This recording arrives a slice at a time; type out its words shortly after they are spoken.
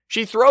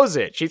She throws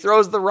it. She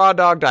throws the raw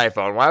dogged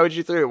iPhone. Why would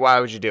you throw it?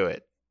 Why would you do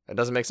it? It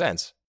doesn't make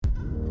sense.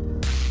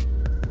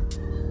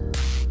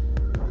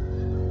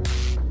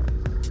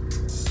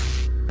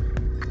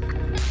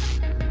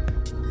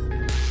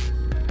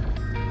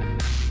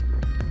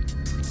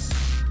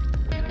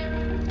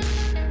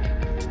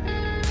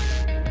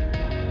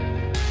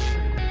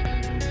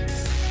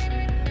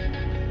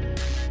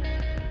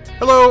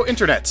 Hello,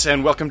 internets,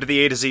 and welcome to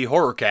the A to Z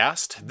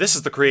Horrorcast. This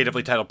is the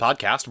creatively titled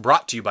podcast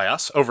brought to you by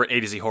us over at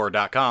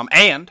atozhorror.com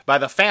and by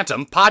the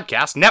Phantom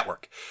Podcast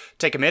Network.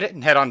 Take a minute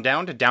and head on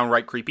down to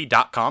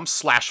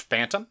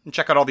downrightcreepy.com/phantom and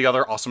check out all the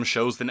other awesome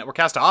shows the network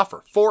has to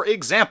offer. For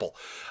example,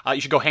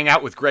 you should go hang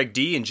out with Greg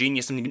D and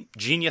Genius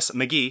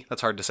McGee,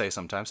 that's hard to say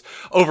sometimes,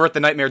 over at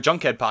the Nightmare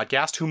Junkhead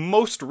podcast, who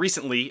most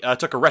recently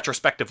took a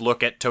retrospective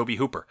look at Tobe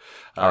Hooper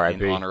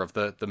in honor of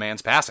the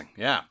man's passing.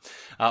 Yeah.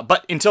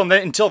 But until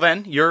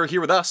then, you're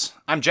here with us.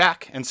 I'm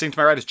Jack, and sitting to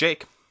my right is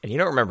Jake. And you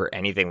don't remember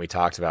anything we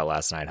talked about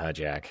last night, huh,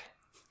 Jack?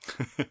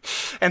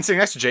 And sitting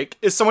next to Jake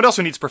is someone else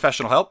who needs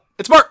professional help.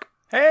 It's Mark.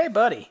 Hey,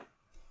 buddy.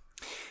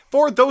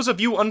 For those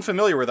of you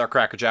unfamiliar with our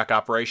Crackerjack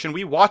operation,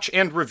 we watch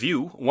and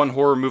review one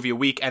horror movie a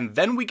week, and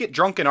then we get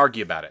drunk and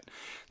argue about it.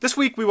 This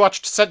week we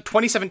watched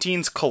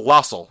 2017's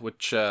Colossal,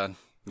 which,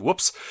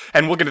 whoops,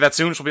 and we'll get to that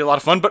soon, which will be a lot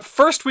of fun. But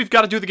first, we've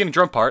got to do the getting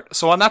drunk part.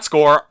 So on that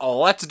score,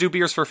 let's do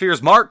Beers for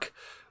Fears. Mark,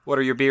 what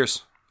are your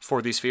beers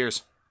for these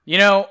fears? You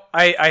know,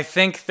 I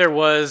think there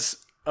was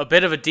a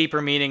bit of a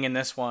deeper meaning in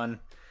this one.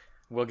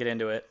 We'll get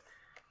into it.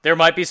 There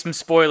might be some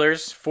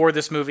spoilers for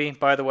this movie,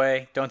 by the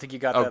way. Don't think you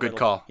got that. Oh, good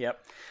call. Yep.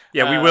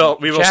 Yeah, we will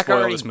Jack spoil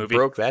already this movie.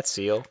 Broke that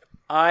seal.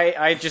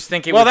 I just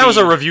think it Well, would that be, was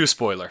a review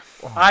spoiler.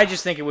 I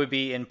just think it would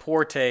be in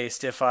poor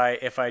taste if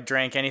I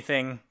drank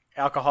anything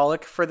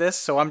alcoholic for this,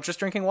 so I'm just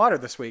drinking water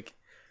this week.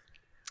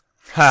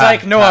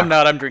 Psych, no, I'm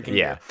not. I'm drinking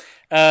beer.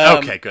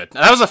 Okay, good.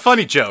 That was a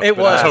funny joke. It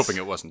but I was was. hoping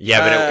it wasn't.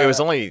 Yeah, but it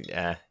was only...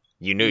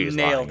 you knew you was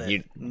Nailed lying.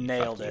 it.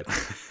 Nailed it.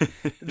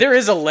 There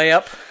is a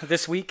layup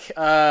this week.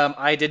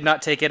 I did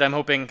not take it. I'm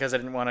hoping, because I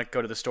didn't want to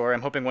go to the store,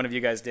 I'm hoping one of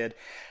you guys did.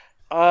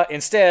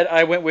 Instead,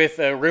 I went with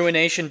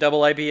Ruination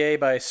Double IPA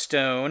by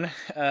Stone,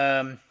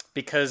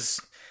 because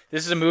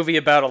this is a movie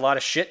about a lot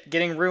of shit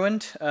getting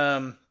ruined,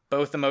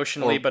 both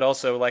emotionally, but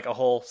also like a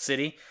whole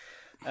city.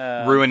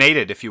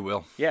 Ruinated, if you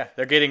will. Yeah,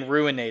 they're getting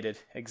ruinated.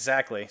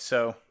 Exactly.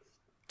 So,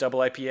 Double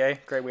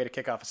IPA, great way to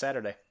kick off a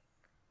Saturday.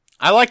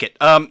 I like it.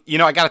 I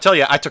got to tell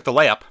you, I took the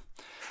layup.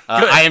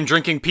 I am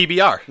drinking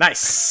PBR.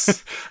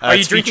 Nice. Are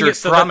you drinking it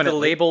so that the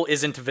label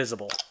isn't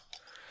visible?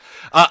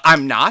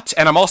 I'm not,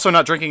 and I'm also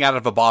not drinking out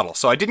of a bottle,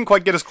 so I didn't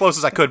quite get as close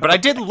as I could, but I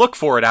did look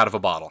for it out of a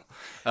bottle.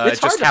 It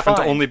just happened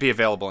to only be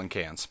available in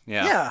cans.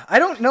 Yeah, I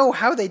don't know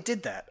how they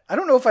did that. I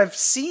don't know if I've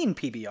seen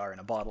PBR in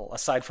a bottle,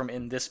 aside from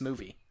in this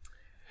movie.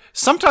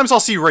 Sometimes I'll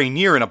see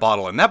Rainier in a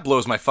bottle, and that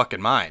blows my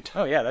fucking mind.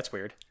 Oh, yeah, that's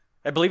weird.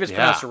 I believe it's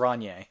pronounced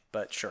Rainier,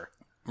 but sure.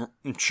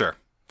 Sure.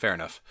 Fair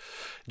enough.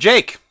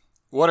 Jake,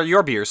 what are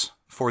your beers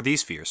for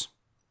these fears?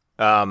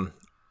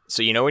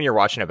 So you know when you're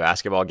watching a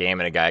basketball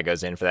game and a guy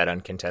goes in for that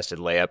uncontested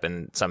layup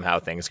and somehow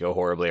things go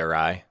horribly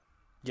awry?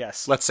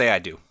 Yes. Let's say I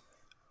do.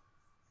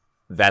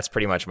 That's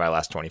pretty much my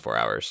last 24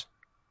 hours.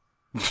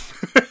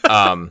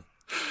 Explain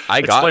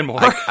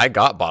more. I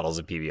got bottles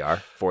of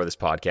PBR for this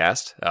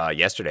podcast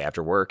yesterday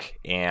after work,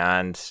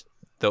 and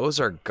those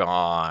are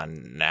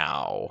gone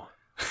now.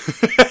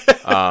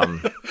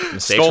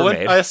 Mistakes Stolen, were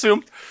made. I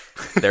assume?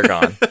 They're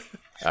gone.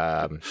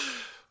 I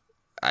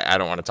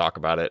don't want to talk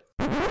about it.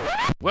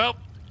 Well,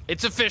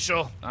 it's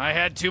official. I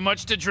had too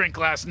much to drink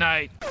last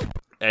night.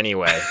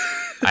 Anyway,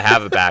 I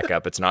have a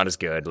backup. It's not as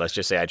good. Let's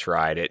just say I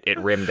tried it. It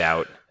rimmed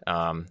out.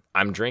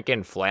 I'm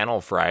drinking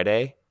Flannel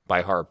Friday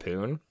by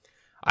Harpoon.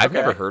 I've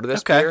never heard of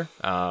this beer.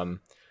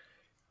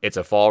 It's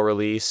a fall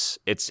release.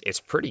 It's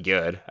pretty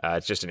good.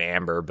 It's just an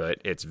amber, but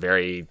it's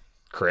very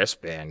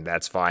crisp, and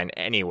that's fine.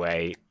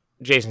 Anyway,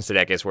 Jason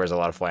Sudeikis wears a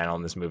lot of flannel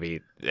in this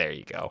movie. There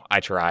you go.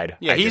 I tried.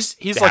 Yeah, he's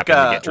to like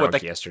get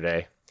drunk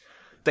yesterday.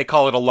 They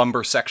call it a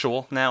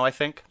lumbersexual now, I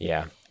think.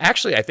 Yeah.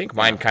 Actually, I think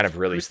mine kind of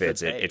really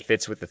fits. the It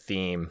fits with the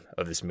theme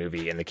of this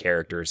movie and the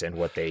characters and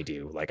what they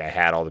do. Like, I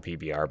had all the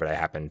PBR, but I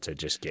happened to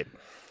just get,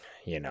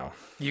 You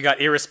got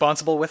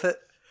irresponsible with it?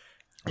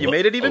 You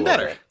made it even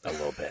better. A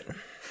little bit.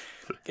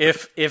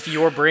 If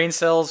your brain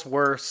cells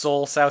were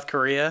Seoul, South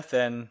Korea,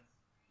 then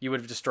you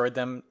would have destroyed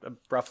them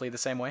roughly the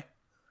same way?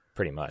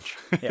 Pretty much.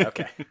 Yeah,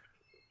 okay.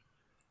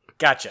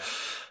 Gotcha.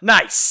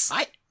 Nice.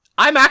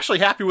 I'm actually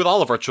happy with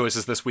all of our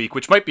choices this week,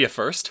 which might be a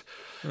first.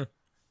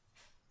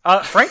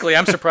 Frankly,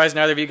 I'm surprised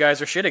neither of you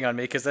guys are shitting on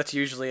me, because that's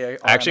usually I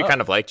actually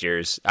kind of liked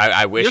yours.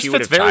 I wish Yours you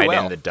would have fits very tied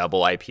well. in the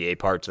double IPA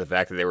part to the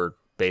fact that they were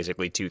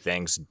basically two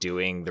things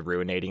doing the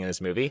ruinating in this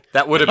movie.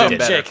 That would have been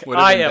better. Jake, Would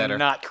have I been am better.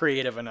 not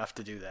creative enough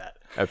to do that.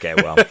 Okay,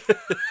 well,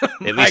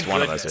 at least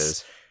one of us goodness.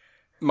 is.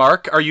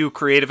 Mark, are you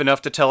creative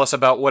enough to tell us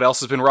about what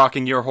else has been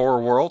rocking your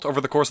horror world over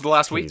the course of the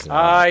last week? Please no.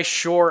 I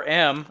sure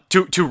am.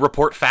 To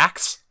report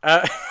facts?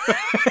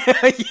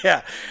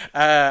 Yeah.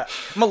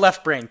 I'm a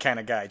left brain kind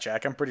of guy,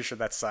 Jack. I'm pretty sure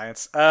that's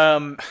science.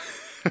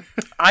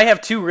 I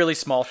have two really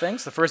small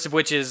things. The first of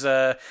which is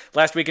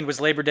last weekend was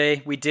Labor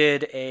Day. We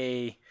did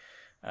a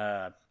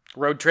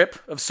road trip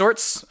of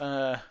sorts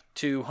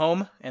to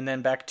home and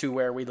then back to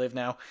where we live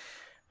now.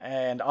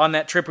 And on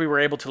that trip, we were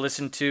able to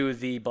listen to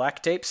the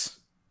Black Tapes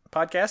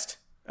podcast.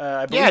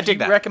 I believe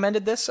you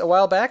recommended this a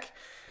while back.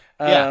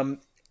 I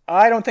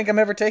don't think I'm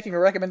ever taking a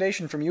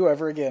recommendation from you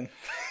ever again.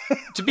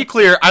 To be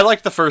clear, I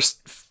liked the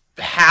first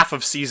half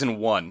of season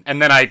 1,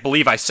 and then I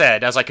believe I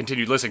said, as I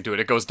continued listening to it,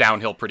 it goes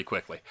downhill pretty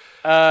quickly.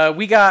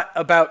 We got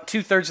about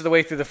 2/3 of the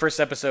way through the first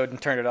episode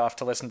and turned it off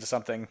to listen to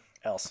something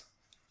else.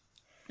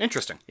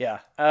 Interesting. Yeah.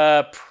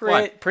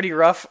 Pretty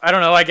rough. I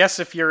don't know. I guess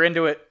if you're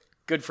into it,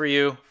 good for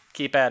you.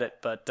 Keep at it,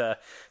 but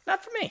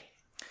not for me.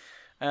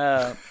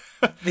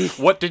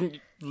 What didn't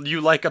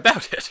you like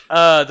about it?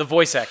 The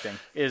voice acting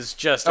is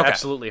just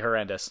absolutely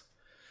horrendous.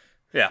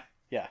 Yeah.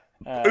 Yeah.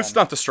 It's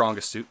not the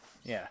strongest suit.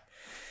 Yeah.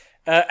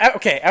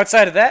 Okay,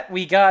 outside of that,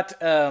 we got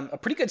a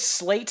pretty good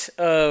slate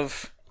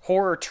of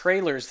horror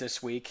trailers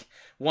this week,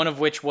 one of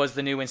which was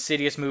the new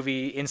Insidious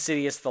movie,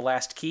 Insidious: The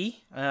Last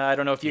Key. I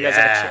don't know if you guys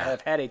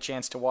have had a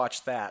chance to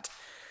watch that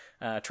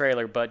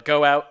trailer, but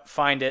go out,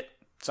 find it.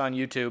 It's on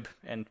YouTube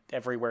and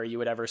everywhere you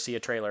would ever see a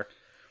trailer.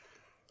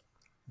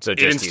 So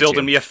it instilled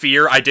in me a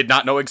fear I did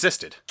not know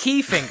existed.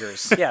 Key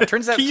fingers. Yeah, it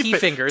turns out key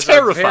fingers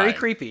terrifying. are very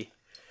creepy.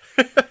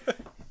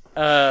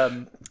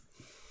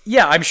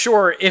 Yeah, I'm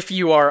sure if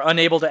you are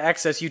unable to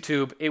access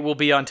YouTube, it will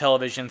be on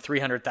television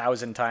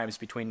 300,000 times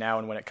between now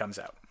and when it comes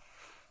out.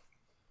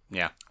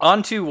 Yeah.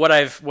 On to what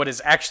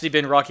has actually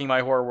been rocking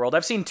my horror world.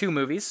 I've seen two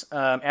movies.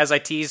 As I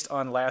teased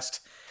on last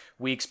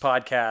week's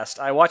podcast,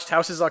 I watched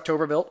Houses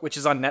October Built, which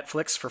is on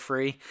Netflix for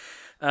free.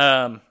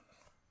 I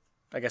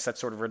guess that's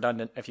sort of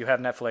redundant. If you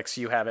have Netflix,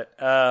 you have it.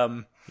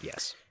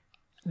 Yes.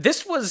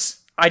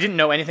 I didn't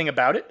know anything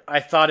about it. I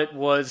thought it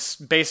was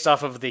based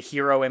off of the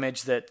hero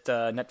image that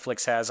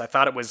Netflix has. I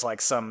thought it was like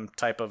some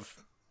type of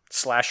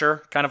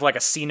slasher, kind of like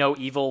a See No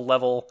Evil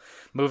level,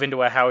 move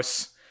into a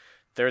house,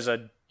 there's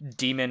a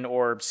demon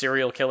or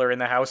serial killer in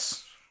the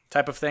house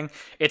type of thing.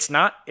 It's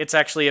not. It's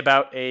actually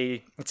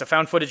it's a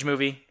found footage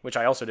movie, which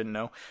I also didn't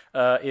know.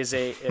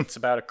 It's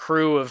about a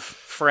crew of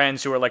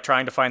friends who are like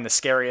trying to find the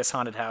scariest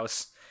haunted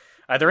house,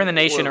 either in the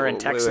nation or in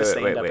Texas.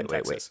 They end up in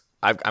Texas.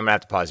 I'm gonna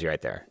have to pause you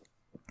right there.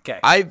 Okay.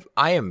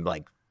 I am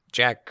like,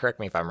 Jack, correct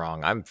me if I'm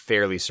wrong. I'm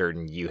fairly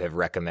certain you have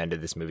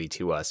recommended this movie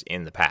to us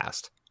in the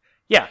past.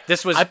 Yeah,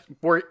 this was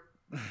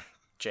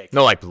Jake.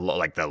 No, like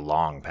the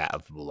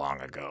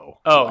long ago.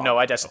 Oh, no,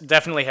 I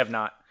definitely have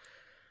not.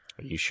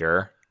 Are you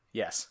sure?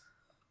 Yes.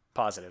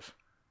 Positive.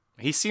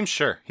 He seems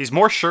sure. He's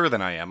more sure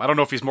than I am. I don't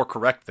know if he's more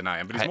correct than I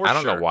am, but he's more sure.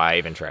 I don't know why I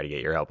even try to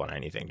get your help on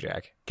anything,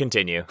 Jack.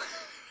 Continue.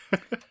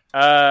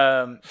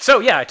 So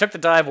yeah, I took the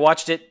dive,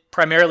 watched it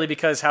primarily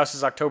because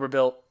Houses October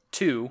Built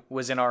 2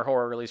 was in our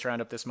horror release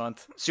roundup this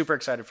month. Super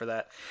excited for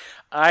that.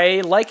 I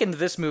likened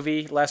this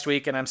movie last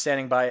week, and I'm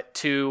standing by it,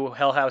 to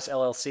Hell House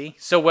LLC.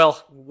 So where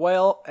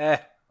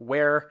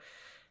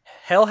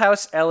Hell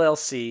House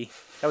LLC...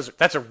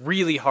 That's a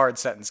really hard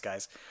sentence,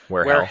 guys.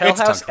 Where Hell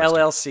House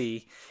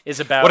LLC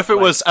is about... What if it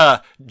was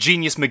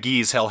Genius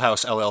McGee's Hell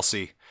House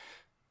LLC?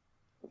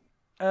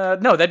 No,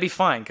 that'd be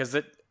fine, because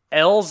the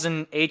L's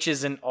and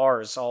H's and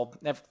R's all...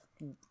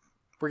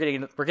 We're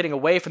getting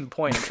away from the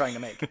point I'm trying to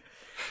make.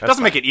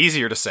 Doesn't make it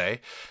easier to say.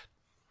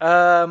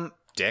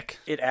 Dick.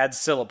 It adds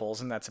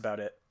syllables, and that's about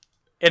it.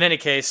 In any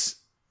case,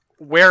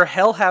 where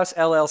Hell House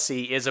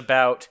LLC is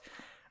about,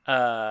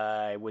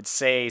 I would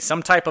say,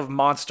 some type of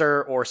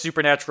monster or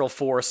supernatural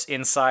force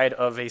inside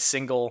of a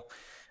single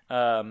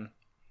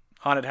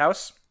haunted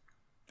house.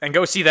 And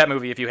go see that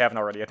movie if you haven't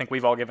already. I think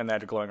we've all given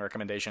that a glowing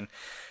recommendation.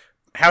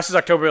 Houses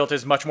October Built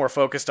is much more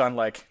focused on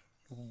like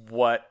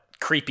what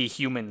creepy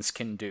humans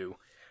can do.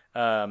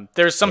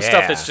 There's some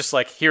stuff that's just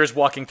like, here's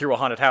walking through a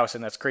haunted house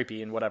and that's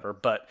creepy and whatever,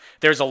 but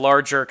there's a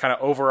larger kind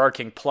of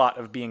overarching plot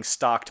of being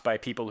stalked by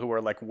people who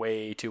are like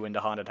way too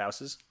into haunted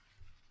houses.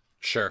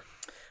 Sure.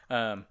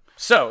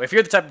 So if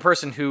you're the type of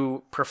person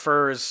who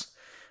prefers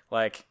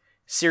like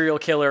serial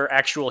killer,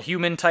 actual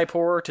human type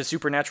horror to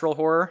supernatural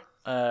horror,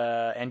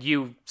 and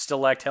you still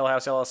liked Hell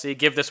House LLC,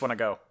 give this one a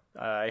go.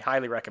 I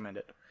highly recommend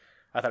it.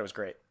 I thought it was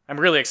great.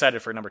 I'm really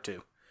excited for number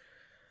 2.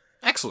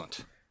 Excellent.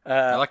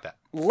 I like that.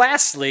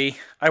 Lastly,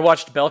 I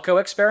watched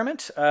Belko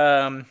Experiment.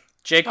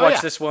 Jake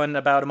watched this one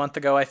about a month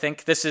ago, I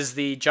think. This is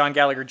the John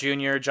Gallagher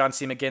Jr., John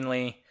C.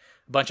 McGinley,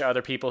 a bunch of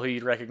other people who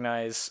you'd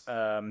recognize.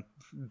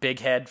 Big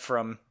Head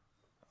from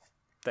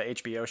the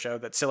HBO show,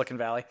 that Silicon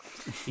Valley.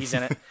 He's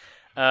in it.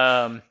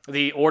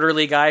 The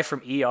orderly guy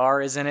from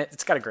ER is in it.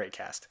 It's got a great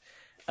cast.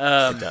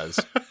 It does.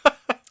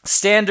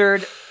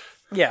 Standard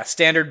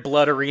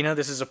blood arena.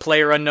 This is a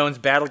PlayerUnknown's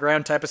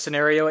Battleground type of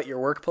scenario at your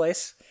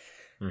workplace.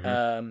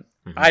 Mm-hmm.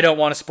 I don't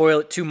want to spoil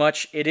it too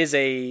much. It is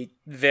a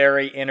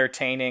very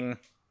entertaining,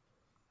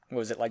 what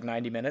was it, like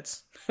 90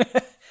 minutes?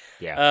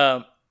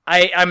 Yeah.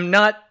 I'm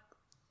not,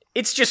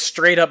 it's just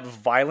straight up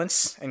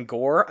violence and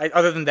gore.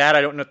 Other than that,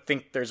 I don't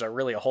think there's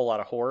really a whole lot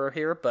of horror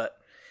here, but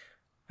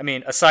I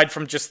mean, aside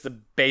from just the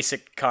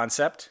basic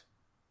concept,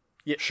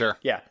 Sure.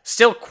 Yeah,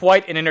 still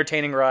quite an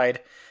entertaining ride.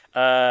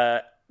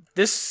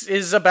 This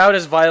is about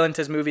as violent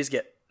as movies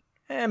get.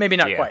 Maybe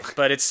not quite,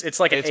 but it's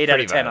like an 8 out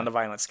of 10 violent on the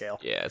violence scale.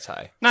 Yeah, it's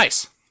high.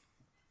 Nice.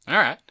 All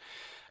right.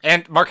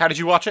 And Mark, how did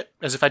you watch it?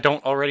 As if I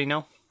don't already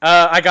know.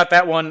 I got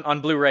that one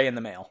on Blu-ray in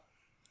the mail.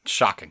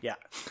 Shocking. Yeah.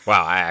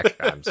 Wow, I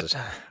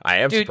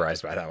am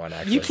surprised by that one.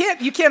 Actually,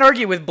 You can't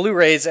argue with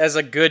Blu-rays as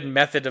a good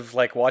method of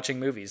like watching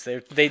movies.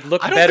 They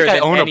look I don't better think I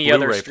than own a any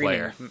other Blu-ray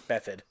streaming player.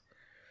 method.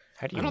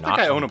 How do you I don't not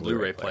think I own a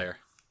Blu-ray player.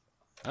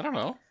 I don't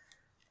know.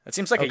 That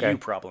seems like a Okay. you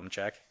problem,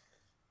 Jack.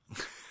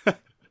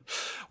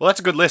 Well, that's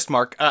a good list,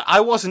 Mark. I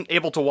wasn't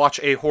able to watch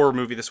a horror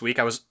movie this week.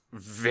 I was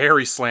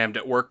very slammed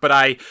at work, but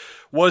I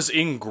was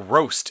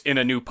engrossed in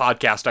a new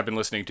podcast I've been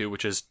listening to,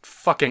 which is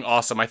fucking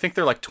awesome. I think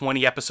they're like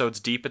 20 episodes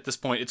deep at this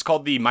point. It's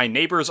called the My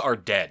Neighbors Are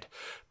Dead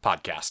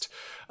podcast.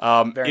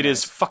 It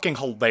is fucking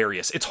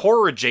hilarious. It's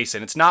horror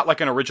adjacent. It's not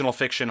like an original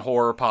fiction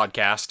horror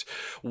podcast.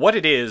 What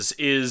it is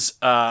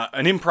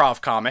an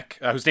improv comic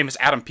whose name is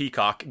Adam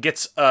Peacock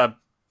gets a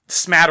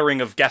smattering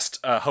of guest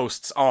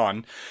hosts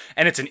on,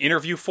 and it's an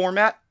interview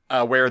format.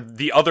 Where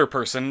the other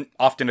person,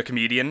 often a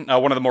comedian,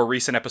 one of the more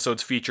recent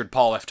episodes featured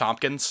Paul F.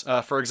 Tompkins,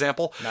 for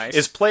example,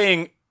 is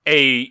playing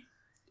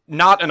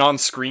not an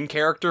on-screen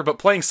character, but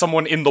playing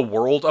someone in the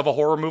world of a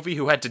horror movie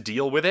who had to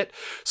deal with it.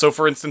 So,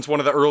 for instance, one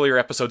of the earlier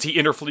episodes, he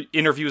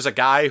interviews a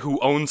guy who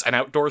owns an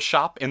outdoors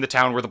shop in the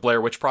town where the Blair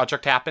Witch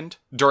Project happened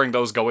during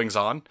those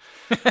goings-on,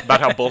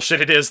 about how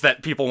bullshit it is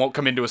that people won't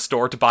come into a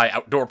store to buy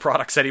outdoor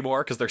products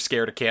anymore because they're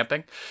scared of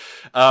camping.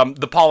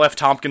 The Paul F.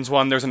 Tompkins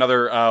one, there's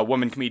another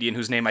woman comedian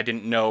whose name I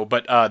didn't know,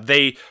 but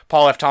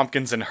Paul F.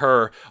 Tompkins and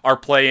her, are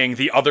playing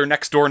the other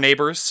next-door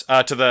neighbors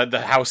to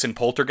the house in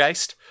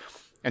Poltergeist.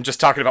 And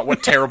just talking about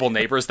what terrible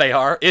neighbors they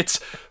are. It's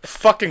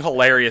fucking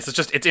hilarious. It's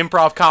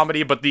improv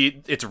comedy, but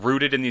it's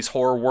rooted in these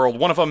horror world.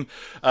 One of them,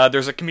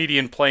 there's a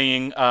comedian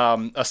playing a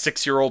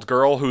 6-year-old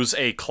girl who's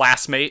a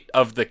classmate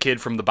of the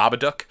kid from the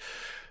Babadook.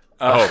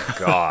 oh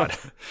God,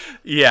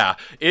 Yeah,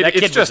 that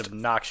kid it's just was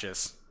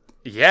obnoxious.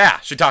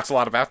 Yeah, she talks a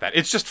lot about that.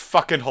 It's just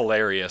fucking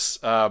hilarious.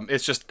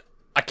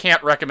 I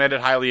can't recommend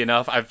it highly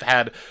enough. I've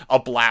had a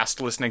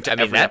blast listening to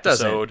every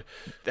episode.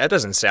 That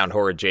doesn't sound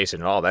horror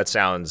adjacent at all. That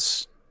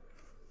sounds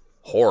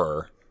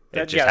horror.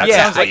 That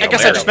Sounds like, I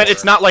guess I just meant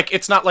horror.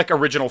 it's not like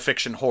original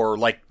fiction horror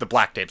like the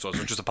Black Tapes was,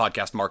 which is a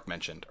podcast Mark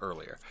mentioned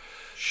earlier.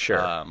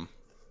 Sure.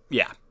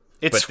 Yeah,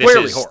 it's But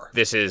squarely horror.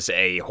 This is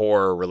a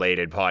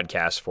horror-related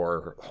podcast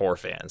for horror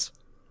fans,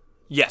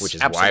 Yes, which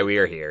is absolutely. why we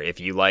are here. If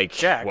you like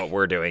Jack. what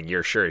we're doing,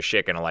 you're sure as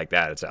shit gonna like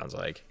that. It sounds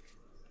like.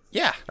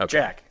 Yeah. Okay.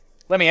 Jack,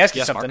 let me ask you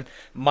Yes, something. Mark.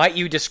 Might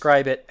you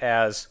describe it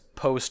as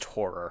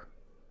post-horror?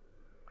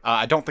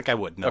 I don't think I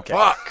would. No. Okay.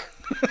 Fuck.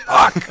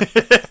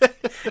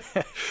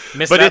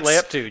 Missed But that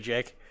it's- layup too,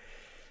 Jake.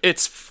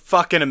 It's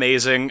fucking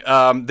amazing.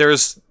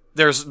 There's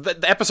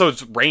the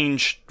episodes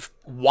range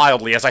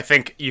wildly, as I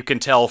think you can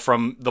tell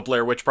from the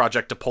Blair Witch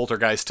Project to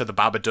Poltergeist to the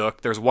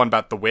Babadook. There's one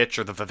about the witch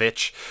or the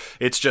Vavitch.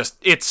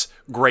 It's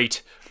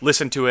great.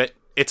 Listen to it.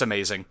 It's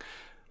amazing.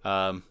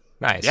 Nice.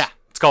 Yeah.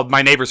 It's called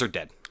My Neighbors Are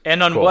Dead.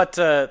 And on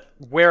Cool.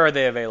 where are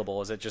they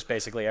available? Is it just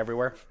basically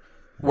everywhere?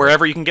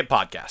 Wherever you can get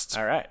podcasts.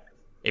 All right.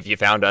 If you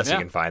found us, Yeah. you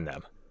can find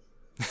them.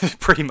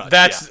 Pretty much.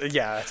 That's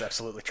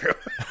absolutely true.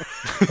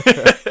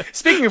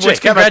 Speaking of Jake,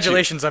 which, how about you?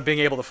 congratulations on being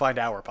able to find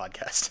our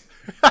podcast.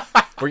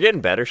 We're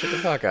getting better. Shut the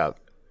fuck up.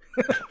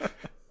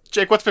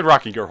 Jake, what's been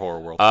rocking your horror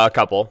world? A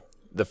couple.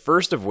 The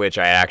first of which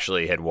I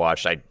actually had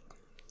watched.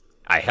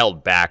 I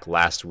held back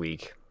last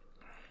week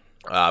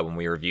when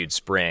we reviewed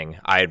Spring.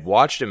 I had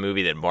watched a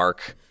movie that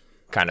Mark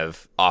kind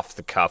of off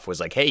the cuff was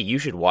like, hey, you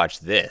should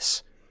watch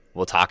this.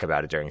 We'll talk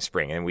about it during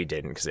Spring. And we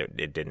didn't because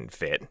it didn't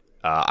fit.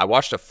 I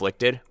watched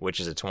Afflicted,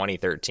 which is a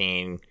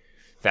 2013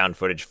 found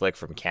footage flick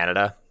from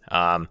Canada.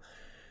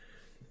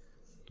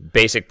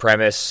 Basic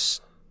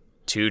premise,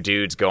 2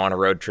 dudes go on a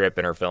road trip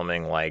and are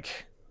filming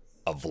like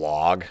a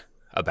vlog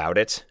about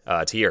it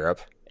to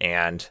Europe.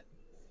 And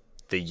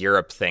the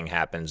Europe thing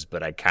happens,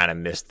 but I kind of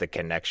missed the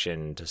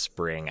connection to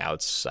Spring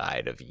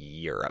outside of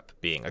Europe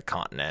being a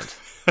continent.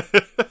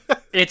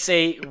 It's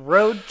a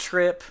road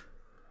trip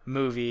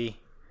movie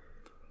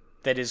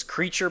that is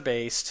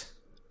creature-based,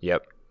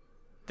 Yep.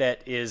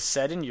 that is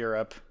set in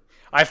Europe.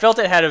 I felt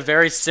it had a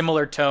very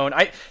similar tone.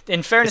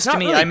 In fairness It's to not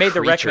me, really I made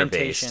the creature-based.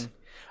 recommendation.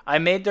 I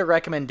made the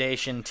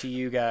recommendation to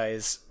you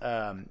guys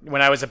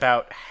when I was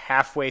about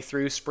halfway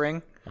through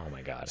Spring. Oh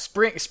my god.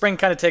 Spring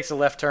kind of takes a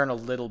left turn a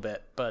little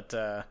bit, but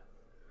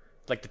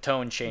like the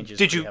tone changes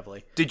pretty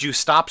heavily. Did you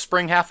stop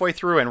Spring halfway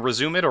through and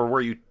resume it, or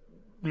were you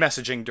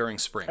messaging during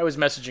Spring? I was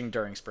messaging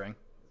during Spring.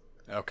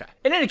 Okay.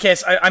 In any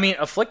case, I mean,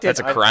 Afflicted.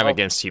 That's a crime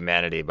against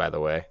humanity, by the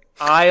way.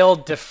 I'll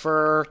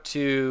defer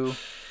to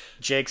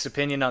Jake's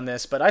opinion on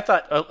this, but I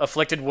thought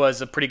Afflicted was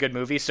a pretty good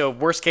movie. So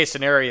worst case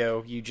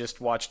scenario, you just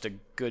watched a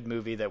good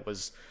movie that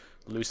was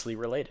loosely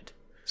related.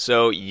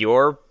 So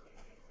your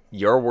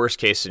worst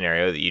case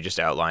scenario that you just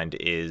outlined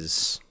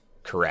is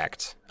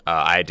correct.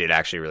 I did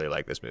actually really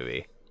like this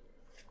movie.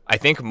 I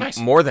think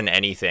more than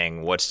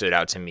anything, what stood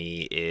out to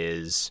me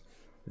is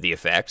the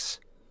effects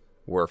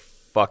were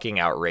fucking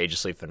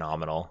outrageously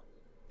phenomenal,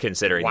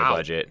 considering the Wow.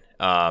 budget.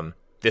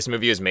 This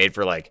movie was made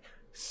for like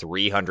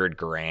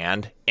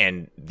 $300,000,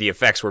 and the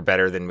effects were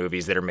better than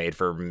movies that are made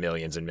for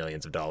millions and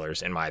millions of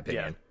dollars, in my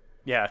opinion.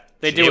 Yeah,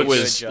 they do It a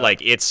was good job.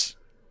 like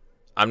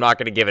I'm not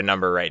going to give a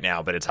number right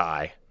now, but it's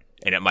high,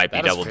 and it might be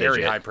That is double very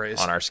digit high praise.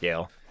 on our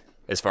scale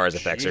as far as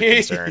effects are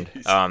Jeez. concerned.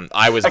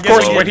 I was Of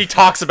course, blown- when he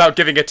talks about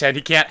giving a 10,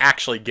 he can't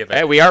actually give it.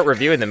 Hey, we aren't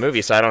reviewing the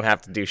movie, so I don't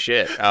have to do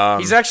shit.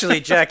 He's actually,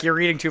 Jack, you're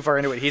reading too far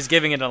into it. He's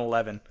giving it an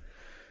 11.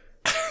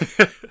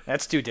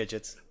 That's 2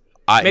 digits.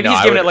 Maybe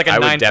he's giving it like a I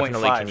would 9.5.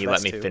 definitely. Can you let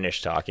That's me 2.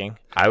 finish talking?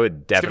 I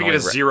would Giving definitely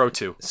it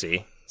a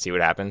 0-2. See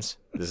what happens.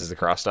 This is the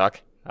crosstalk.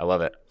 I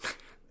love it.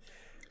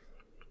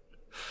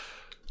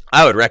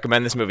 I would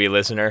recommend this movie,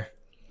 listener.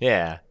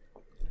 Yeah.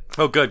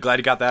 Oh, good. Glad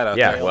you got that out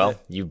Yeah, there. well,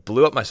 you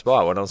blew up my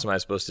spot. What else am I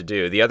supposed to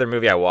do? The other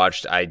movie I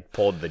watched, I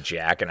pulled the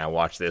jack and I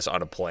watched this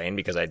on a plane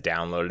because I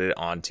downloaded it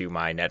onto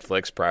my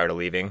Netflix prior to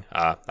leaving.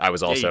 I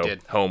was also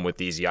did. home with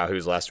these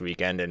yahoos last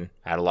weekend and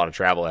had a lot of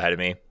travel ahead of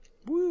me.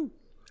 Woo!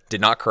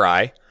 Did not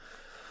cry.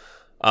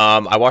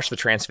 I watched The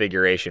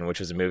Transfiguration, which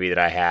was a movie that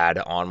I had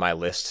on my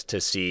list to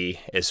see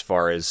as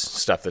far as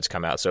stuff that's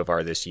come out so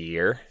far this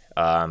year.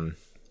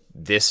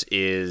 This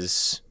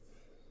is...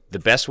 The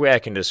best way I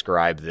can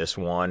describe this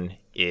one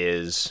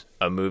is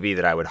a movie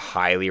that I would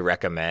highly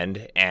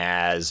recommend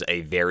as a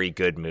very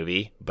good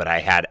movie, but I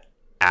had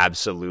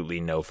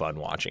absolutely no fun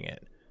watching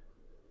it.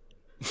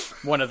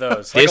 One of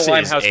those. Like This a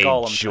is Limehouse a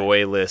Golem.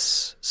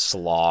 joyless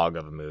slog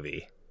of a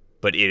movie,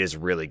 but it is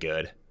really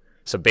good.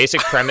 So basic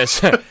premise,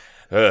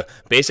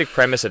 basic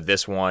premise of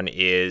this one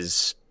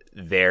is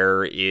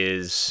there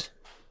is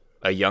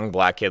a young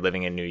black kid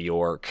living in New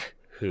York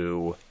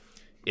who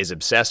is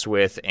obsessed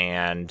with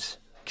and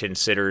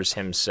considers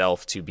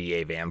himself to be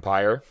a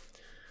vampire.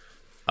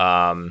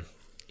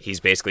 He's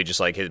basically just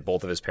like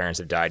both of his parents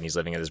have died and he's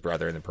living with his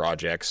brother in the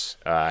projects.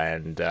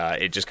 And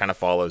it just kind of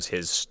follows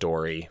his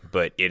story,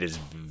 but it is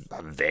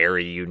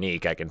very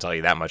unique. I can tell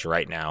you that much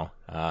right now.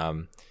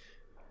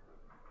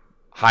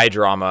 High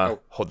drama,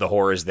 the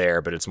horror is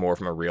there, but it's more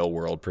from a real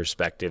world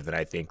perspective than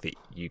I think that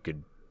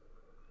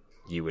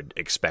you would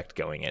expect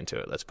going into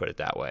it. Let's put it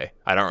that way.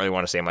 I don't really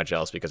want to say much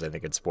else because I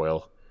think it'd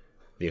spoil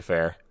the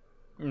affair.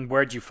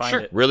 Where'd you find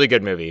it? Really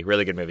good movie.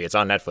 Really good movie. It's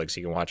on Netflix.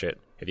 You can watch it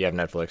if you have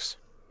Netflix.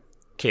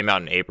 Came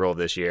out in April of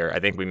this year. I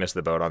think we missed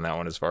the boat on that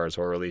one as far as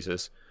horror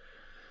releases.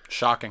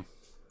 Shocking.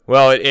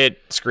 Well,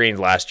 it screened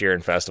last year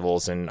in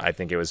festivals, and I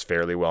think it was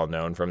fairly well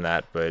known from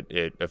that, but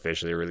it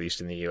officially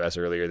released in the U.S.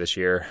 earlier this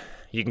year.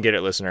 You can get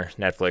it, listener.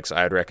 Netflix,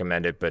 I would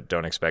recommend it, but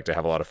don't expect to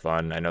have a lot of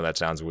fun. I know that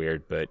sounds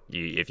weird, but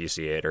if you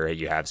see it or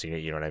you have seen it,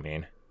 you know what I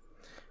mean.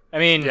 I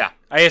mean, Yeah.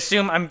 I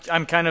assume I'm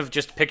kind of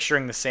just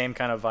picturing the same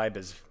kind of vibe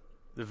as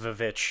the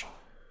Vivitch.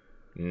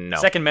 No.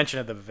 Second mention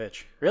of the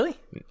Vivitch. Really?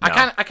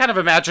 I kind of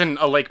imagine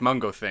a Lake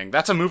Mungo thing.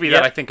 That's a movie that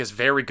Yep. I think is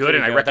very good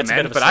There and you I go. That's a bit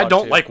recommend, of a but I slog,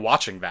 don't too. like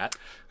watching that.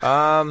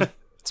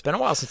 It's been a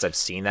while since I've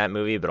seen that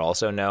movie, but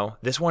also no.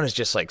 This one is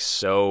just like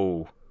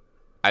so...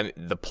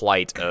 the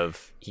plight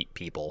of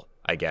people,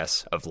 I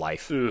guess, of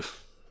life. Ugh.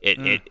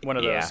 One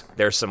of those.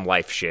 There's some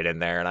life shit in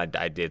there, and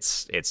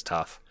it's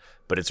tough,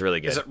 but it's really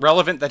good. Is it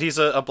relevant that he's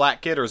a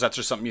black kid, or is that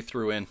just something you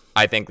threw in?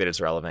 I think that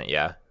it's relevant,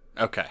 yeah.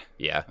 Okay.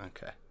 Yeah.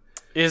 Okay.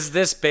 Is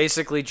this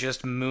basically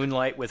just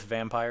Moonlight with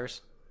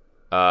vampires?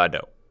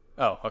 No.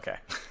 Oh, okay.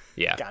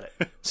 Yeah. Got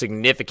it.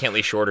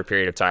 Significantly shorter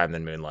period of time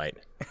than Moonlight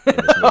in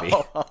this movie.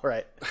 All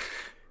right.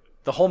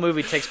 The whole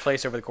movie takes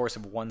place over the course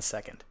of 1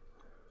 second.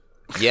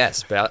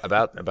 Yes, about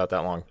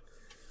that long.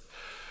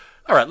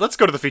 All right, let's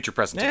go to the feature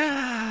presentation.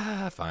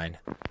 Yeah, fine.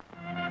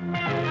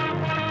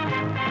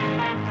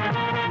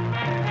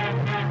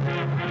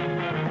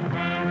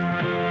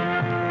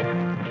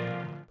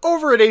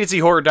 Over at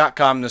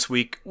AZHorror.com this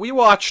week, we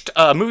watched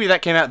a movie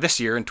that came out this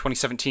year in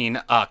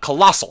 2017,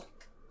 Colossal,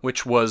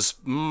 which was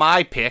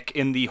my pick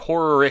in the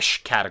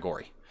horror-ish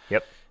category.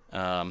 Yep.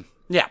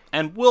 Yeah,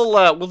 and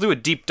we'll do a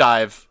deep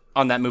dive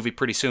on that movie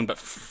pretty soon, but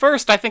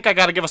first I think I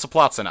gotta give us a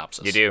plot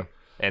synopsis. You do.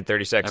 And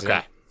 30 seconds.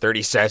 Okay.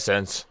 30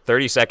 seconds.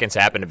 30 seconds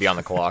happen to be on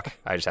the clock.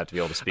 I just have to be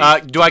able to speak.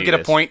 Do I get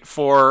a point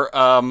for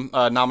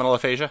nominal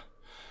aphasia?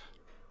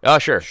 Oh,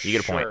 sure. You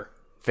get a point. Sure.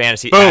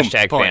 Fantasy. Boom,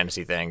 Hashtag point.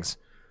 fantasy things.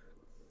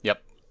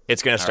 Yep.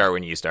 It's going to start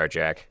when you start,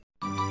 Jack.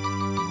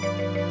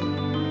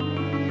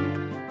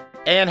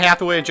 Anne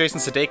Hathaway and Jason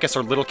Sudeikis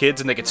are little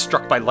kids and they get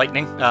struck by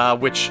lightning,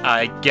 which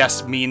I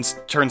guess means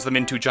turns them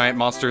into giant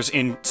monsters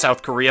in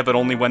South Korea, but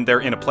only when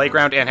they're in a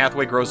playground. Anne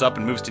Hathaway grows up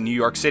and moves to New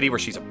York City where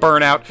she's a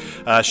burnout.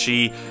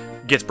 She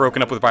gets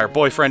broken up with by her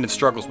boyfriend and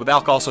struggles with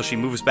alcohol, so she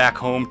moves back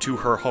home to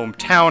her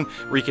hometown,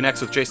 reconnects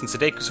with Jason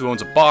Sudeikis, who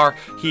owns a bar.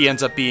 He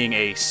ends up being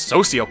a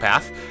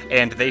sociopath,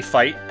 and they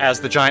fight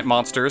as the giant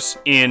monsters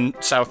in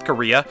South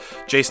Korea.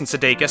 Jason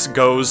Sudeikis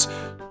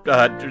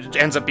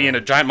ends up being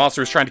a giant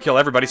monster who's trying to kill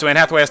everybody, so Anne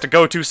Hathaway has to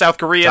go to South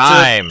Korea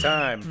Time.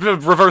 to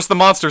reverse the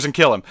monsters and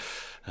kill him.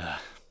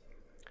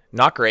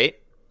 Not great.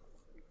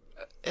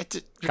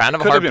 It Kind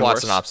of a could have hard been plot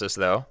worse. synopsis,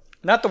 though.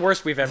 Not the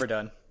worst we've ever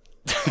done.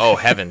 Oh,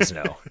 heavens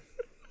no.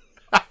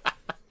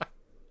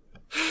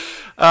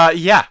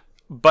 Yeah,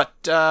 but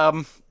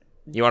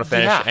You want to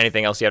finish? Yeah.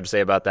 Anything else you have to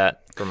say about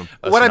that? From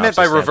What I meant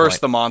by reverse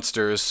standpoint? the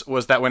monsters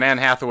was that when Anne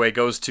Hathaway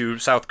goes to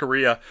South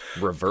Korea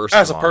Reverse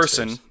as the a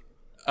monsters.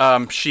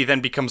 person, she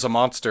then becomes a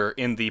monster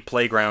in the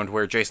playground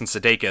where Jason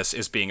Sudeikis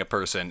is being a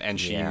person, and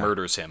she Yeah.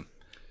 murders him.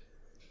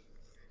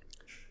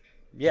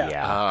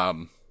 Yeah.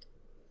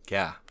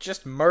 Yeah.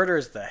 Just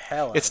murders the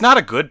hell out It's not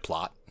a good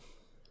plot.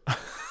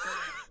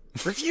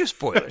 Review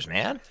spoilers,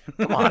 man.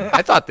 Come on.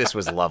 I thought this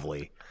was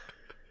lovely.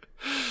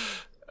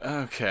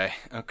 Okay.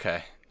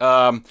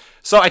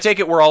 So I take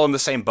it we're all in the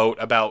same boat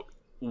about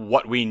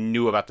what we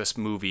knew about this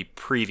movie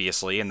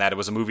previously, and that it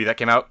was a movie that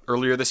came out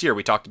earlier this year.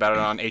 We talked about it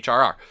on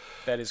HRR.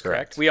 That is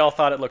correct. We all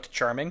thought it looked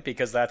charming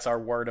because that's our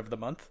word of the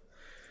month.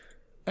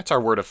 That's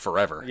our word of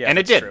forever. Yeah, and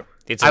it that's did. true.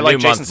 It's a I new like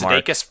Jason month,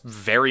 Mark. Sudeikis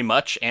very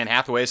much. Anne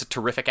Hathaway is a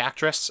terrific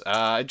actress.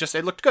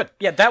 It looked good.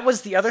 Yeah, that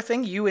was the other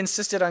thing. You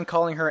insisted on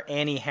calling her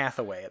Annie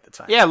Hathaway at the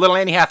time. Yeah, little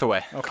Annie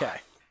Hathaway.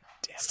 Okay.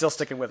 Still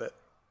sticking with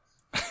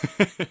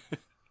it.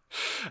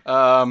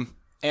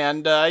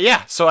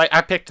 So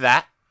I picked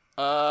that.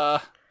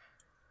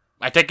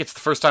 I think it's the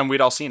first time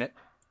we'd all seen it.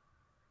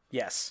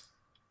 Yes.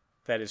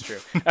 That is true.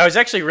 I was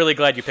actually really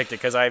glad you picked it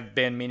because I've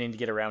been meaning to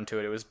get around to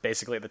it. It was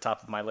basically at the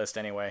top of my list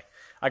anyway.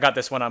 I got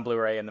this one on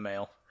Blu-ray in the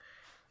mail.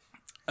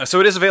 So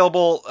it is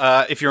available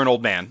if you're an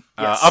old man.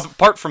 Yes.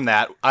 Apart from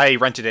that, I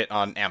rented it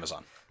on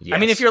Amazon. Yes. I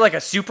mean, if you're like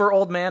a super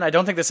old man, I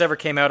don't think this ever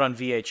came out on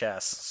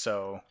VHS,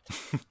 so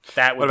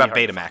that would What about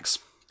be hard to find. Betamax?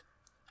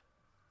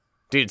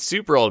 Dude,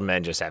 super old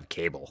men just have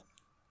cable.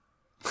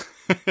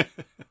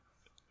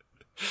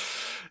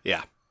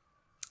 Yeah.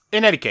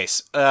 In any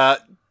case,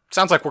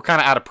 sounds like we're kind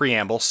of out of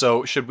preamble,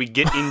 so should we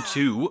get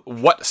into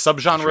what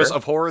subgenres Sure.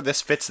 of horror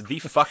this fits the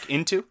fuck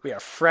into? We are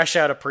fresh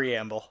out of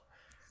preamble.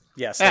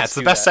 Yes, Yeah, let's it's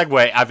the do best that.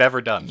 segue I've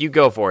ever done. You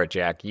go for it,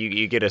 Jack.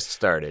 You get us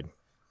started.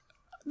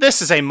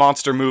 This is a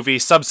monster movie,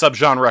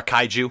 subgenre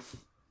kaiju.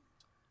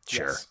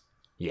 Sure. Yes,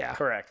 Yeah,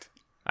 correct.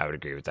 I would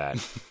agree with that.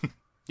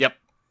 Yep.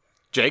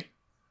 Jake?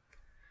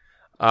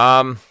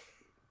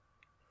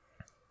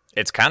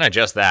 It's kind of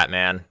just that,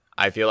 man.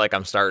 I feel like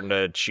I'm starting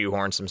to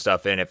shoehorn some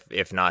stuff in.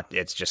 If not,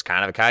 it's just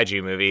kind of a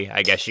kaiju movie.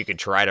 I guess you could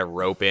try to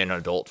rope in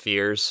adult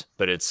fears,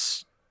 but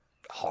it's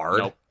hard.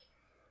 Nope.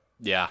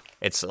 Yeah.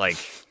 It's like,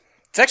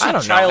 It's actually I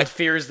don't know. child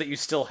fears that you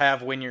still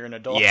have when you're an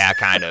adult. yeah,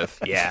 kind of.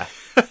 Yeah.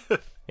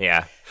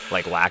 Yeah.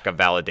 Like lack of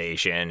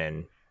validation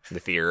and the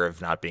fear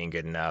of not being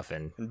good enough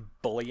and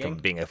Bullying.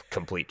 being a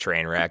complete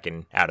train wreck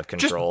and out of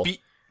control.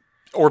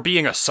 Or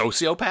being a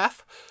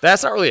sociopath.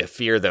 That's not really a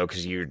fear though,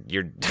 because you're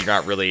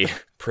not really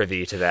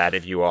privy to that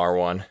if you are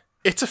one.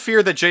 It's a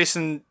fear that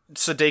Jason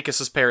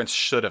Sudeikis' parents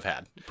should have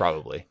had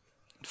Probably.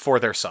 for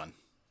their son.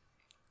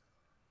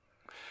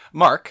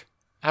 Mark,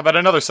 how about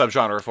another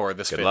subgenre of horror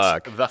this Good fits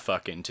luck. the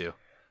fuck into?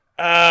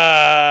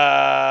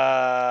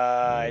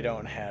 I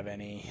don't have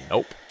any.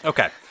 Nope.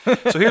 Okay,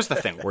 so here's the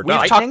thing. We've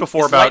done. talked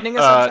before Is about lightning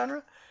a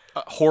subgenre?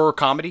 horror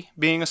comedy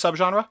being a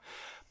subgenre,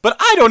 but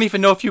I don't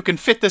even know if you can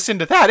fit this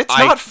into that. It's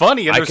not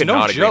funny, and I there's could no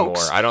not agree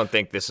jokes. more. I don't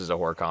think this is a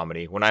horror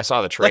comedy. When I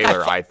saw the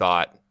trailer, I I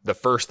thought the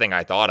first thing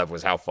I thought of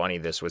was how funny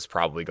this was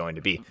probably going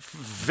to be.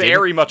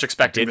 Very much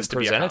expecting this Didn't to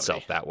be a present comedy.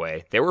 itself that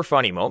way. There were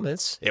funny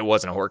moments. It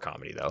wasn't a horror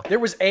comedy though. There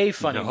was a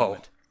funny No.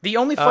 moment. The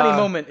only funny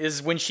moment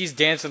is when she's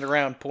dancing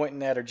around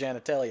pointing at her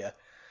genitalia.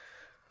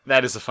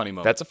 That is a funny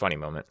moment. That's a funny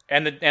moment.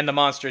 And the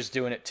monster's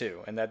doing it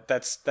too. And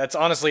that's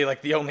honestly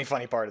like the only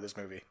funny part of this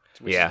movie.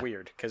 Which Yeah. is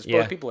weird. Because Yeah.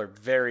 both people are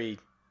very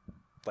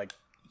like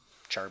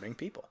charming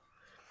people.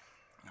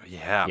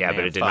 yeah, Yeah, man,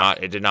 but it did fuck.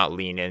 not. It did not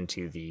lean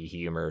into the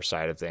humor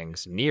side of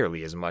things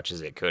nearly as much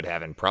as it could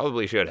have, and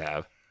probably should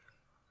have.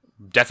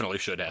 Definitely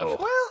should have.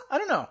 Well, I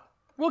don't know.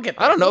 We'll get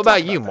there. I don't know We'll talk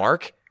about you, that.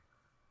 Mark.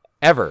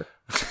 Ever.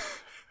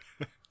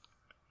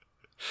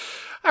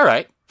 All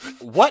right.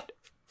 What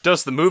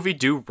does the movie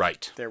do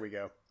right? There we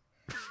go.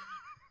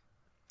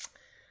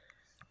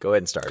 Go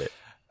ahead and start it.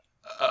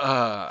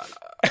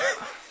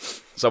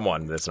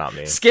 Someone that's not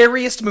me.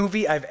 Scariest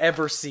movie I've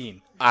ever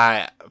seen.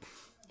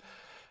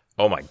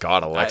 Oh my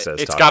God, Alexa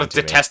is It's talking got a to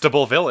me.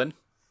 detestable villain.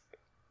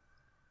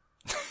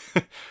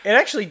 It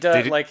actually does.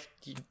 They did- Like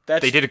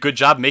that's They did a good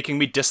job making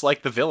me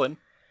dislike the villain.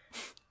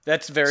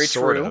 that's very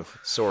Sort true. of.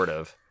 Sort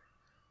of.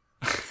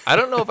 I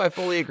don't know if I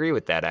fully agree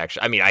with that.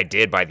 Actually, I mean, I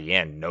did by the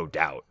end, no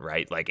doubt.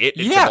 Right? Like it's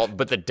Yeah. all,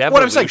 but the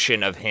What I'm saying-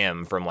 devolution of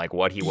him from like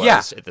what he was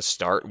Yeah. at the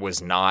start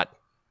was not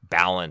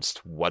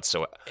balanced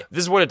whatsoever.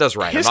 This is what it does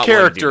right. His I'm not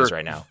willing to do character this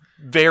right now.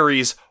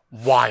 varies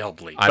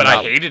wildly, but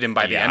I hated him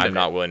by the end I'm of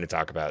not it. willing to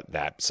talk about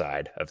that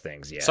side of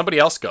things yet. Somebody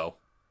else go.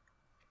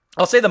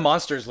 I'll say the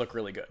monsters look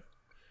really good.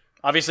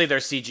 Obviously, they're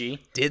CG.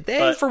 Did they?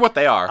 But- For what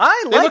they are.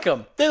 I They like look-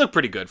 'em. They look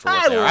pretty good for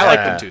what I they are. I like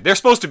like them too. They're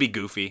supposed to be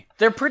goofy.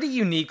 They're pretty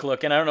unique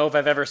looking. I don't know if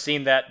I've ever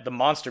seen the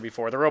monster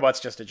before. The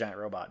robot's just a giant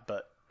robot,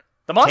 but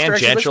the monster actually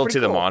looks Tangential pretty to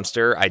the cool.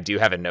 monster, I do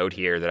have a note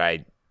here that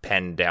I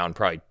penned down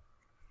probably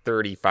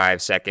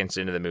 35 seconds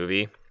into the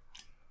movie.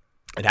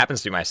 It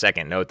happens to be my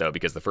second note, though,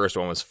 because the first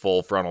one was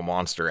full frontal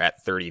monster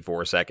at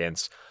 34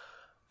 seconds.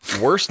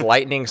 Worst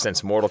lightning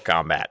since Mortal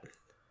Kombat.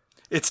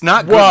 It's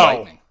not good Whoa,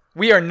 lightning.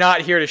 we are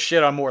not here to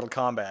shit on Mortal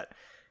Kombat.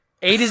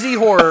 A to Z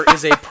Horror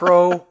is a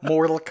pro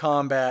Mortal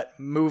Kombat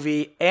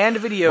movie and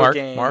video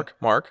game. Mark.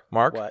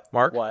 What?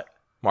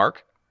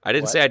 Mark. I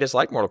didn't say I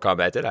disliked Mortal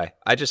Kombat, did I?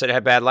 I just said it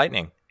had bad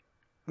lightning.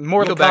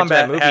 Mortal you go back Kombat to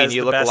that movie has and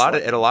you the look best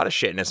at a lot of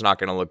shit, and it's not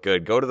going to look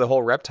good. Go to the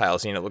whole reptile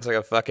scene; it looks like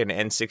a fucking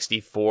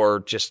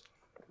N64, just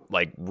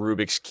like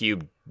Rubik's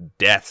cube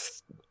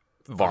death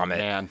vomit.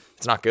 Oh, man,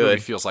 it's not good.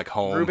 It feels like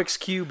home. Rubik's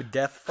cube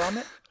death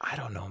vomit. I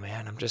don't know,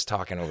 man. I'm just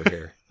talking over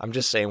here. I'm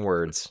just saying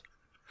words.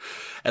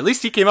 At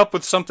least he came up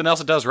with something else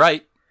that does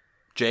right,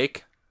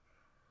 Jake.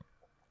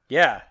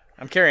 Yeah,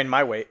 I'm carrying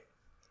my weight.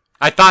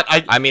 When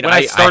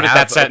I started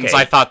that sentence,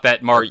 okay. I thought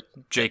that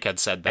Jake had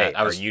said that.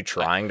 Hey, are you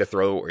trying to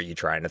throw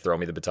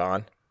me the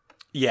baton?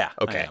 Yeah.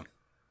 Okay.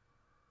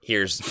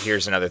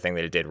 Here's another thing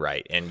that it did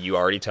right, and you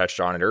already touched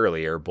on it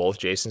earlier. Both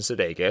Jason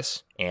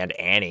Sudeikis and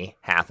Annie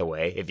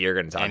Hathaway, if you're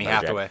going to talk Annie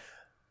about Hathaway,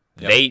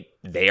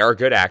 they are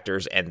good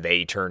actors, and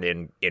they turned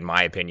in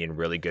my opinion,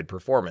 really good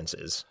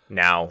performances.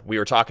 Now, we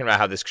were talking about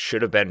how this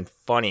should have been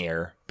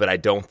funnier, but I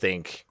don't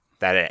think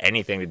that had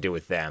anything to do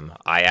with them.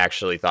 I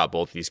actually thought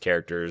both these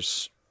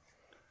characters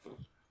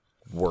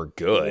were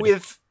good.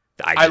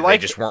 They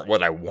just weren't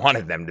what I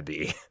wanted them to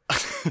be.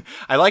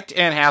 I liked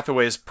Anne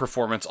Hathaway's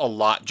performance a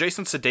lot.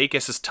 Jason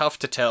Sudeikis is tough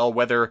to tell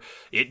whether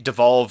it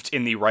devolved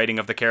in the writing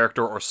of the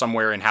character or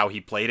somewhere in how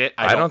he played it.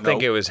 I don't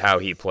think it was how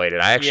he played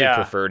it. I actually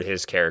preferred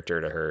his character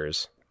to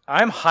hers.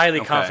 I'm highly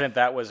confident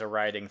that was a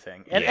writing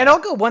thing. And I'll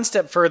go one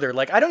step further.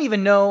 Like, I don't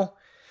even know.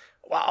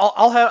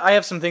 I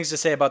have some things to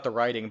say about the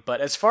writing,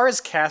 but as far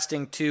as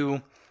casting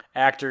two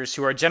actors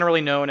who are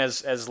generally known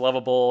as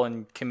lovable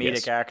and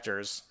comedic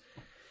actors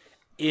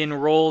in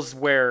roles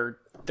where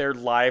their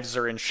lives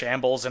are in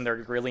shambles and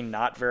they're really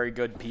not very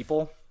good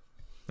people.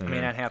 I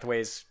mean, Anne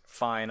Hathaway's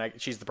fine.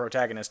 She's the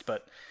protagonist,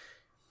 but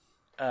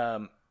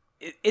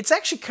it's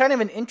actually kind of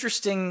an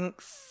interesting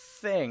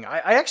thing.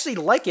 I actually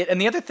like it.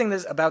 And the other thing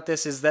about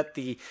this is that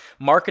the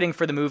marketing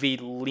for the movie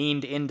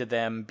leaned into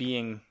them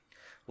being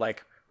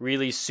like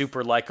really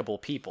super likable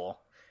people.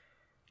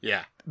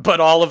 Yeah. But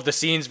all of the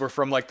scenes were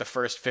from like the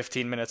first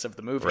 15 minutes of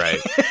the movie. Right.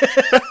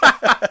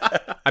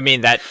 I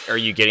mean, are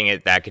you getting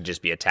it? That could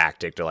just be a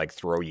tactic to like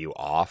throw you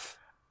off.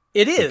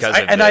 It is.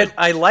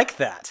 I like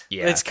that.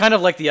 Yeah. It's kind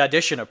of like the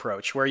audition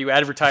approach where you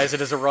advertise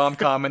it as a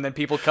rom-com and then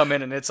people come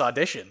in and it's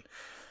audition.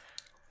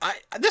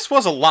 This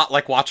was a lot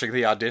like watching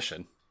the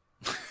audition.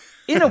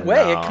 In a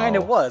way, it kind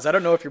of was. I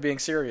don't know if you're being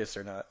serious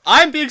or not.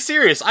 I'm being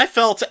serious. I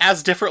felt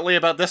as differently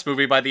about this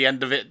movie by the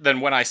end of it than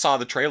when I saw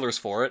the trailers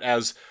for it.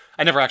 As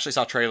I never actually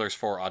saw trailers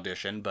for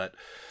Audition, but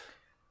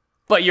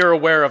you're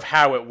aware of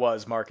how it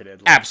was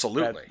marketed. Like,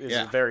 absolutely, that is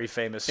a very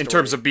famous story. In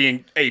terms of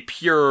being a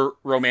pure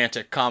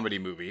romantic comedy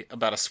movie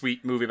about a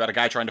sweet movie about a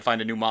guy trying to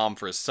find a new mom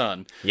for his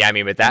son. Yeah, I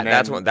mean, but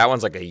that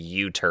one's like a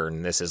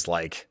U-turn. This is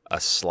like a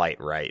slight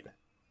right.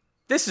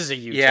 This is a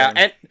U-turn. Yeah,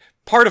 and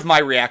part of my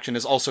reaction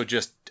is also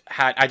just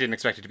I didn't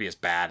expect it to be as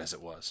bad as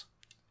it was.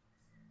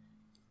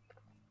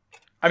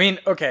 I mean,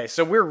 okay,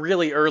 so we're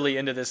really early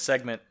into this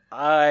segment.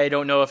 I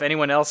don't know if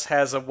anyone else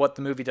has a what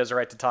the movie does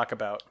right to talk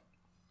about.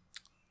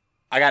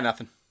 I got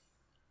nothing.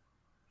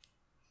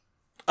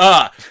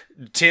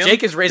 Tim?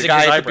 Jake is raising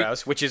his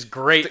eyebrows, which is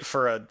great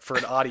for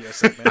an audio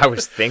segment. I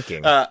was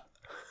thinking.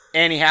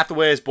 Annie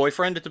Hathaway's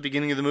boyfriend at the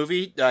beginning of the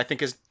movie, I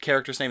think his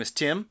character's name is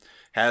Tim,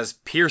 has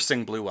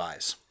piercing blue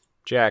eyes.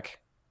 Jack.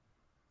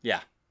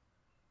 Yeah.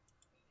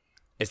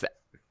 Is that...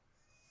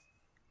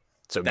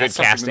 So good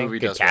casting?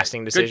 Good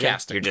casting decision? Good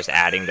casting. You're just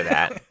adding to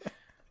that?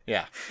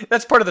 Yeah.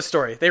 That's part of the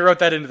story. They wrote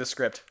that into the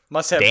script.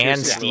 Must have Dan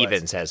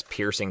Stevens has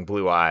piercing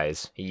blue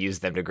eyes. He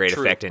used them to great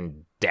effect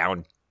in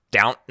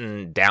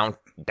Downton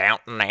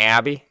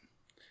Abbey.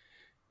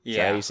 Is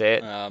that how you say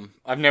it?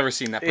 I've never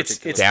seen that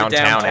particular. It's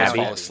Downtown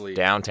Abbey. Abbey.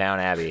 Downtown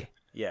Abbey.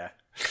 Yeah.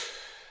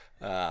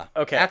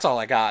 Okay. That's all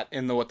I got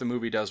in what the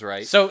movie does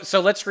right. So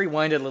let's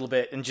rewind it a little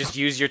bit and just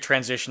use your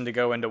transition to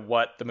go into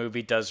what the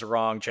movie does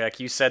wrong, Jack.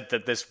 You said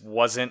that this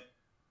wasn't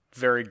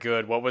very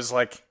good. What was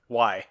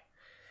why?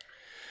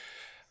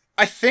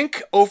 I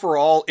think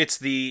overall it's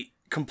the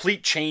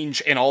complete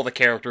change in all the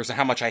characters and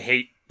how much I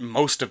hate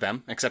most of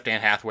them, except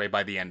Anne Hathaway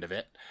by the end of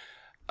it.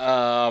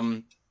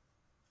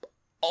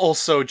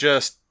 Also,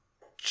 just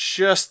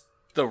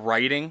the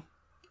writing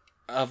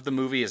of the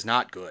movie is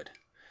not good.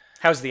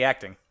 How's the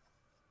acting?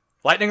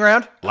 Lightning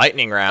round?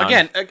 Lightning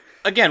round.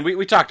 Again,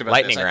 we talked about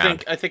Lightning this.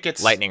 round. I think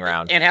it's Lightning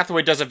round. Anne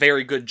Hathaway does a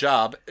very good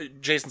job.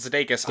 Jason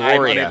Sudeikis,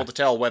 Gloria. I'm unable to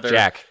tell whether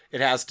Jack.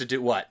 it has to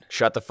do what.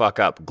 Shut the fuck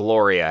up.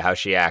 Gloria, how's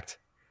she act?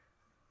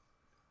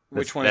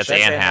 Which one that's is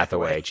Anne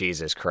Hathaway.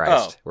 Jesus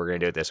Christ. We're going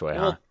to do it this way,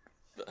 huh?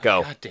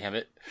 Go. God damn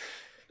it.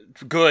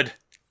 Good.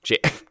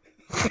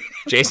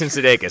 Jason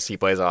Sudeikis, he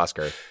plays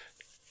Oscar.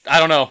 I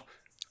don't know.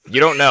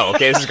 You don't know.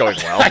 Okay, this is going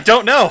well. I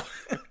don't know.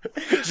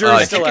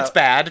 I think out. it's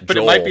bad, but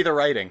Joel. it might be the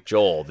writing.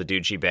 Joel, the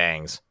dude she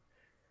bangs.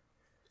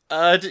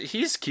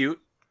 He's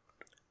cute.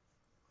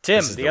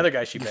 Tim, the other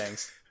guy she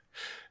bangs.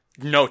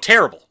 No,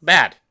 terrible.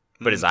 Bad.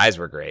 But his eyes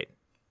were great.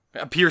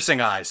 Piercing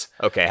eyes.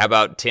 Okay, how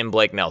about Tim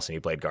Blake Nelson? He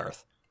played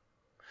Garth.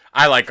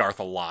 I like Garth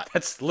a lot.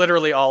 That's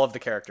literally all of the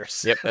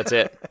characters. Yep, that's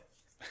it.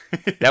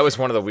 That was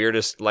one of the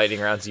weirdest lightning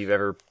rounds you've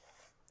ever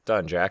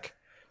done, Jack.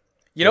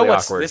 You know Really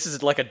what's awkward. this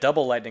is like a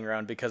double lightning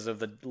round because of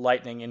the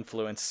lightning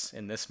influence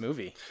in this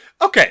movie.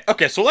 Okay,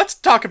 so let's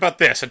talk about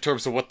this in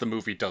terms of what the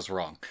movie does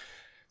wrong.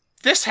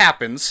 This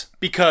happens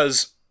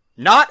because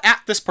not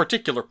at this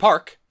particular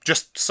park,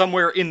 just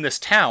somewhere in this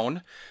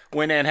town,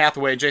 when Anne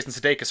Hathaway and Jason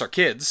Sudeikis are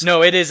kids.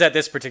 No, it is at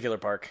this particular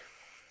park.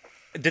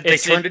 Did they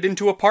turn it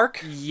into a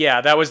park? Yeah,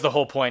 that was the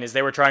whole point, is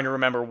they were trying to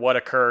remember what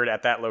occurred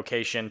at that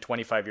location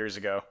 25 years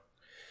ago.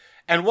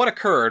 And what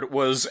occurred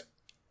was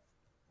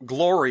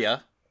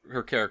Gloria,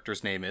 her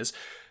character's name is,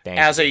 Thank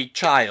as you. a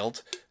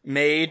child,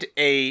 made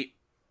a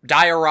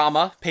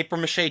diorama,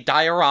 papier-mâché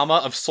diorama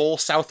of Seoul,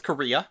 South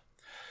Korea.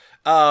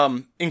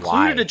 Included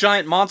Why? a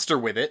giant monster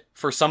with it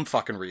for some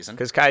fucking reason.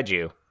 Because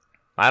kaiju.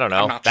 I don't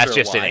know. I'm not That's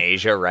sure just in why.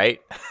 Asia, right?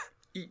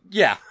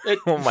 Yeah.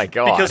 Oh my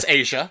god. Because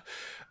Asia.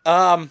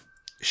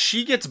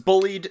 She gets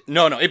bullied.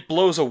 No, it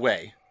blows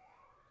away.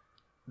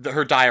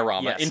 Her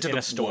diorama Yes, into in the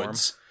a storm.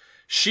 woods.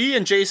 She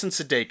and Jason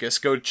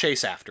Sudeikis go to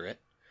chase after it.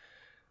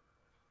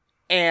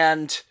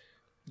 And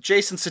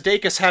Jason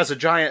Sudeikis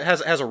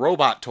has a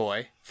robot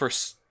toy for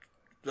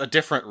a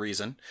different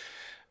reason.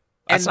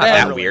 That's and not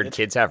then that weird.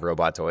 Kids have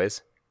robot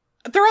toys.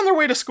 they're on their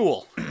way to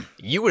school.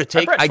 You would have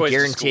taken. brought I toys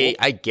to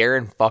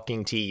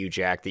guarantee you,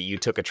 Jack, that you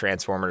took a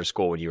Transformer to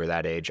school when you were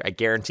that age. I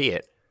guarantee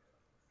it.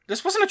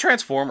 This wasn't a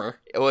Transformer.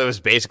 Well, it was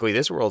basically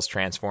this world's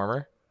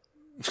Transformer.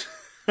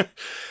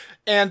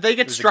 And they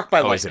get struck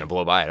by Oh, he's gonna lightning.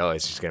 blow by it. Oh,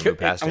 he's just gonna move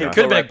past I it. mean, huh?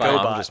 could have been a Go right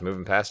by GoBot. I'm just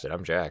moving past it.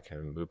 I'm Jack. I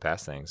move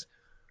past things.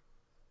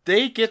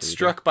 They get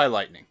struck by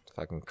lightning. It's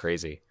fucking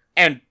crazy.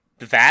 And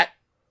that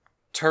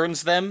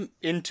turns them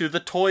into the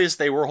toys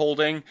they were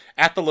holding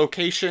at the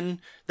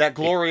location that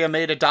Gloria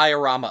made a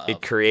diorama of.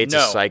 It creates No.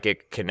 a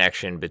psychic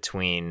connection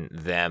between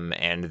them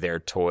and their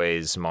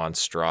toys'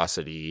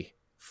 monstrosity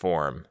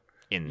form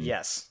in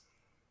Yes.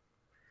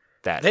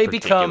 that They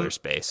particular become-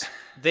 space.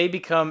 They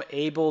become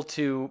able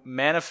to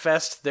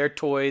manifest their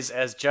toys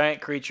as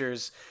giant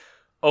creatures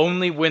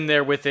only when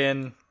they're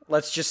within,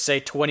 let's just say,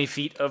 20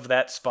 feet of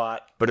that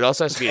spot. But it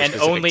also has to be a And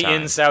specific only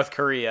time, in South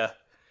Korea.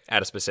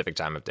 at a specific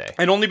time of day.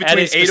 And only At a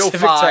between specific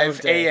time 8:05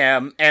 of day.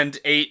 a.m. and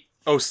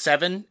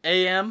 8:07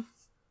 a.m.,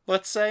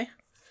 let's say.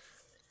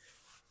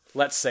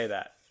 Let's say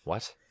that.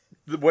 What?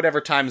 Whatever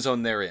time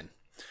zone they're in.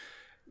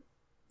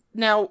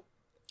 Now,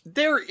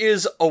 there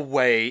is a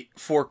way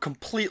for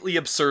completely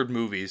absurd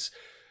movies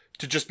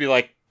to just be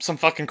like, some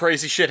fucking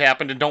crazy shit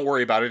happened and don't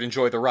worry about it,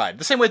 enjoy the ride.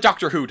 The same way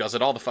Doctor Who does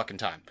it all the fucking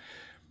time.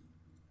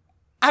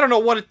 I don't know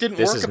what it didn't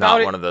This work is about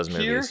not it one of those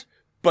here, movies.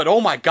 but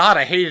oh my god,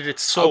 I hated it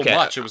so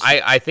much. It was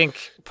I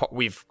think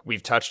we've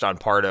touched on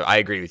part of. I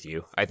agree with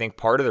you. I think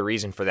part of the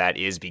reason for that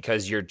is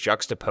because you're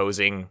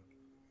juxtaposing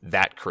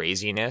that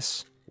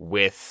craziness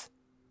with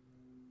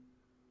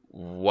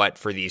what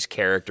for these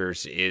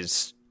characters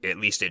is, at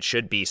least it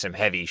should be, some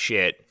heavy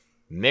shit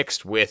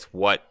mixed with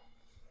what,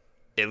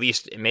 at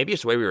least maybe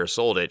it's the way we were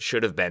sold, it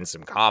should have been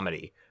some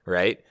comedy,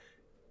 right?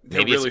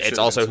 Maybe really should it's have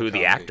also been some who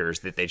the comedy. actors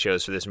that they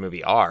chose for this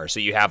movie are. So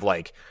you have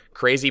like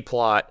crazy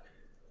plot,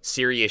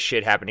 serious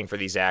shit happening for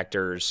these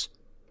actors,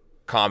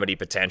 comedy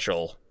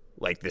potential,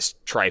 like this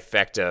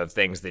trifecta of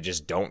things that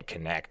just don't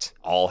connect,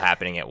 all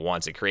happening at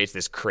once. It creates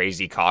this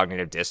crazy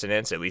cognitive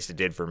dissonance, at least it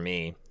did for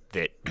me,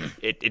 that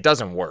it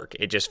doesn't work.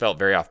 It just felt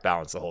very off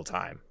balance the whole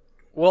time.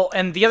 Well,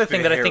 and the other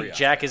thing that I Very think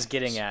Jack is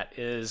getting at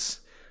is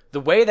the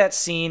way that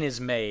scene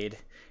is made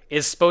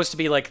is supposed to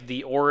be like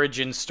the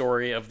origin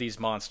story of these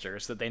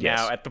monsters that they Yes.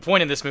 now, at the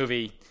point in this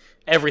movie,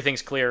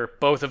 everything's clear.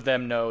 Both of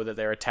them know that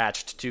they're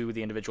attached to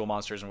the individual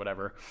monsters and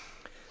whatever.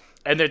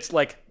 And it's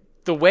like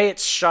the way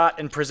it's shot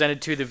and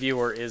presented to the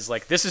viewer is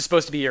like, this is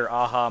supposed to be your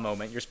aha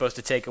moment. You're supposed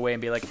to take away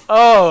and be like,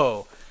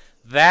 oh,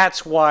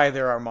 that's why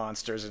there are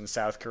monsters in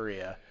South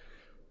Korea.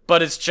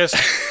 But it's just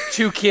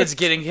two kids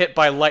getting hit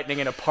by lightning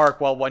in a park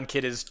while one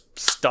kid is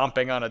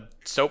stomping on a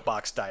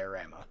soapbox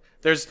diorama.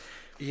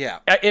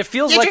 It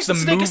feels like Jason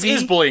the Sudeikis movie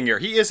is bullying her.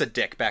 He is a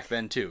dick back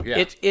then too. Yeah.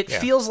 It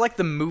feels like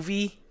the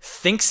movie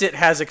thinks it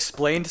has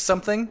explained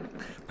something,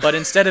 but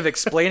instead of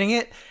explaining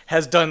it,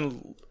 has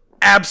done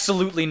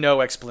absolutely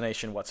no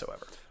explanation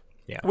whatsoever.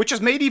 Which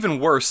is made even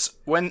worse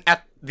when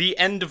at the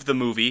end of the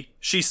movie,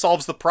 she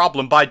solves the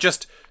problem by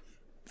just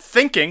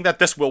thinking that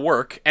this will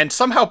work and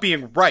somehow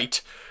being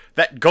right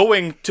that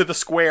going to the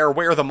square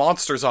where the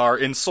monsters are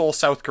in Seoul,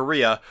 South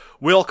Korea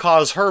will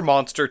cause her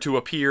monster to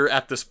appear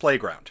at this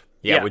playground.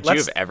 Yeah, would you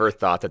have ever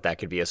thought that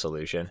could be a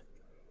solution?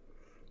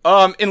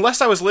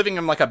 Unless I was living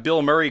in like a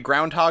Bill Murray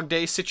Groundhog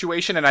Day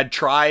situation and I'd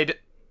tried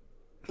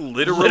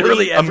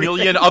literally a everything.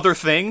 million other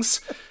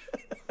things.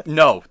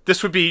 No,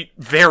 this would be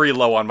very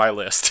low on my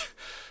list.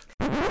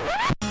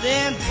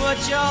 Then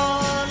put your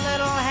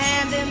little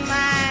hand in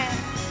mine.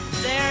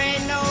 There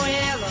ain't no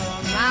hill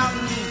or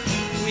mountain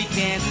we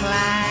can't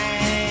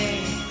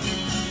climb.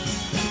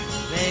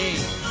 Babe,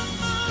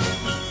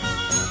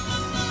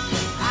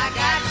 I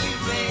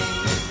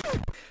got you,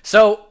 babe.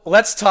 So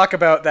let's talk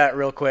about that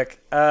real quick.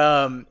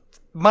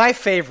 My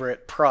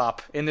favorite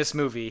prop in this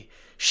movie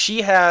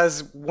she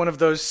has one of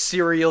those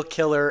serial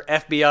killer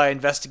FBI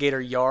investigator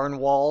yarn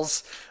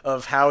walls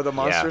of how the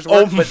monsters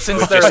work. But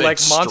since they're like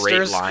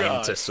monsters, straight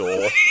line to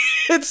soul.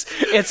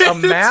 it's a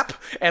map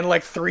and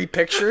like 3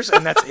 pictures,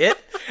 and that's it.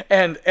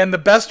 And the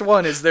best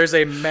one is there's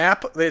a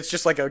map. It's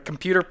just like a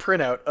computer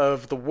printout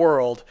of the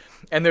world.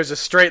 And there's a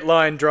straight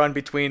line drawn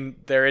between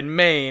they're in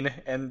Maine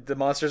and the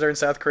monsters are in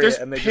South Korea. There's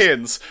and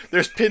pins.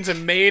 There's pins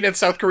in Maine and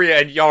South Korea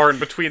and yarn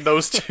between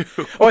those two.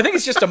 Oh, I think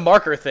it's just a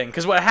marker thing.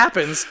 Because what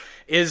happens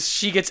is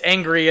she gets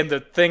angry and the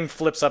thing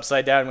flips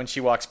upside down when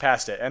she walks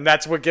past it. And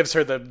that's what gives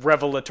her the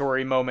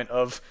revelatory moment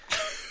of,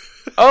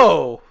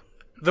 oh,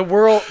 the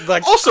world,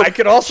 like, also, I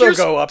could also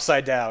go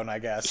upside down, I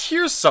guess.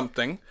 Here's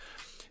something.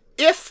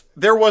 If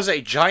there was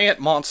a giant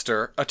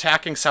monster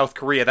attacking South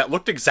Korea that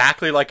looked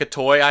exactly like a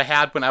toy I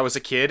had when I was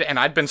a kid, and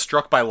I'd been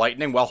struck by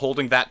lightning while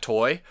holding that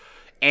toy,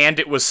 and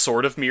it was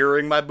sort of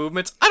mirroring my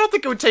movements, I don't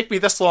think it would take me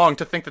this long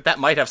to think that that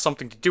might have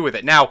something to do with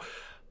it. Now,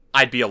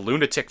 I'd be a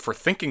lunatic for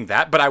thinking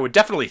that, but I would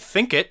definitely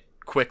think it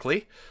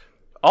quickly.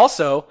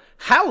 Also,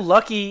 how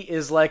lucky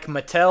is like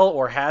Mattel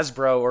or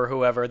Hasbro or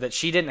whoever that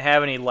she didn't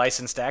have any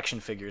licensed action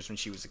figures when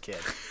she was a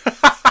kid?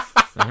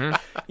 Mm-hmm.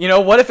 You know,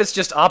 what if it's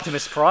just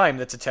Optimus Prime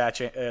that's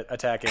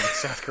attacking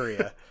South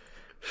Korea?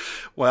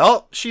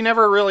 Well, she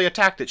never really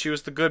attacked it. She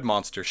was the good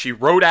monster. She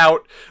rode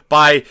out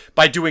by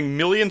doing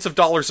millions of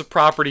dollars of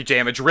property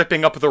damage,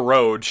 ripping up the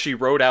road. She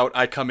rode out,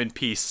 I come in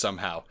peace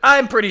somehow.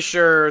 I'm pretty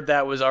sure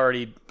that was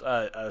already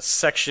a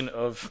section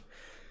of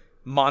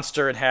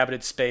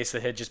monster-inhabited space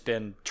that had just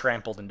been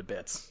trampled into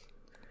bits.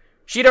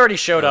 She'd already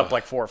showed up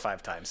like 4 or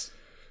 5 times.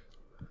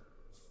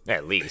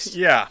 At least.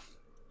 Yeah.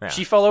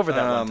 She fell over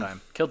that one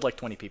time. Killed like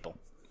 20 people.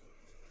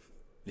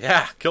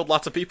 Yeah, killed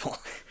lots of people.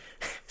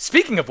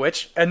 Speaking of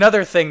which,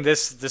 another thing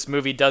this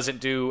movie doesn't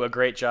do a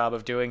great job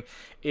of doing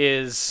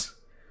is,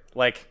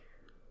 like,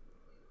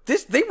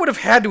 they would have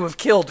had to have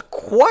killed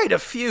quite a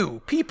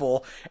few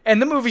people, and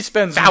the movie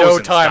spends no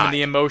time in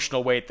the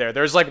emotional weight there.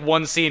 There's like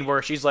one scene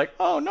where she's like,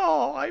 "Oh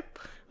no,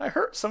 I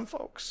hurt some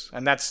folks,"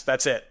 and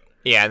that's it.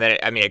 Yeah, and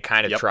then it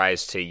kind of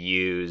tries to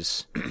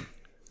use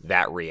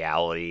that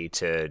reality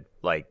to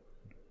like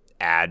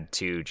add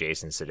to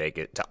Jason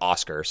Sudeikis, to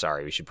Oscar.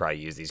 Sorry, we should probably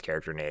use these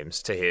character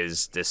names, to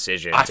his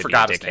decision to be a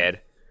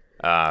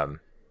dickhead.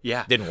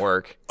 Yeah, didn't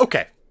work.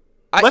 Okay,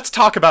 let's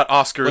talk about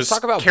Oscar's. Let's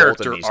talk about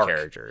character both of these arc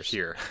characters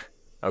here.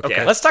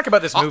 Okay, let's talk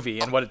about this movie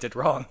and what it did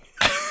wrong.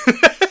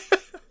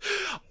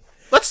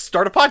 Let's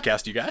start a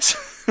podcast, you guys.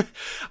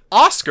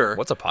 Oscar.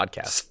 What's a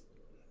podcast?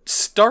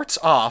 Starts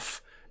off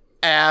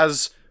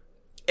as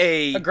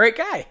a great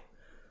guy.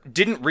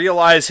 Didn't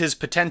realize his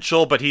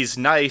potential, but he's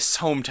nice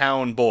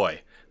hometown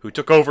boy who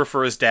took over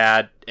for his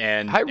dad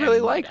and I really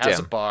liked has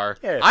him. a bar.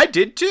 Yeah. I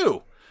did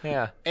too.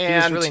 Yeah,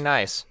 and he was really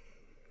nice.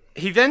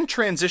 He then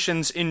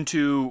transitions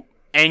into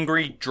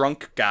angry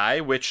drunk guy,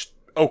 which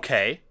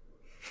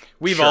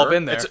We've sure, all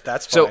been there.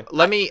 That's fine. So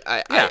let me.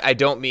 I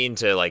don't mean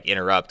to like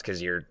interrupt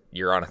because you're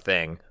on a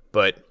thing,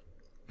 but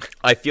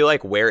I feel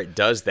like where it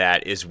does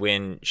that is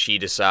when she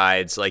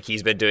decides, like,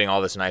 he's been doing all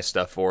this nice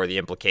stuff for. The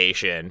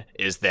implication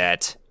is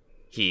that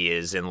he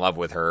is in love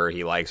with her,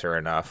 he likes her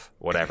enough,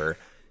 whatever,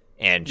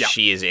 and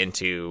she is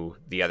into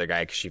the other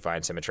guy because she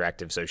finds him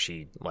attractive. So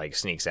she like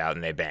sneaks out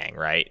and they bang,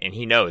 right? And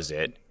he knows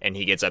it, and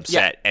he gets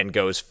upset and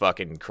goes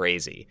fucking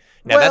crazy.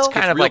 Now that's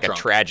kind of like a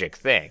tragic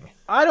thing.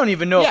 I don't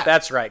even know if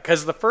that's right,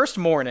 because the first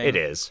morning it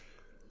is.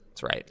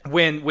 That's right.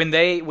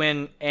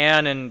 When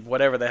Anne and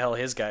whatever the hell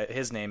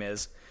his name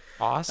is,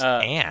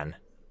 Anne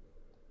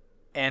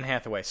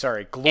Hathaway.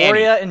 Sorry,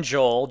 Gloria and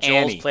Joel's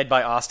Annie. played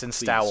by Austin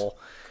Stowell.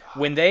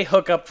 When they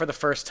hook up for the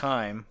first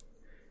time,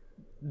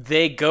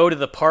 they go to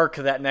the park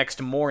that next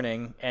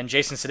morning, and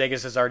Jason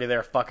Sudeikis is already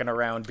there fucking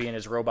around, being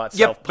his robot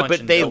self, punching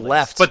but they buildings.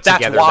 left. But that's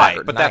together why.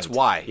 that But night. that's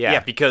why.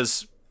 Yeah,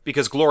 because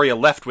Gloria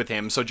left with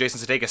him, so Jason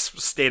Sudeikis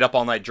stayed up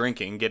all night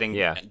drinking, getting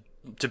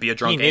to be a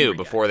drunk. He knew angry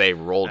before guy. they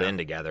rolled in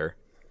together.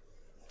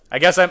 I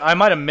guess I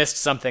might have missed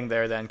something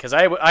there then, because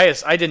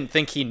I didn't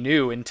think he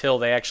knew until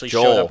they actually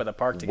showed up at the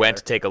park together. Went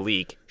to take a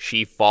leak.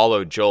 She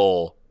followed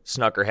Joel,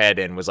 snuck her head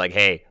in, was like,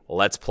 "Hey,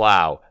 let's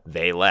plow."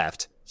 They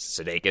left.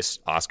 Sudeikis,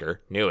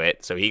 Oscar, knew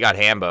it, so he got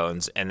ham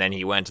bones, and then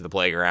he went to the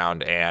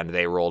playground, and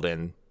they rolled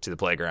in to the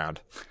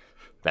playground.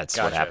 That's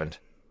what happened.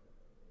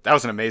 That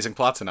was an amazing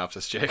plot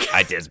synopsis, Jake.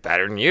 I did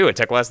better than you. It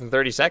took less than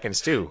 30 seconds,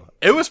 too.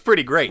 It was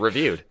pretty great.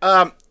 Reviewed.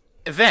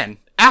 Then,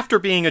 after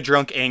being a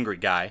drunk, angry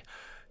guy,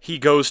 he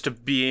goes to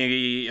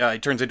be, he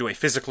turns into a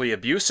physically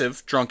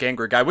abusive, drunk,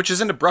 angry guy, which is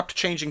an abrupt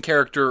change in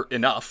character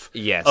enough.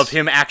 Yes. Of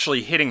him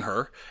actually hitting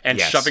her and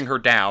shoving her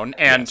down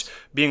and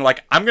being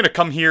like, I'm going to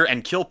come here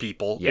and kill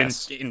people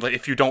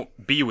if you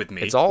don't be with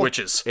me.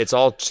 It's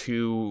all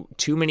too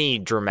many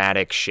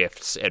dramatic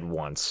shifts at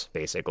once,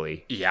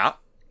 basically. Yeah.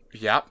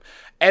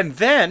 And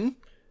then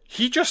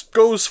he just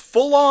goes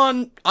full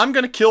on, I'm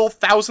going to kill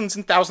thousands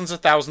and thousands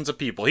and thousands of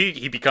people.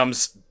 He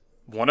becomes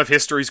one of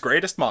history's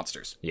greatest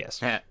monsters.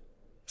 Yes.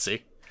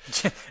 See?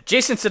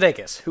 Jason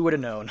Sudeikis, who would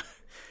have known?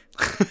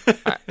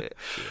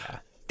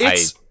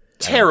 It's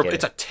terrible.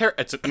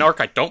 It's an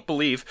arc I don't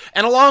believe.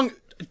 And along,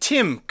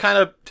 Tim kind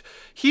of,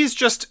 He's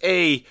just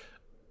played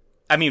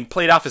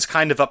off as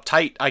kind of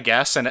uptight, I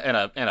guess, and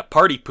a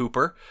party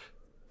pooper,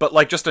 but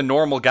like just a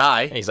normal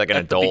guy. He's like an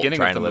adult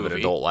trying to live an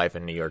adult life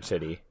in New York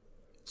City.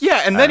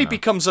 Yeah, and then he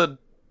becomes a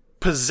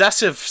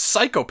possessive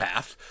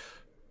psychopath.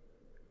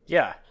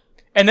 Yeah.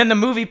 And then the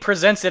movie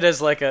presents it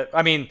as like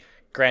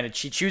granted,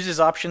 she chooses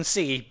option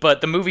C,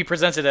 but the movie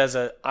presents it as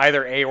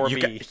either A or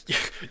B.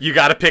 You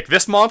gotta pick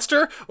this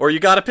monster, or you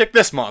gotta pick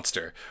this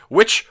monster.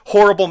 Which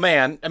horrible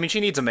man? I mean, she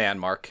needs a man,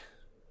 Mark.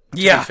 To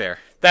be fair.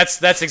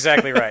 That's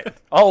exactly right.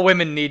 All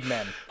women need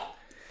men.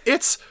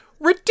 It's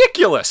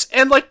ridiculous.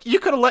 And like you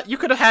could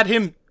have had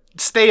him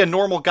stay a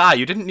normal guy.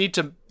 You didn't need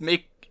to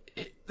make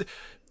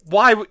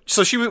why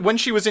so when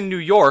she was in New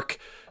York,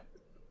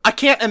 I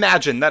can't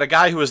imagine that a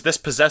guy who is this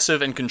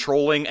possessive and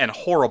controlling and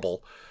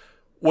horrible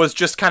was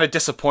just kind of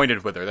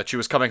disappointed with her that she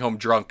was coming home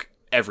drunk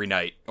every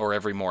night or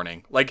every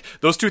morning. Like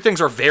those two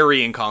things are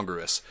very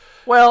incongruous.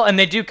 Well, and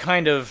they do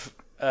kind of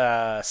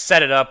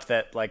set it up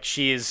that like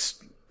she's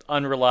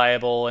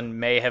unreliable and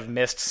may have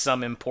missed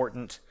some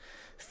important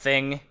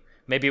thing.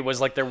 Maybe it was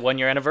like their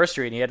 1-year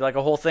anniversary and he had like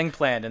a whole thing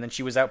planned and then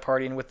she was out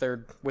partying with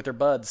her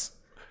buds.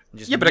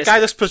 Yeah, but a guy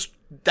that's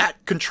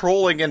that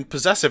controlling and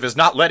possessive is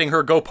not letting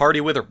her go party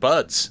with her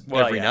buds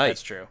every night.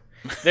 That's true.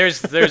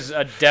 There's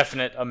a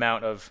definite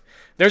amount of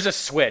there's a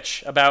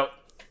switch about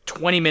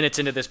 20 minutes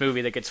into this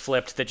movie that gets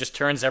flipped that just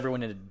turns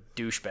everyone into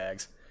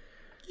douchebags.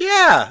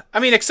 Yeah, I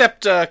mean,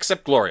 except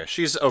Gloria,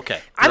 she's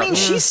okay. I mean,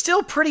 she's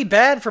still pretty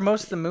bad for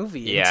most of the movie.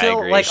 Yeah, until, I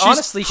agree. Like, She's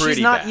honestly, she's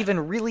not bad.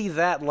 even really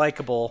that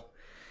likable.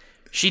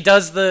 She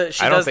does the.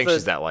 I don't think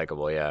she's that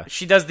likable. Yeah,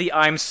 she does the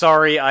 "I'm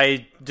sorry,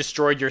 I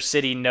destroyed your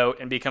city" note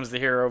and becomes the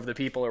hero of the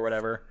people or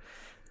whatever.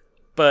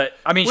 But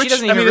I mean, she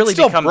doesn't even really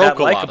become that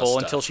likable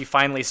until she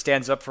finally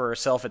stands up for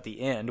herself at the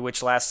end,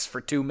 which lasts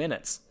for 2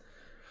 minutes.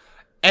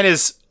 And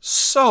is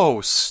so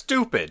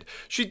stupid.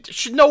 She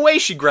no way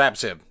she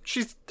grabs him.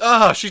 She's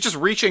just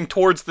reaching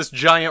towards this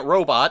giant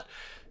robot.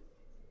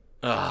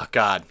 Oh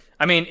God.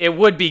 I mean, it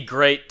would be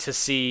great to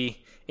see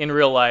in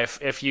real life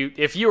if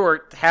you're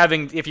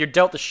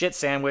dealt the shit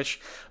sandwich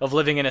of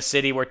living in a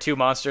city where two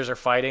monsters are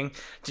fighting,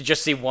 to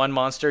just see one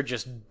monster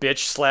just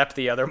bitch slap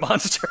the other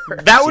monster.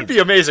 That would be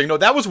amazing. No,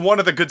 that was one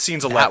of the good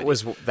scenes of that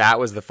was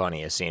the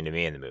funniest scene to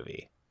me in the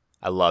movie.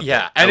 I loved it.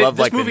 And I love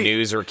like the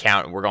news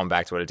recount. We're going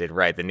back to what it did,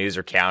 right? The news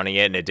recounting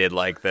it, and it did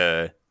like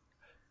the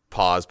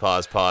pause,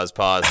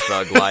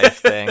 thug life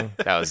thing.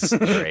 That was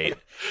great.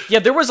 Yeah,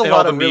 there was a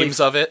lot of memes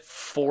of it.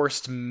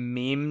 Forced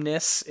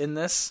meme-ness in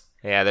this.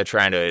 Yeah, they're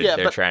trying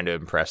to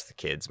impress the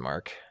kids,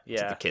 Mark.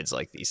 Yeah, the kids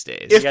like these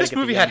days. If this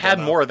movie had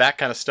more of that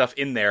kind of stuff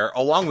in there,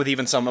 along with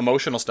even some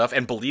emotional stuff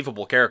and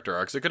believable character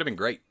arcs, it could have been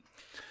great.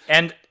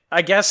 And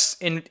I guess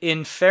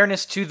in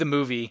fairness to the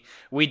movie,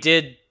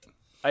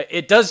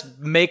 it does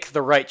make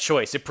the right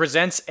choice. It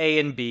presents A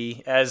and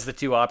B as the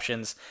two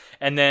options,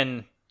 and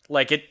then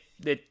like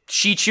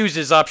she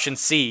chooses option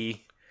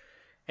C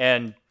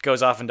and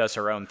goes off and does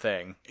her own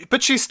thing.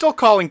 But she's still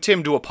calling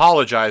Tim to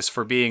apologize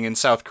for being in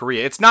South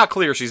Korea. It's not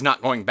clear she's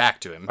not going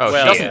back to him. Oh,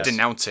 she doesn't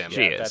denounce him.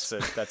 She is.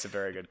 That's a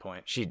very good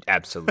point. She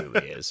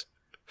absolutely is.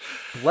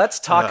 Let's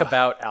talk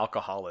about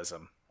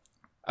alcoholism.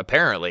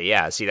 Apparently,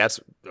 yeah. See, that's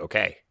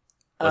okay.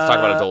 Let's talk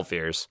about adult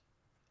fears.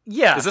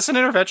 Yeah. Is this an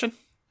intervention?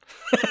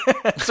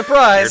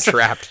 Surprise! You're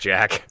trapped,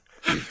 Jack.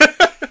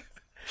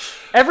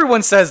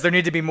 Everyone says there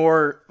need to be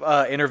more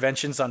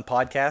interventions on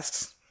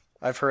podcasts.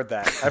 I've heard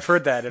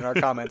that in our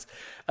comments.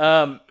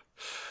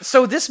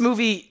 So this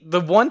movie, the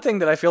one thing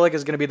that I feel like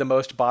is going to be the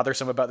most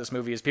bothersome about this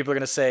movie is people are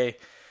going to say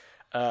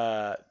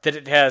that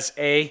it has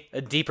a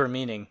deeper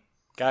meaning.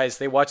 Guys,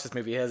 they watch this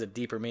movie, it has a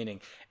deeper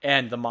meaning.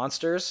 And the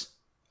monsters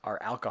are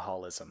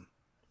alcoholism.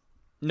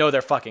 No,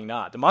 they're fucking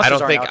not. The monsters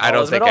aren't alcoholism I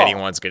don't think at all.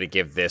 anyone's going to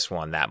give this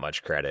one that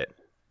much credit.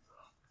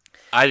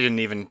 I didn't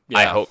even... Yeah.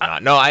 I hope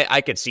not. No, I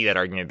could see that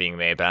argument being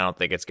made, but I don't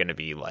think it's going to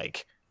be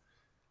like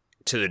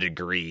to the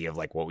degree of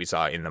like what we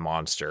saw in The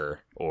Monster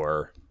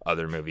or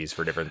other movies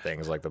for different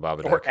things like The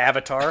Babadook. Or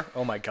Avatar.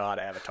 Oh my god,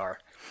 Avatar.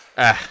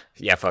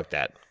 Yeah, fuck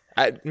that.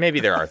 Maybe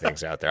there are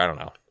things out there. I don't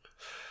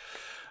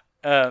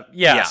know.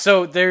 Yeah.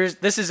 So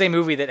this is a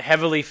movie that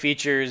heavily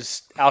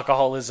features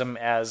alcoholism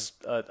as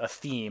a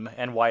theme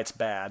and why it's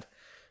bad.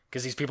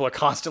 Because these people are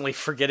constantly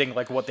forgetting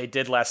like what they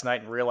did last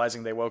night and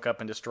realizing they woke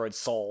up and destroyed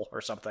Seoul or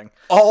something.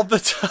 All the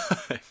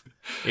time.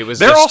 It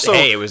was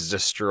it was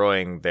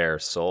destroying their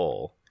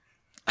soul.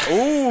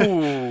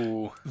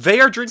 Ooh. They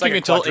are drinking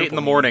until 8 in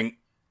the morning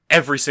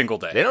every single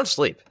day. They don't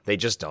sleep. They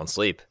just don't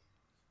sleep.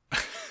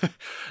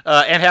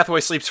 Anne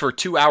Hathaway sleeps for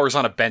 2 hours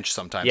on a bench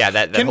sometimes. Yeah,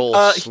 that whole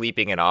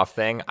sleeping it off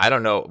thing. I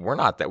don't know.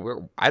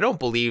 I don't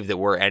believe that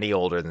we're any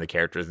older than the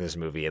characters in this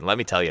movie. And let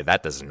me tell you,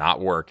 that does not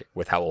work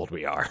with how old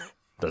we are.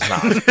 Does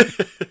not.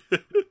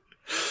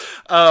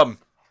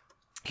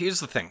 Here's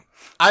the thing.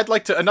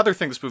 Another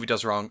thing this movie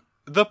does wrong.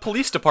 The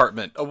police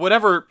department,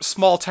 whatever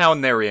small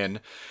town they're in,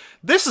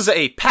 this is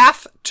a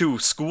path to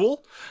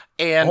school,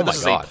 and this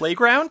is a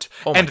playground,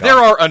 and there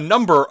are a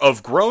number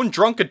of grown,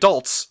 drunk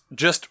adults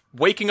just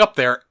waking up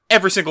there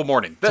every single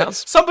morning.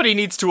 Somebody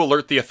needs to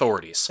alert the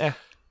authorities.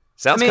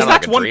 Sounds I mean, kind of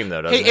like that's a dream,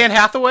 though, doesn't it? Hey, Anne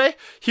Hathaway,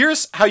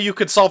 here's how you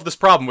could solve this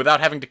problem without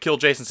having to kill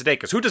Jason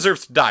Sudeikis, who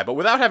deserves to die, but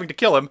without having to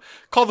kill him,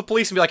 call the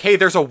police and be like, hey,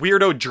 there's a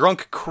weirdo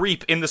drunk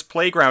creep in this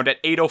playground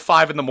at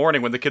 8:05 in the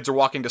morning when the kids are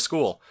walking to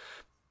school.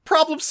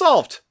 Problem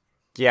solved.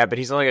 Yeah, but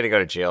he's only going to go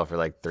to jail for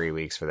like 3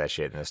 weeks for that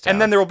shit in this town.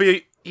 And then there will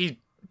be...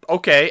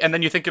 and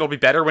then you think it'll be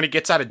better when he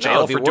gets out of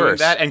jail for doing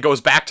that and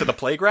goes back to the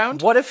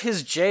playground? What if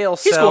his jail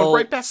He's cell going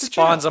right back to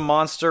spawns jail. a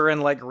monster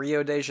in like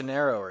Rio de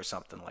Janeiro or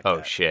something like that?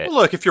 Oh, shit. Well,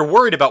 look, if you're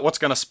worried about what's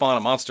going to spawn a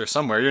monster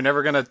somewhere, you're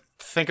never going to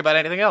think about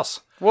anything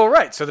else. Well,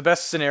 right. So the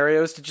best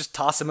scenario is to just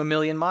toss him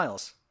 1,000,000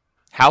 miles.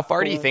 How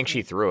far do you think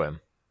she threw him?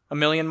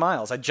 1,000,000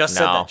 miles. I just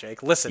said that,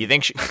 Jake. Listen.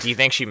 Do you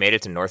think she made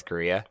it to North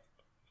Korea?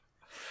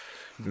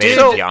 Made it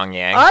So, to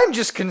Pyongyang? I'm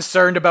just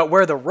concerned about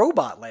where the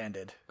robot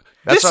landed.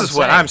 That's This is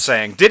what I'm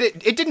saying.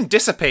 It didn't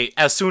dissipate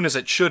as soon as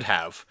it should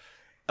have,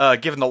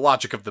 given the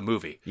logic of the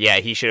movie. Yeah,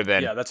 he should have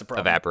been that's a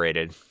problem.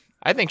 evaporated.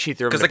 I think she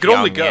threw him to 'Cause they could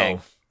only Pyongyang.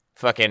 go.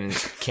 Fucking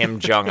Kim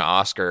Jong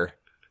Oscar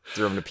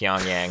threw him to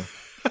Pyongyang.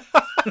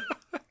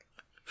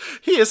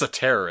 He is a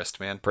terrorist,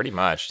 man. Pretty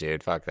much,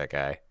 dude. Fuck that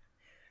guy.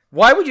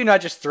 Why would you not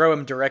just throw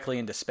him directly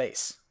into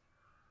space?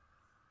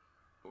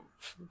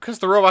 Because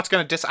the robot's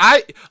going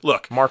to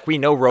Look, Mark, we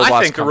know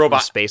robots think come a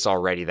robot- from space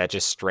already. That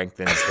just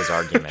strengthens his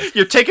argument.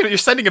 you're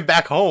sending him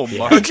back home,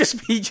 Mark.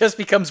 He just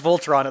becomes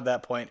Voltron at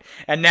that point,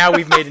 and now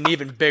we've made an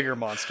even bigger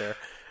monster.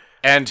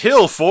 And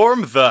he'll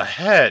form the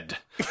head.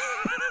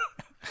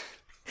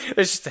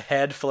 There's just a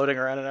head floating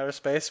around in outer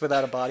space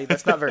without a body.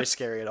 That's not very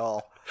scary at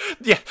all.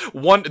 Yeah,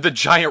 the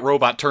giant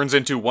robot turns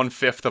into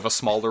 1/5 of a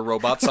smaller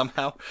robot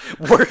somehow.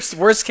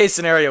 Worst case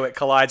scenario, it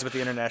collides with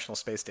the International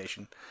Space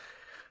Station.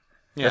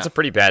 Yeah. That's a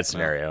pretty bad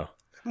scenario.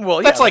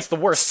 Well, yeah, That's like the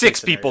worst. 6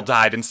 case people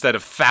scenario. died instead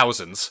of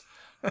thousands.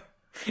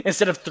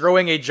 Instead of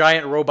throwing a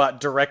giant robot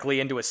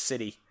directly into a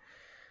city.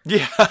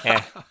 Yeah.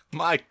 Eh.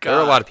 My God. There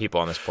are a lot of people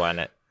on this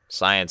planet.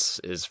 Science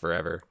is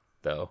forever,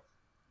 though.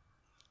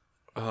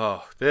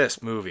 Oh,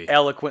 this movie.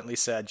 Eloquently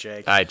said,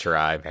 Jake. I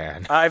try,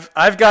 man.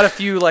 I've got a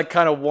few like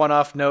kind of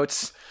one-off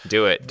notes.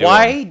 Do it.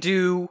 Why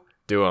do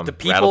Do 'em. the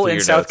Rattle people through in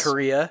your South notes.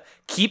 Korea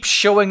keep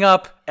showing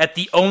up at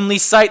the only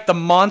site the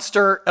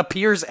monster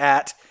appears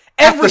at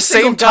every the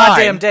single same time.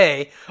 goddamn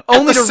day,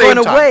 only the to same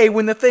run time. away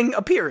when the thing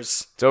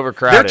appears? It's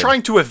overcrowded. They're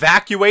trying to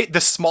evacuate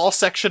this small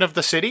section of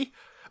the city.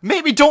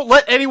 Maybe don't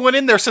let anyone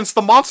in there since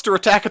the monster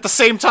attack at the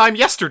same time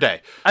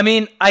yesterday. I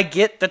mean, I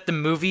get that the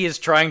movie is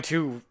trying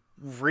to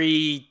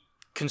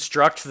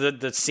reconstruct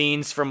the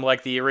scenes from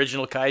like the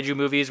original kaiju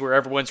movies where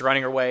everyone's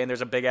running away and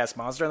there's a big ass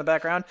monster in the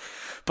background,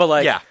 but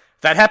like Yeah.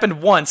 that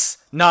happened once,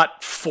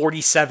 not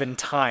 47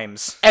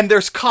 times. And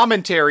there's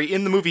commentary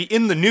in the movie,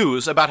 in the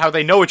news, about how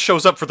they know it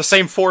shows up for the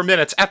same 4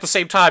 minutes, at the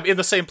same time, in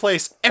the same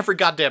place, every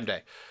goddamn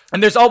day.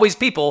 And there's always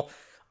people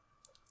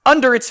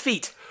under its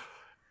feet.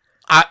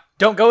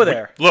 Don't go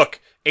there. Look,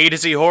 A to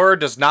Z Horror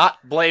does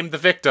not blame the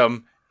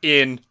victim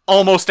in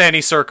almost any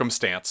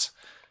circumstance.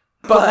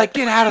 But like,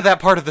 get out of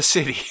that part of the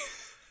city.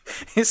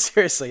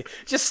 Seriously,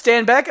 just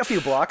stand back a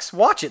few blocks,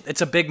 watch it.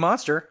 It's a big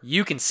monster.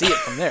 You can see it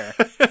from there.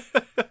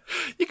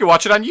 You can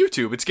watch it on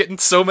YouTube. It's getting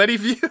so many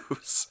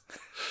views.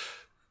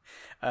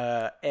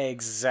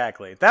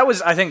 Exactly.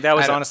 I think that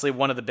was honestly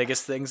one of the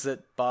biggest things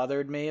that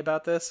bothered me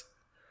about this.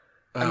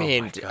 I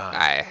mean,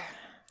 I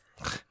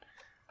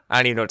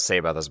don't even know what to say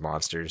about those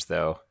monsters,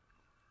 though.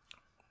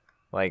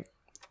 Like,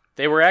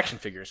 They were action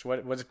figures. What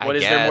is there more to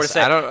guess.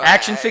 say? I don't-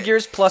 Action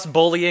figures plus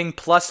bullying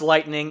plus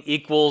lightning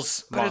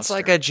equals but monster. it's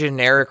like a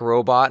generic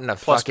robot and a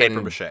Plus fucking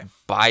papier-mâché.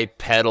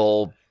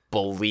 bipedal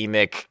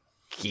bulimic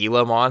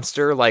Gila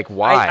monster. Like,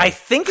 why? I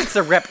think it's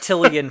a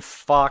reptilian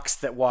fox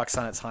that walks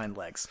on its hind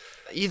legs.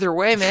 Either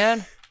way,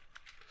 man.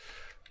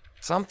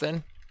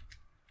 Something.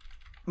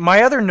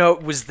 My other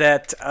note was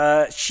that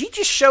she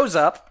just shows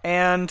up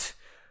and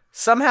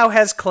somehow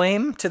has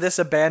claim to this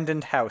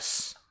abandoned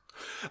house.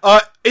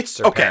 It's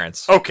Her okay.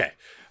 parents. Okay.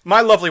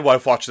 My lovely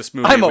wife watched this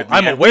movie I'm with me,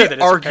 aware and we that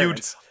it's her argued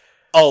parents.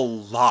 a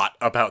lot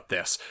about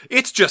this.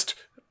 It's just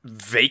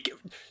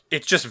vacant.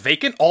 It's just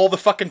vacant all the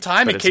fucking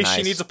time But in it's case she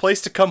nice. needs a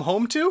place to come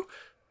home to.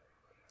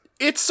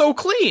 It's so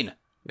clean.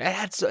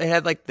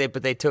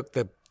 But they took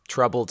the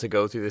trouble to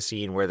go through the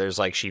scene where there's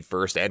like she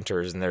first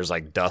enters and there's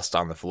like dust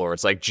on the floor.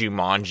 It's like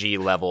Jumanji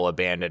level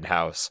abandoned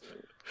house.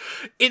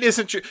 It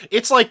isn't true.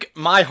 It's like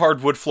my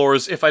hardwood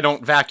floors if I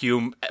don't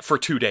vacuum for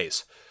 2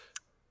 days.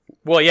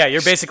 Well, yeah,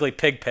 you're basically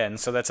Pigpen,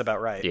 so that's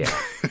about right. Yeah,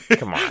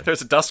 come on.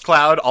 There's a dust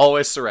cloud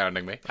always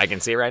surrounding me. I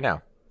can see it right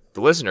now. The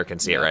listener can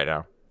see it right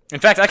now. In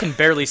fact, I can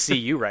barely see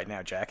you right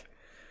now, Jack.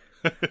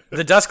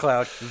 The dust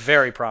cloud,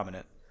 very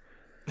prominent.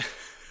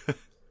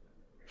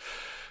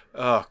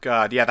 Oh,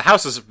 God. Yeah, the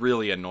house is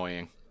really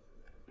annoying.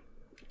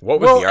 What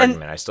was Well, the and-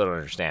 argument? I still don't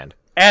understand.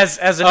 As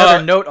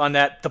another note on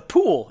that, the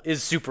pool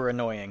is super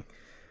annoying.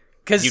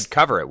 Because You'd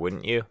cover it,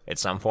 wouldn't you? At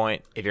some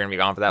point, if you're gonna be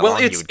gone for that Well,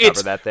 long, you it's would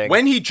cover that thing.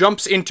 when he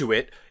jumps into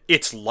it,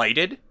 it's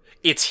lighted,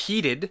 it's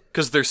heated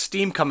because there's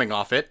steam coming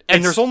off it,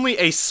 and there's only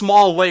a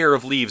small layer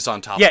of leaves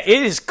on top. yeah, of it.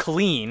 it is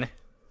clean.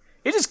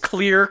 It is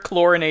clear,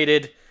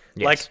 chlorinated,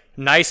 Yes. like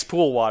nice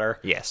pool water.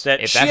 Yes. That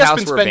If she that has house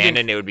been were spending-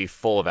 abandoned, it would be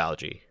full of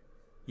algae.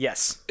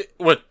 Yes.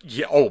 What?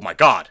 Yeah. Oh my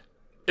God,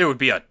 it would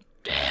be a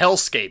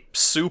hellscape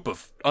soup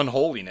of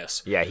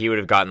unholiness. Yeah, he would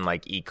have gotten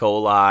like E.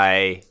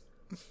 coli,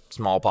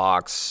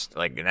 smallpox,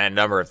 like a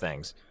number of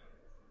things.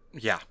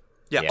 Yeah.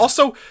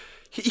 Also,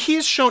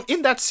 he's shown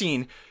in that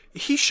scene.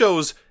 He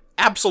shows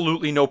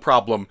absolutely no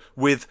problem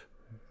with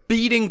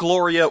beating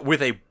Gloria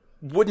with a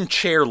wooden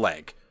chair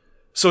leg.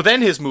 So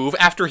then his move,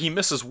 after he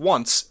misses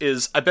once,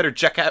 is I better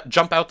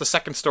jump out the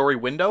second story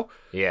window.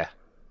 Yeah.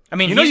 I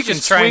mean, You know he's you can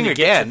just trying swing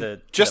to get again. to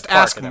the Just park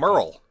ask at that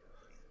Merle. point.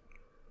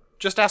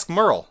 Just ask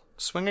Merle.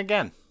 Swing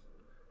again.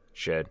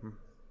 Should.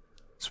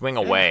 Swing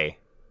away.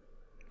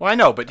 Well, I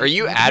know, but Are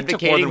you he took more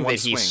advocating than one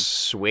that he swing.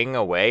 swing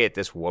away at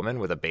this woman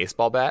with a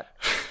baseball bat?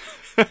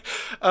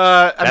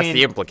 I mean,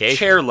 the implication.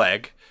 Chair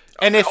leg.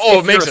 And if It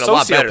if makes you're it a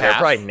lot better. sociopath- There are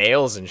probably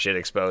nails and shit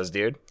exposed,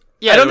 dude.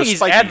 Yeah, I don't it was think he's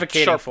spiky,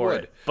 advocating sharp for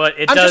wood. it, but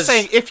it I'm does. just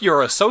saying, if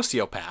you're a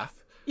sociopath,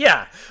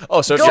 Yeah.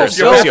 Oh, so if Go you're a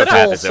full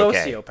sociopath, it's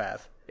okay.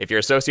 sociopath. If you're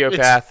a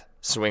sociopath,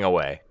 swing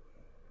away.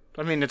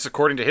 I mean, it's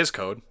according to his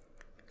code.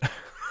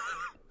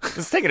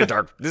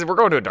 We're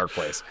going to a dark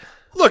place.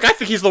 Look, I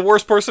think he's the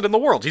worst person in the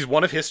world. He's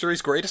one of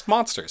history's greatest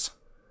monsters.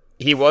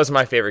 He was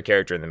my favorite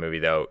character in the movie,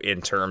 though,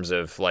 in terms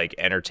of like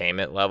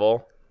entertainment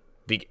level.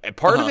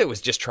 Part of it was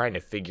just trying to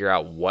figure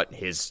out what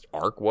his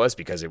arc was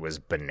because it was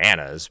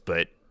bananas,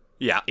 but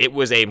Yeah. it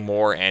was a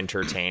more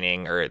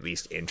entertaining or at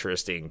least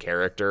interesting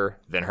character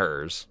than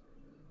hers.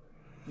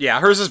 Yeah,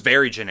 hers is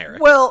very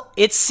generic. Well,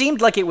 it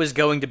seemed like it was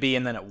going to be,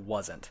 and then it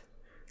wasn't.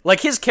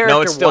 Like, his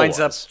character still winds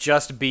up was.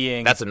 just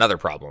being... That's another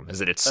problem, is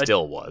that it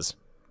still was.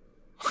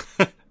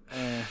 I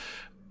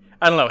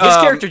don't know. His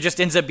character just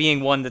ends up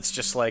being one that's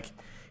just like...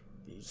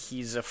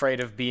 He's afraid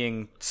of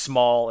being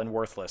small and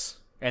worthless.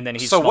 And then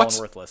he's So small what's-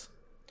 and worthless.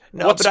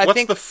 No, what's but I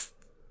think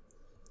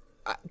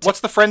what's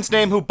the friend's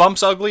name who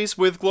bumps uglies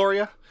with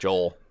Gloria?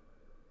 Joel.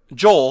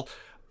 Joel.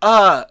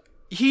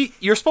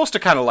 You're supposed to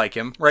kind of like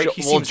him, right?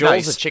 He seems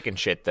Joel's nice. a chicken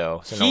shit,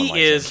 though. So no one He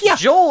likes is... him. Yeah.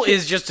 Joel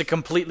is just a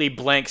completely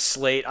blank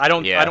slate. I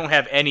don't Yeah.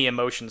 have any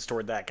emotions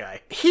toward that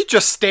guy. He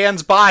just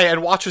stands by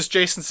and watches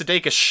Jason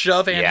Sudeikis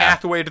shove Anne Yeah.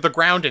 Hathaway to the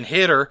ground and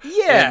hit her.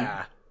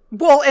 Yeah.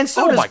 Well, and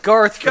so Oh does my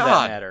Garth, for that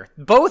God. matter.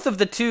 Both of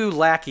the two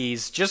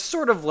lackeys just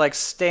sort of, like,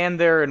 stand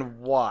there and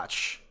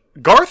watch.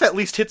 Garth at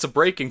least hits a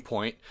breaking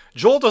point.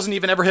 Joel doesn't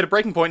even ever hit a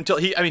breaking point until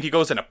he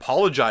goes and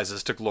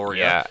apologizes to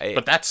Gloria. Yeah,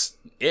 but that's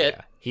it.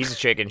 Yeah. He's a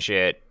chicken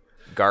shit.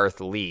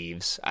 Garth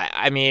leaves.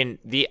 I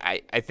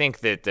think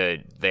that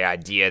the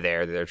idea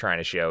there that they're trying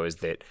to show is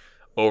that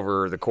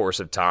over the course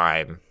of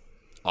time,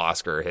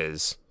 Oscar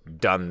has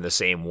done the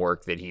same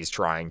work that he's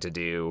trying to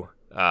do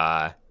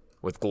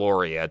with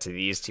Gloria to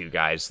these two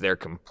guys. They're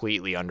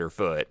completely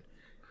underfoot.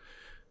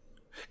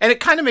 And it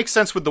kind of makes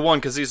sense with the one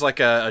because he's like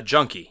a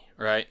junkie,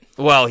 right?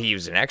 Well, he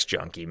was an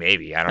ex-junkie,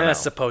 maybe. I don't know.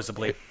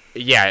 Supposedly.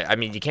 Yeah, I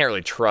mean, you can't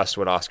really trust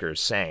what Oscar is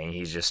saying.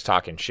 He's just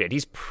talking shit.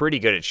 He's pretty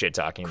good at shit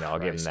talking, though. I'll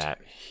give him that.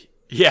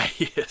 Yeah,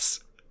 he is.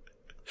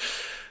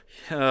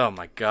 Oh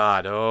my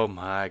god. Oh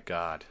my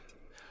god.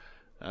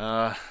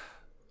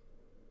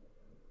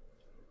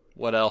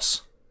 What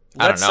else?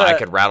 I don't Let's, know. I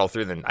could rattle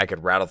through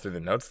the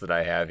notes that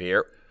I have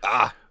here.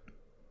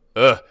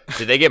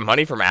 Did they get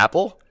money from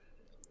Apple?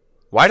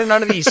 Why do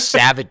none of these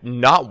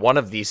not one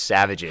of these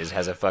savages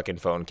has a fucking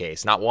phone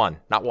case? Not one.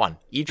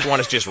 Each one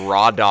is just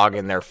raw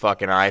dogging their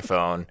fucking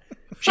iPhone.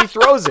 She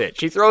throws it.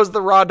 She throws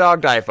the raw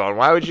dogged iPhone.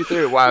 Why would you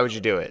do it? Why would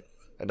you do it?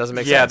 That doesn't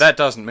make sense. Yeah, that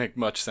doesn't make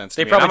much sense.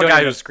 They to me. probably I'm a don't guy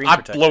even have who's screen I've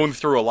protectors. blown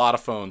through a lot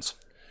of phones.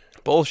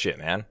 Bullshit,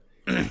 man.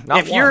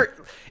 Not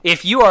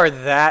If you are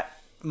that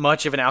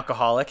much of an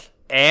alcoholic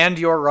and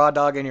you're raw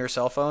dogging your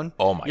cell phone,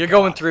 Oh my you're God.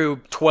 going through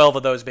 12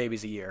 of those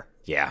babies a year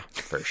Yeah,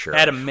 for sure.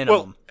 at a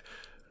minimum.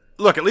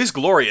 Look, at least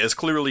Gloria is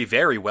clearly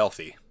very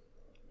wealthy.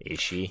 Is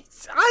she?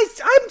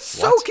 I'm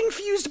so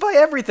confused by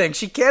everything.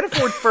 She can't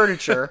afford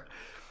furniture.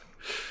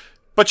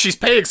 But she's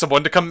paying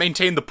someone to come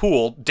maintain the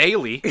pool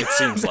daily, it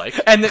seems like.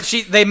 And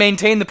that they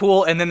maintain the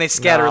pool and then they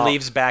scatter No.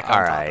 leaves back on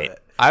All top right. of it.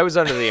 I was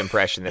under the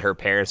impression that her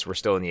parents were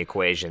still in the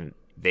equation.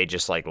 They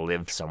just like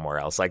lived somewhere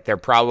else. Like they're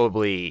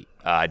probably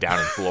down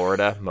in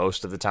Florida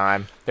most of the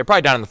time. They're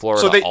probably down in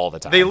Florida So all the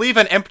time. they leave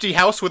an empty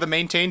house with a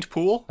maintained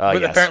pool?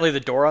 With yes. apparently the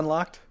door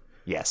unlocked.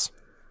 Yes.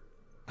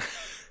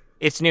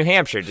 It's New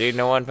Hampshire, dude.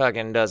 No one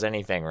fucking does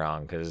anything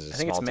wrong because it's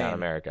think it's small town Maine.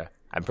 America.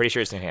 I'm pretty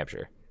sure it's New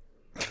Hampshire.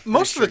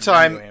 Most of the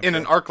time, in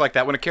an arc like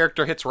that, when a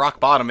character hits rock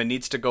bottom and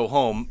needs to go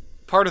home,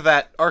 part of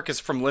that arc is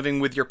from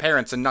living with your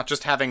parents and not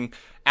just having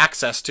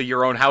access to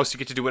your own house. You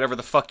get to do whatever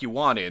the fuck you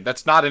want in.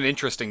 That's not an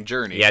interesting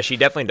journey. Yeah, she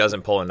definitely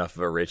doesn't pull enough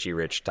of a Richie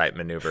Rich type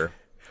maneuver.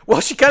 Well,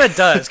 she kind of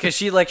does because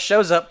she like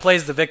shows up,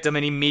 plays the victim,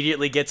 and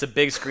immediately gets a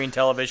big screen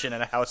television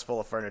and a house full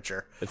of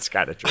furniture. It's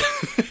kind of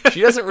true.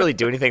 She doesn't really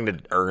do anything to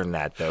earn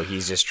that, though.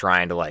 He's just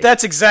trying to like.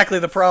 That's exactly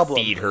the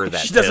problem. Feed her that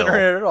She doesn't pill.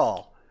 earn it at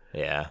all.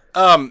 Yeah.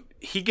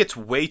 He gets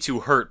way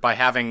too hurt by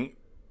having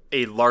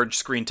a large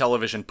screen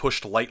television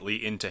pushed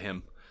lightly into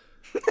him.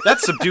 That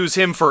subdues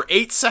him for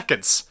 8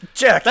 seconds.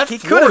 Jack, That he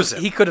floors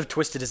him. could have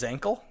twisted his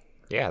ankle.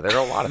 Yeah, there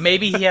are a lot of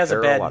Maybe he has a there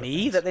are bad lot of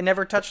knee things. that they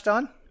never touched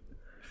on.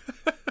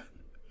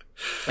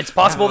 It's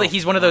possible that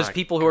he's one of those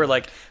people who are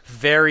like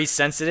very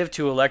sensitive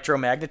to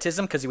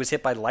electromagnetism because he was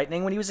hit by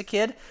lightning when he was a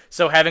kid.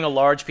 So having a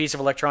large piece of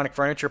electronic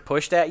furniture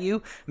pushed at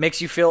you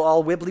makes you feel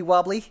all wibbly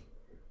wobbly.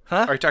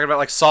 Huh? Are you talking about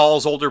like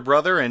Saul's older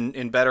brother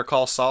in Better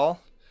Call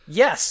Saul?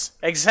 Yes,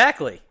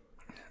 exactly.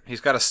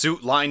 He's got a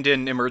suit lined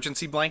in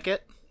emergency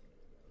blanket.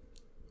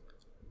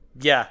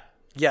 Yeah.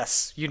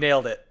 Yes, you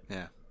nailed it.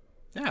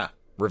 Yeah.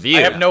 Reviewed.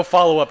 I have no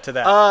follow-up to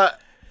that.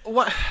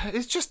 What?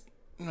 It's just...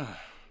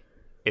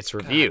 It's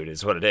reviewed,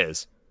 is what it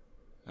is.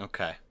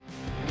 Okay.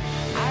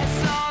 I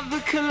saw the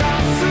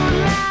colossal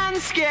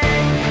landscape,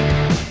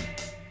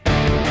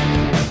 of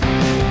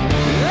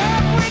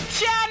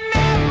which I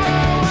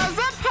never was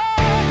a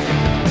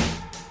part.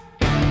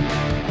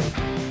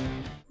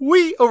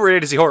 We, over at A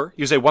to Z Horror,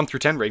 use a 1 through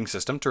 10 rating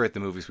system to rate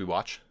the movies we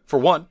watch. For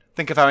 1,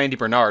 think of how Andy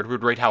Bernard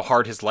would rate how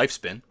hard his life's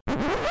been.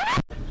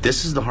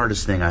 This is the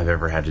hardest thing I've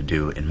ever had to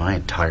do in my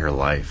entire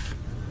life.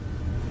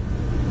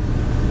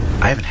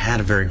 I haven't had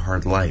a very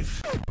hard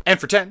life. And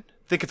for 10,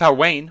 think of how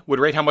Wayne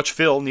would rate how much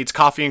Phil needs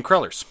coffee and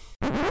crullers.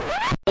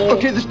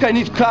 Okay, this guy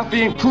needs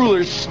coffee and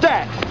crullers,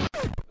 stat!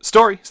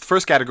 Story is the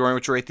first category in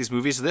which we rate these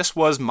movies. This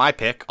was my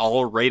pick.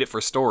 I'll rate it for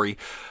story.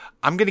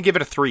 I'm going to give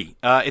it a 3.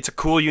 It's a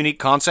cool, unique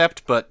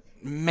concept, but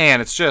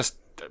man, it's just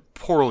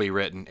poorly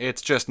written.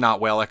 It's just not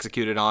well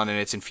executed on, and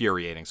it's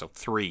infuriating. So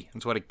 3.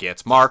 That's what it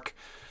gets. Mark?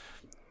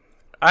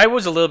 I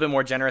was a little bit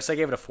more generous. I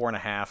gave it a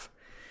 4.5.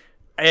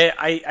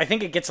 I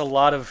think it gets a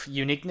lot of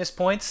uniqueness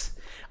points.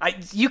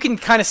 You can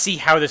kind of see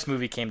how this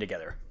movie came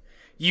together.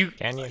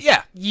 Can you?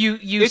 Yeah.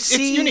 It's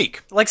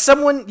unique. Like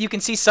you can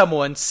see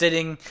someone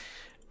sitting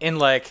in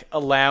like a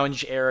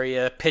lounge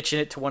area, pitching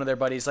it to one of their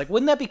buddies. Like,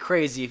 wouldn't that be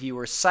crazy if you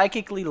were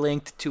psychically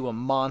linked to a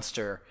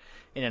monster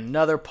in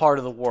another part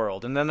of the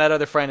world? And then that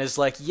other friend is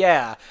like,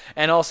 yeah,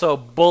 and also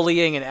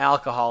bullying and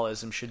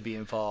alcoholism should be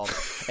involved.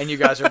 And you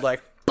guys are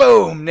like,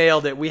 boom,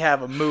 nailed it. We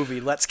have a movie.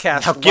 Let's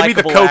cast. Now give me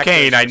the likable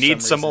cocaine. actors I for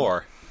need some reason.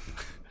 more.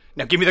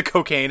 Now give me the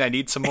cocaine. I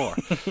need some more.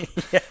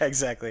 Yeah,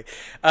 exactly.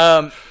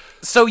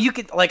 So you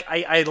could like,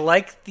 I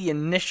like the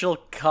initial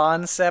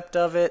concept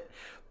of it,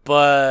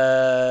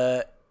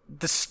 but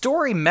the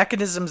story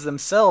mechanisms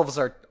themselves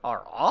are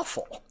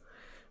awful.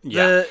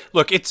 Yeah.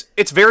 Look,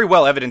 it's very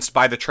well evidenced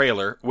by the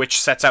trailer,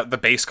 which sets out the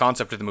base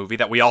concept of the movie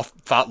that we all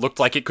thought looked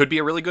like it could be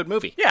a really good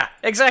movie. Yeah,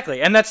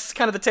 exactly. And that's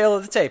kind of the tale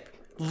of the tape.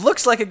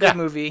 Looks like a good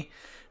movie,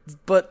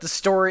 but the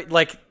story,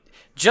 like,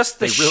 just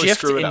the They really shift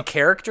screw it in up.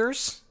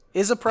 characters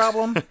is a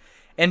problem.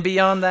 And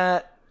beyond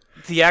that,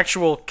 the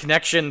actual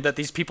connection that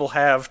these people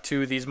have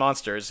to these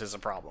monsters is a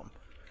problem.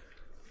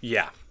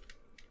 Yeah.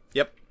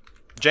 Yep.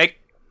 Jake?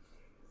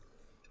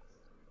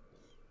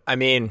 I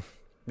mean,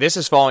 this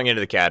is falling into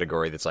the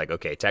category that's like,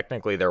 okay,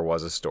 technically there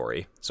was a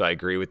story. So I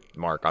agree with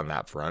Mark on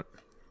that front.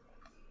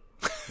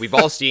 We've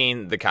all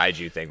seen the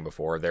kaiju thing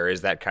before. There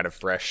is that kind of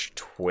fresh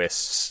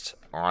twist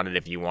on it,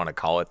 if you want to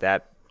call it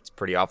that. It's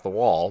pretty off the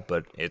wall,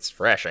 but it's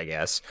fresh, I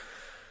guess.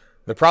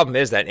 The problem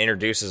is that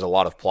introduces a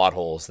lot of plot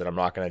holes that I'm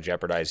not going to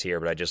jeopardize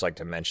here, but I just like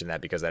to mention that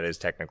because that is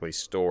technically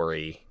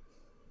story.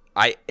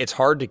 It's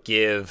hard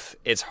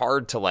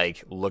to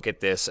like look at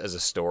this as a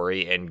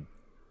story and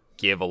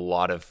give a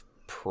lot of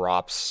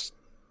props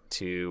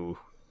to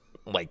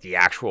like the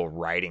actual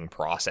writing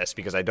process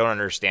because I don't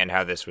understand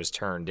how this was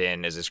turned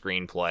in as a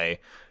screenplay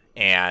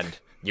and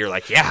you're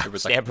like, yeah, it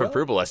was stamp of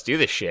approval. Let's do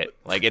this shit.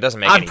 Like, it doesn't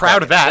make any I'm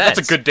proud of that. sense.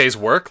 That's a good day's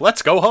work.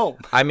 Let's go home.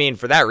 I mean,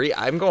 for that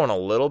I'm going a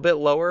little bit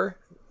lower.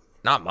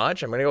 Not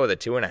much. I'm going to go with a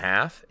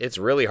 2.5. It's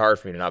really hard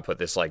for me to not put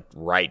this, like,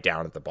 right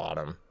down at the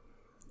bottom.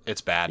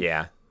 It's bad.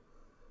 Yeah.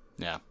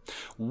 Yeah.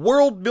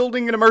 World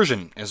building and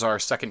immersion is our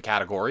second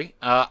category.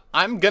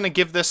 I'm going to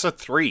give this a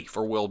 3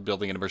 for world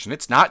building and immersion.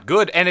 It's not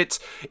good, and it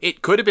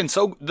could have been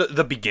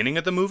the beginning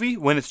of the movie,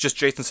 when it's just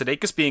Jason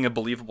Sudeikis being a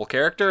believable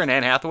character and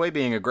Anne Hathaway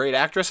being a great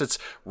actress, it's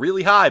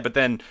really high, but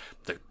then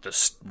the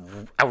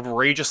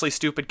outrageously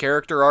stupid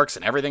character arcs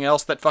and everything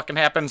else that fucking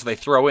happens, they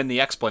throw in the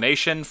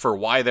explanation for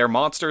why they're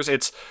monsters.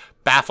 It's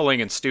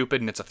baffling and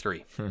stupid, and it's a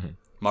 3.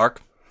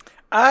 Mark?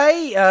 You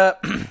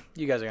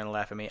guys are going to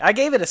laugh at me. I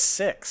gave it a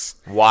 6.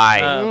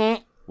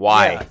 Why?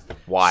 Why? Yeah.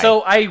 Why?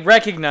 So I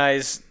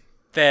recognize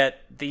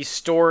that the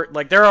story,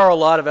 like, there are a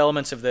lot of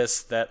elements of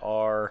this that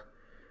are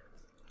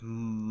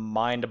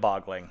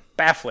mind-boggling.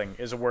 Baffling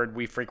is a word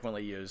we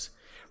frequently use.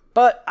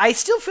 But I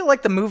still feel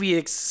like the movie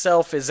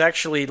itself is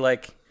actually,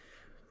 like,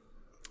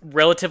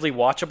 relatively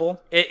watchable.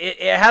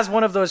 It has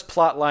one of those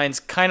plot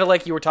lines, kind of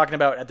like you were talking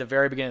about at the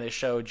very beginning of the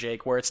show,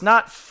 Jake, where it's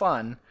not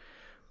fun,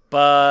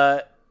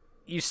 but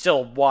you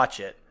still watch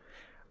it.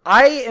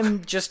 I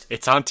am just...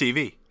 It's on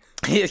TV.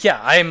 Yeah,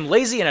 I am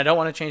lazy and I don't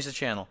want to change the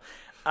channel.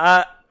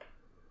 I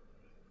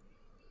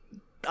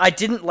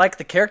didn't like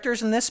the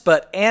characters in this,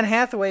 but Anne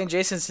Hathaway and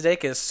Jason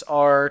Sudeikis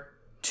are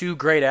two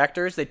great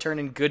actors. They turn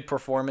in good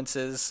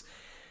performances,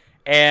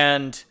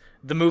 and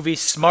the movie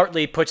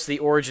smartly puts the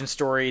origin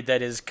story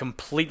that is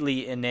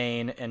completely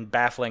inane and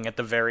baffling at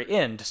the very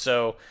end.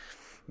 So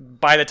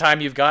by the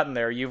time you've gotten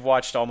there, you've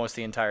watched almost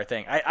the entire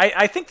thing.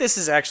 I think this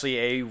is actually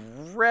a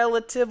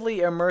relatively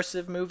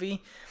immersive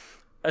movie,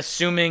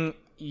 assuming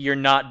you're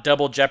not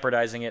double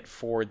jeopardizing it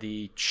for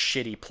the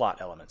shitty plot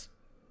elements.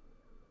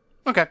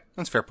 Okay,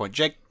 that's a fair point.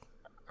 Jake?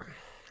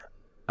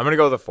 I'm going to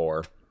go with a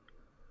 4.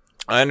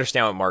 I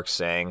understand what Mark's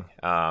saying.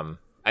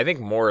 I think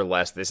more or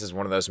less this is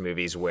one of those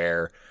movies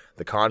where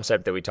the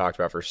concept that we talked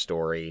about for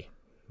story,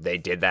 they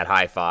did that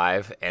high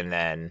five, and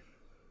then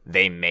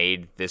they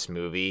made this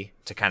movie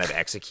to kind of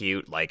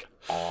execute like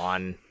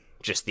on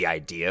just the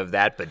idea of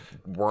that, but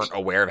weren't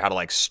aware of how to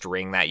like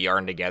string that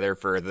yarn together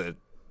for the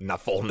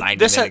full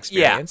 90-minute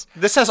experience.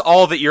 Yeah, this has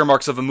all the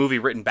earmarks of a movie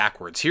written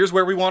backwards. Here's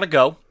where we want to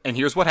go, and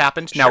here's what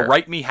happened. Now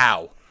write me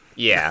how.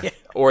 Yeah.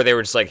 Or they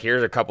were just like,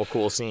 here's a couple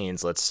cool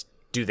scenes. Let's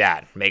do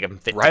that. Make them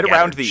fit right together,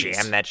 around these.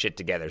 Jam that shit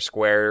together.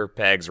 Square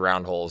pegs,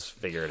 round holes,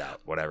 figure it out.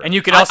 Whatever. And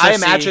you can also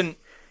imagine...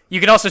 You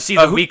can also see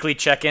the weekly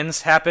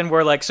check-ins happen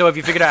where, like, so have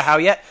you figured out how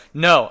yet?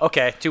 No.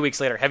 Okay. 2 weeks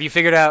later. Have you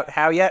figured out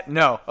how yet?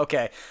 No.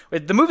 Okay.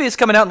 The movie is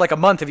coming out in like a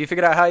month. Have you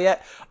figured out how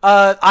yet?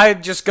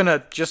 I'm just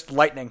gonna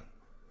lightning.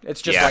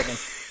 It's just lightning.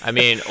 I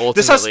mean,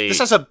 ultimately... This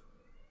has a...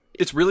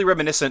 It's really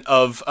reminiscent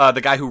of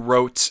the guy who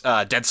wrote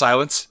Dead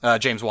Silence,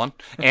 James Wan,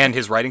 and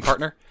his writing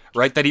partner.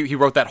 Right, that he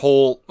wrote that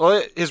whole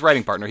his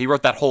writing partner. He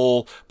wrote that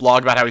whole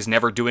blog about how he's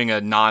never doing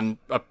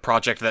a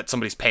project that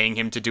somebody's paying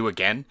him to do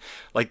again.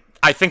 Like,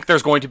 I think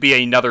there's going to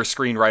be another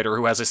screenwriter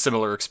who has a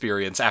similar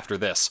experience after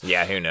this.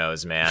 Yeah, who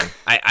knows, man.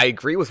 I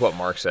agree with what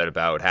Mark said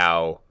about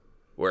how,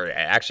 where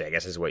actually I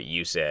guess is what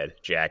you said,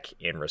 Jack,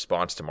 in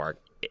response to Mark.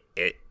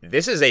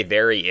 This is a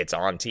very it's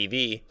on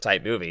TV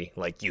type movie.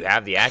 Like, you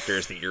have the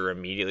actors that you're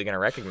immediately going to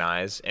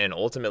recognize, and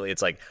ultimately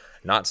it's like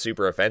not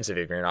super offensive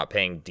if you're not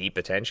paying deep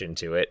attention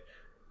to it.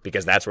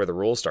 Because that's where the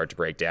rules start to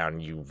break down.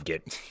 You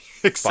get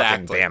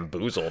fucking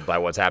bamboozled by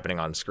what's happening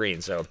on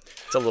screen. So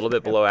it's a little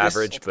bit below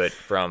average, but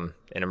from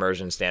an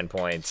immersion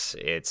standpoint,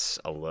 it's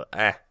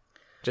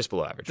just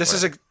below average. This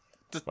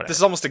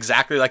is almost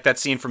exactly like that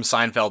scene from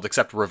Seinfeld,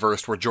 except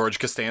reversed, where George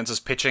Costanza's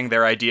pitching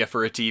their idea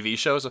for a TV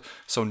show.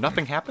 So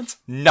nothing happens?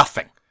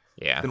 Nothing.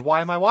 Yeah. Then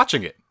why am I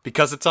watching it?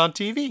 Because it's on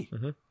TV.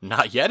 Mm-hmm.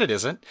 Not yet it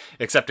isn't.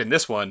 Except in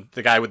this one,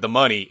 the guy with the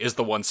money is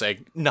the one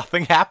saying,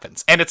 nothing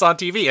happens. And it's on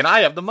TV, and I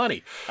have the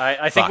money.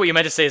 I think what you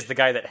meant to say is the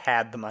guy that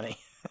had the money.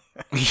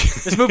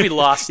 This movie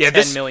lost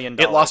 $10 million.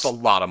 It lost a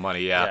lot of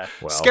money, yeah.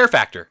 Well. Scare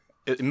Factor.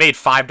 It made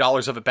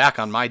 $5 of it back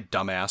on my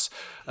dumbass.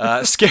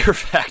 Scare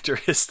Factor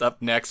is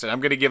up next, and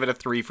I'm going to give it a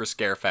 3 for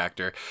Scare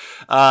Factor.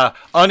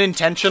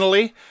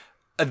 Unintentionally...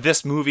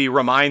 This movie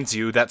reminds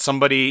you that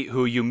somebody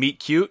who you meet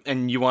cute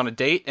and you want to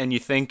date and you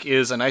think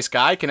is a nice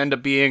guy can end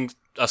up being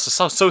a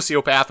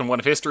sociopath and one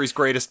of history's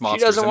greatest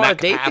monsters. She doesn't want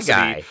to date the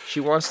guy.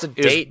 She wants to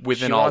date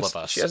within all of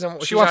us.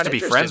 She wants to be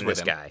friends with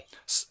him. Guy.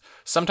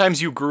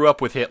 Sometimes you grew up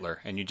with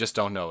Hitler and you just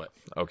don't know it.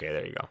 Okay,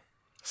 there you go.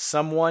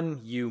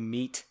 Someone you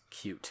meet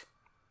cute.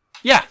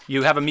 Yeah,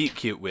 you have a meet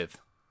cute with.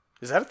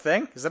 Is that a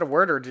thing? Is that a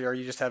word, or are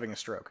you just having a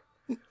stroke?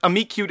 A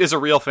meet cute is a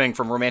real thing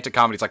from romantic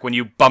comedies, like when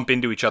you bump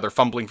into each other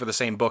fumbling for the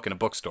same book in a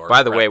bookstore.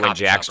 By the way, when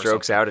Jack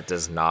strokes out, it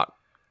does not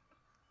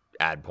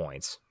add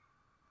points.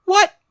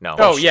 What? No.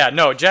 Oh, yeah,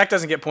 no, Jack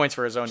doesn't get points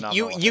for his own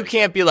nominal. You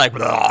can't be like,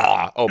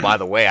 oh, by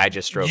the way, I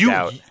just stroked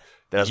out.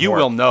 You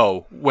will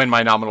know when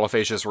my nominal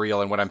aphasia is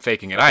real and when I'm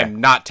faking it. Okay. I am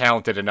not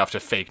talented enough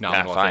to fake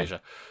nominal aphasia.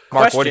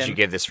 Mark, what did you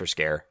give this for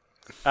Scare?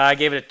 I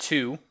gave it a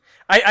 2.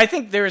 I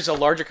think there is a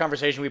larger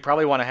conversation we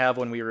probably want to have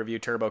when we review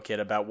Turbo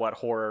Kid about what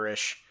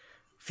horror-ish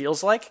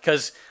feels like,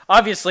 because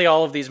obviously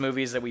all of these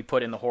movies that we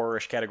put in the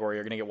horror-ish category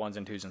are going to get 1s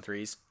and 2s and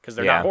 3s, because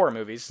they're not horror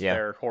movies,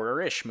 they're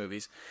horror-ish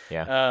movies.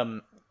 Yeah.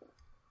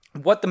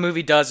 What the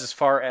movie does as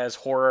far as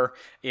horror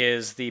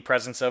is the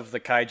presence of the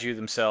kaiju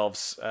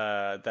themselves.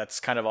 That's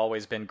kind of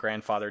always been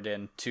grandfathered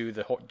in to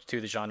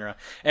the genre.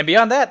 And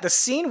beyond that, the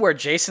scene where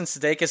Jason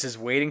Sudeikis is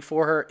waiting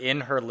for her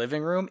in her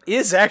living room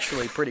is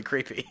actually pretty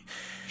creepy.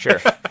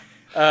 Sure.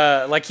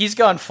 Like, he's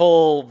gone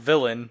full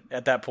villain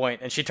at that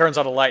point, and she turns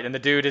on a light, and the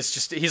dude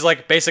is he's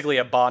like basically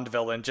a Bond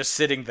villain, just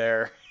sitting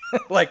there,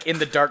 like in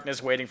the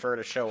darkness waiting for her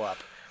to show up.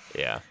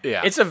 Yeah.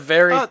 It's a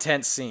very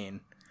tense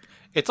scene.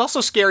 It's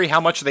also scary how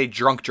much they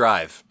drunk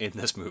drive in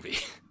this movie,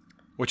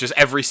 which is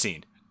every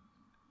scene.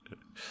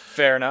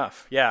 Fair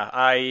enough. Yeah,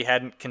 I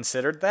hadn't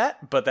considered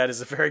that, but that is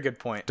a very good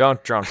point.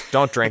 Don't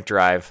drink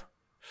drive.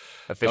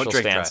 Official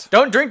stance.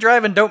 Don't drink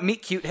drive and don't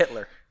meet cute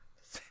Hitler.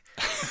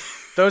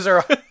 Those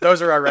are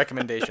our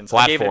recommendations.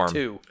 Platform. I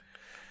gave it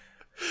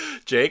a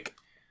 2. Jake?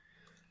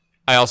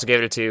 I also gave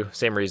it a 2.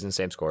 Same reason,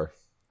 same score.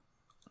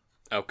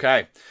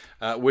 Okay.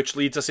 Which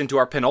leads us into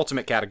our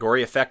penultimate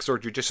category, effects or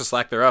judicious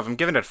lack thereof. I'm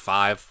giving it a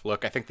 5.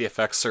 Look, I think the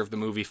effects serve the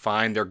movie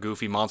fine. They're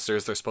goofy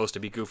monsters. They're supposed to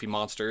be goofy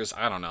monsters.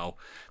 I don't know.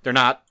 They're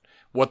not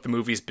what the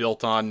movie's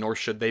built on, nor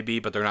should they be,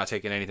 but they're not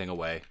taking anything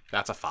away.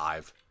 That's a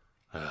 5.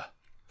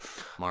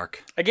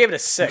 Mark? I gave it a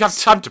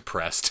 6. I'm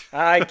depressed.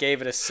 I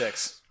gave it a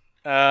 6.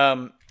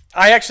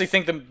 I actually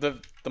think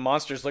the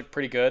monsters look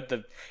pretty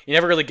good. You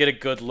never really get a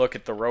good look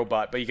at the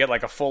robot, but you get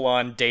like a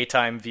full-on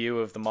daytime view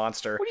of the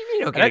monster. What do you mean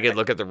you don't get a good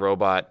look at the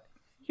robot?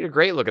 You had a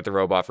great look at the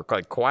robot for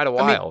like quite a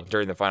while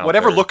during the final.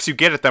 Whatever third. looks you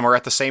get at them are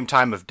at the same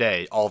time of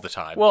day all the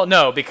time. Well,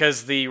 no,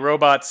 because the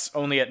robot's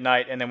only at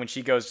night, and then when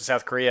she goes to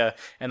South Korea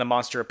and the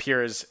monster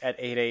appears at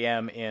 8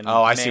 a.m. in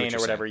I see what Maine you're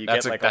or whatever, saying. you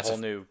That's get a- like a that's a-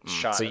 whole new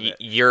shot So of it.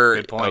 you're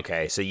Good point.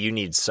 okay. So you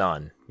need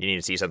sun. You need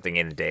to see something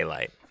in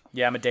daylight.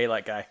 Yeah, I'm a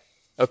daylight guy.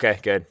 Okay,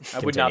 good. I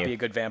would not be a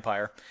good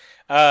vampire.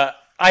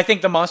 I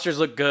think the monsters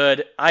look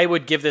good. I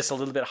would give this a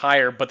little bit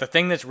higher, but the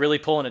thing that's really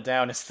pulling it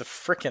down is the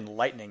freaking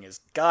lightning is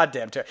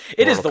goddamn terrible.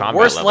 It is the Mortal Kombat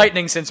worst level.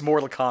 lightning since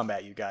Mortal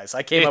Kombat, you guys.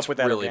 I came It's up with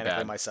that really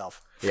organically bad.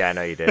 myself. Yeah, I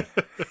know you did.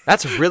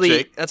 That's a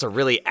Jake?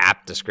 really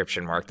apt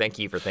description, Mark. Thank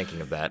you for thinking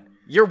of that.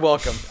 You're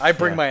welcome. I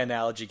bring my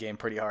analogy game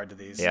pretty hard to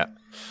these. Yeah.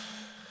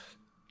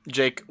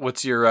 Jake,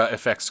 what's your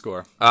effects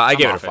score? I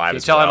gave it a off it. 5 Can you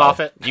as tell well. I'm off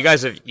it? You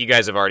guys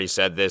have already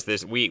said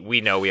this.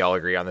 We know we all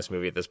agree on this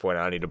movie at this point.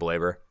 I don't need to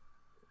belabor.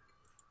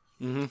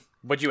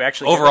 Would you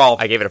actually Overall,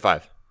 I gave it a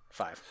 5. give it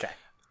 5?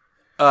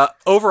 Okay.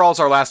 overall's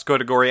our last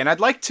category, and I'd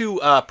like to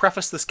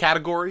preface this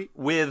category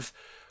with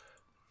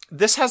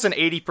this has an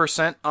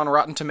 80% on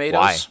Rotten Tomatoes.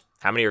 Why?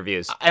 How many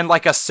reviews? And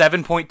like a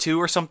 7.2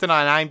 or something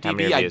on How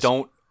many IMDb. I reviews?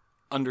 don't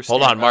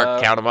understand. Hold on,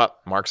 Mark. Count them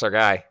up. Mark's our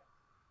guy.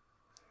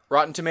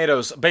 Rotten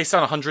Tomatoes, based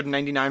on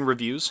 199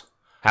 reviews.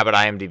 How about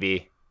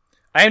IMDb?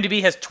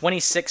 IMDb has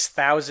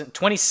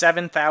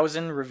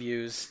 27,000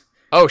 reviews.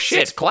 Oh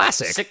shit!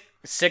 Classic.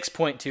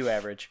 6.2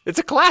 average. It's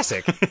a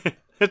classic.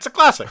 It's a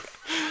classic.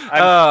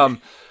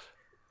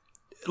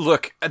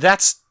 Look,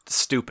 that's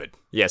stupid.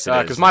 Yes, it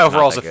is. Because my It's not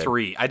overall's that a good.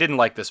 3. I didn't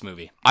like this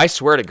movie. I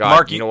swear to God,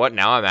 Mark, you know what?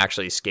 Now I'm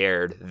actually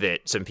scared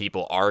that some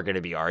people are going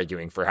to be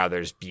arguing for how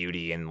there's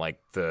beauty in like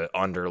the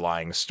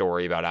underlying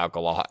story about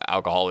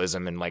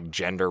alcoholism and like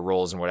gender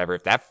roles and whatever.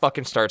 If that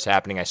fucking starts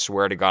happening, I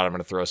swear to God, I'm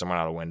going to throw someone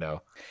out a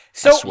window.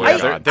 So swear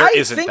to There, God. there I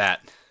isn't think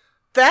that.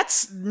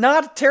 That's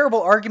not a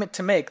terrible argument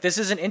to make. This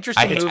is an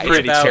interesting It's movie a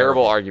pretty about,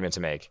 terrible argument to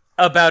make.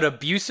 about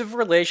abusive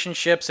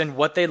relationships and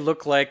what they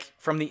look like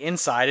from the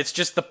inside. It's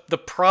just the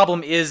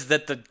problem is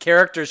that the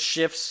characters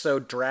shift so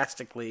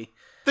drastically.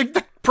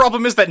 The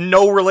problem is that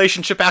no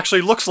relationship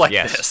actually looks like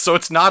Yes. this, so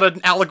it's not an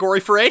allegory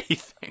for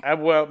anything.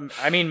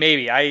 I mean,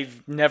 maybe.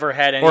 I've never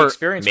had any Or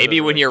experience with Maybe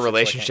those when your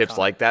relationships, relationship's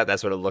so I like that,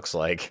 that's what it looks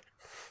like.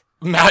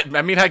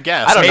 I mean, I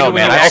guess. I don't Maybe know, when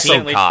man. you I've seen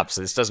accidentally- Cops.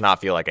 This does not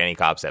feel like any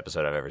Cops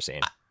episode I've ever seen.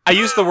 I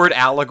use the word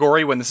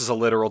allegory when this is a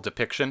literal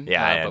depiction.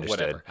 Yeah, I but understood.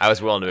 whatever. I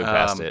was willing to move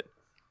past it.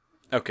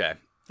 Okay.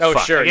 Oh,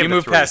 Fuck, I sure. gave You it a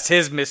moved 3. past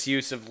his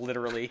misuse of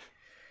literally.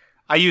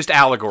 I used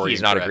allegory. He's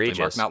not incorrectly,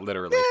 egregious. Mark, not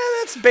literally.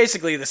 That's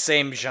basically the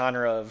same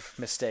genre of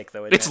mistake,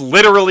 though. Isn't It's it?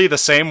 literally the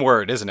same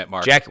word, isn't it,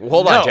 Mark? Jack,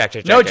 hold on,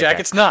 Jack. No, Jack,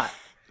 it's not.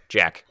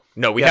 Jack.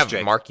 No, we Yes, have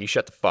Jake. Mark. You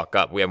shut the fuck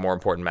up. We have more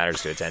important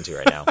matters to attend to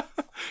right now.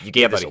 You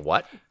gave us a buddy.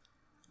 what?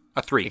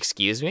 A 3.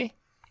 Excuse me?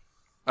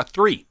 A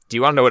 3. Do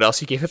you want to know what else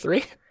you gave a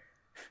 3?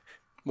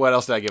 What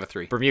else did I give a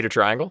 3? Bermuda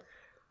Triangle.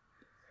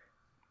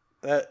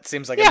 That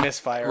seems like a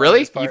misfire. on Really?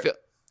 his part. You feel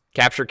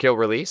capture, kill,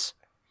 release?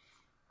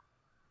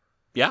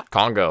 Yeah.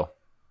 Congo.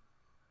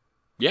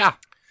 Yeah.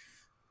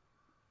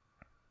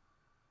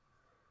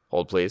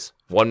 Hold, please.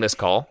 One missed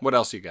call. What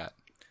else you got?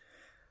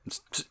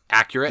 It's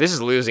accurate. This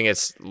is losing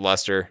its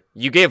luster.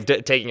 You gave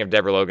Taking of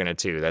Deborah Logan a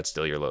 2. That's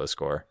still your lowest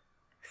score.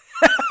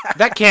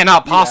 That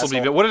cannot possibly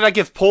be. asshole. What did I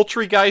give?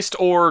 Poultrygeist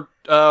or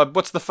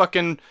what's the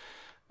fucking?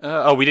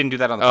 Oh, we didn't do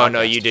that on the podcast. Oh,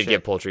 no, you did Shit.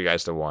 give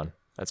Poultrygeist a 1.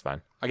 That's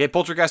fine. I gave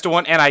Poultrygeist a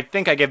 1, and I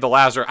think I gave the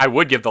Lazarus. I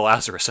would give the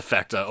Lazarus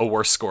Effect a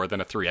worse score than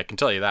a 3. I can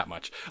tell you that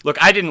much.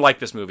 Look, I didn't like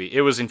this movie.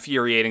 It was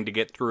infuriating to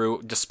get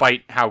through,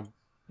 despite how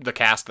the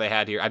cast they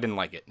had here. I didn't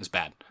like it. It's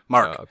bad.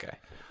 Mark. Oh, okay.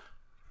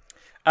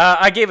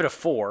 I gave it a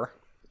 4.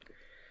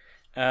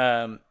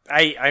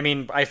 I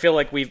mean, I feel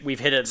like we've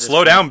hit it. at this Slow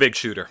point. down, big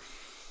shooter.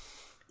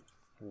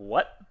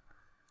 What?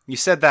 You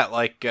said that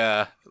like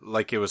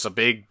it was a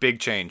big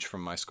change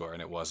from my score,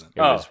 and it wasn't.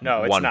 Oh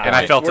no, it's one not. point. And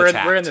I felt we're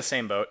attacked. in the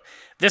same boat.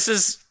 This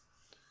is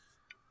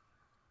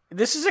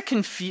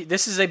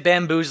a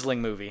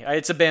bamboozling movie.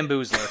 It's a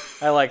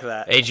bamboozler. I like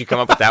that. Hey, did you come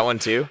up with that one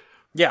too?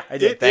 Yeah, I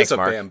did. Thanks,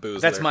 Mark.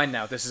 That's mine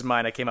now. This is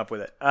mine. I came up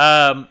with it.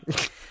 Mine?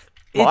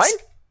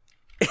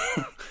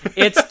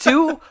 It's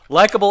two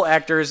likable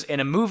actors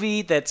in a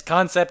movie that's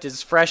concept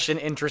is fresh and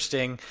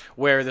interesting,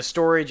 where the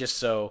story just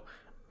so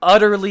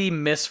utterly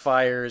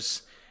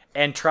misfires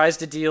and tries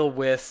to deal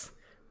with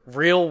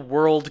real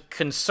world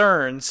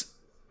concerns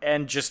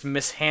and just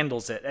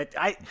mishandles it.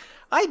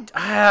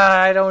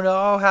 I don't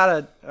know how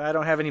to. I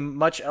don't have any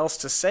much else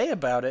to say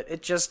about it.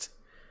 It's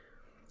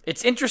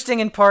interesting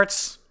in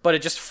parts, but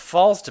it just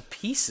falls to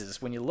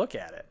pieces when you look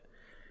at it.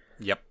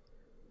 Yep.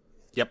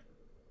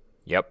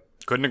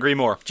 Couldn't agree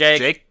more.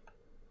 Jake?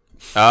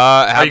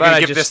 How Are you about gonna I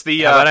give just, this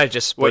the, how about I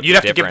just split well, you'd the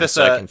have to give difference this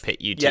so I a- can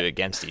pit you two yeah.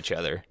 against each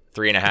other.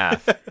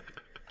 3.5.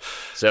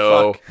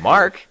 So,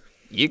 Mark,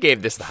 you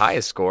gave this the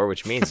highest score,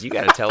 which means you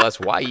got to tell us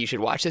why you should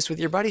watch this with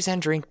your buddies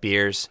and drink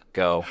beers.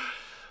 Go.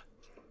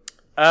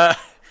 I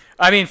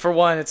mean, for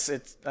one, it's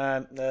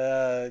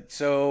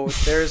so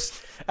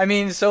there's, I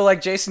mean, so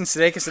like Jason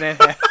Sudeikis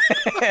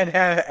and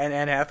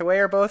Anne Hathaway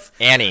are both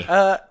Annie.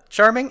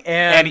 charming,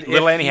 and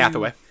Little if Annie you-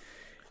 Hathaway.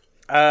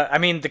 I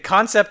mean, the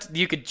concept,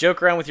 you could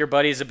joke around with your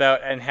buddies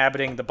about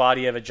inhabiting the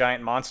body of a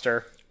giant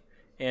monster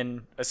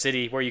in a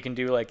city where you can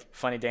do, like,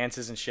 funny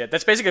dances and shit.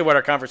 That's basically what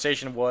our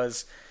conversation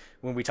was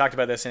when we talked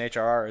about this in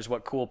HRR, is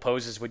what cool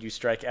poses would you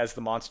strike as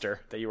the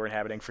monster that you were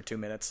inhabiting for 2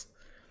 minutes.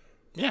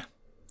 Yeah.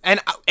 And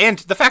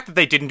the fact that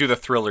they didn't do the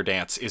Thriller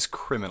dance is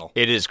criminal.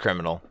 It is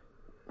criminal.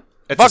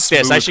 It's Fuck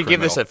this. I should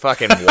give this a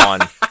fucking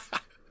 1.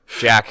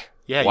 Jack,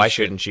 Yeah, why you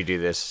should. shouldn't you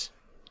do this?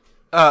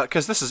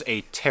 Because this is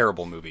a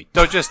terrible movie.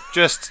 Don't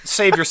just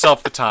save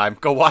yourself the time.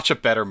 Go watch a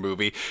better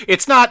movie.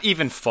 It's not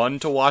even fun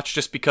to watch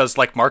just because,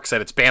 like Mark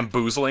said, it's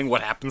bamboozling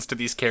what happens to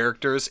these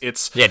characters.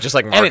 Yeah, just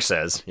like Mark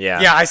says.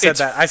 Yeah. Yeah, I said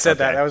that. That.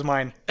 That was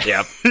mine.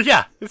 Yep.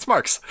 Yeah, it's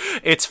Mark's.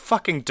 It's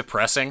fucking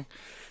depressing.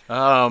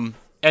 And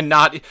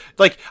not...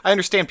 Like, I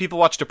understand people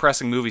watch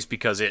depressing movies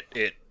because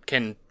it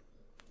can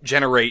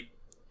generate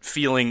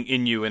feeling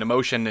in you and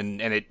emotion, and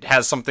it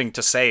has something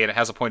to say and it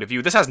has a point of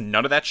view. This has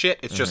none of that shit.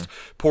 It's just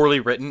poorly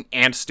written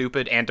and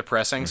stupid and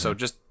depressing. So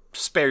just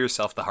spare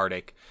yourself the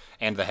heartache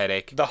and the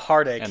headache, The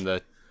heartache. and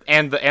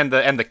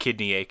the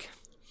kidney ache.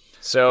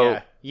 So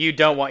Yeah, you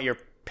don't want your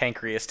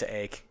pancreas to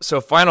ache.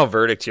 So final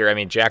verdict here. I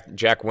mean,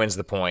 Jack wins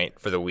the point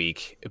for the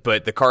week,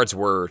 but the cards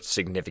were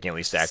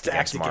significantly stacked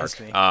against Mark.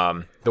 Against me.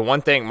 The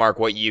one thing, Mark,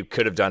 what you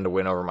could have done to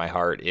win over my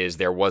heart is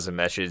there was a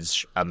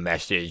message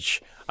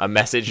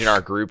in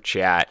our group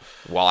chat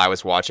while I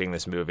was watching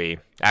this movie.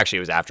 Actually,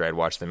 it was after I'd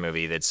watched the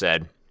movie that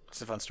said,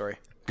 It's a fun story.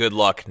 "Good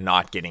luck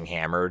not getting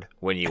hammered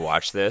when you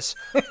watch this."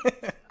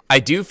 I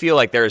do feel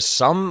like there's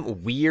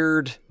some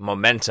weird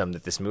momentum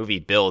that this movie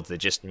builds that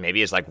just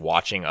maybe is like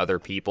watching other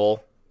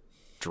people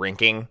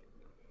drinking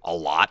a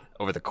lot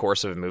over the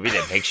course of a movie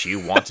that makes you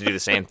want to do the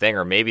same thing,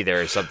 or maybe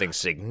there is something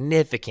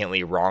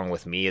significantly wrong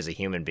with me as a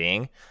human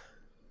being.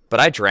 But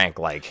I drank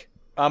like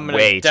I'm going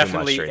way to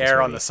definitely too much during this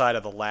err on movie. the side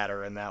of the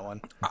latter in that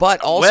one. But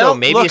also, Well,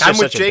 maybe look, it's I'm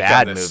just with such a Jake on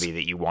bad this. movie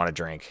that you want to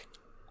drink.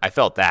 I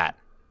felt that.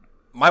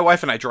 My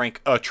wife and I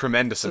drank a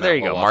tremendous So amount. there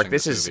you while go, Mark. watching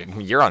This is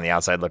movie. you're on the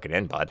outside looking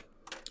in, bud.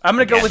 I'm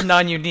going to go Again. with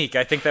non-unique.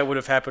 I think that would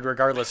have happened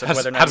regardless of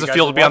whether or not How does you it guys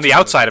feel were to be on the watching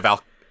outside of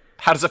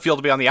How does it feel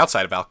to be on the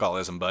outside of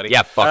alcoholism, buddy?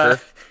 Yeah, fucker.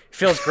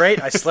 Feels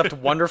great. I slept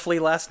wonderfully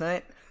last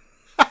night.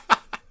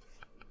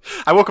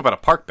 I woke up on a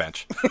park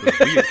bench. It was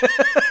weird.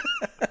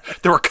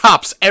 There were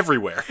cops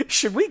everywhere.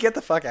 Should we get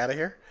the fuck out of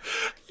here?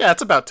 Yeah,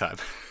 it's about time.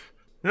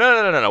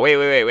 No.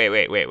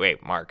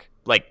 Wait, Mark.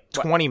 Like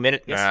 20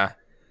 minutes.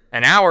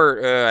 An hour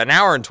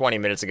and 20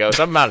 minutes ago,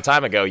 some amount of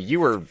time ago,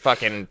 you were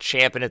fucking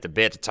champing at the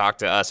bit to talk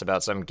to us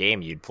about some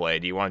game you'd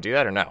played. Do you want to do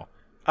that or no?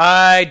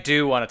 I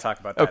do want to talk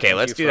about that. Okay, Thank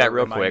let's you do for that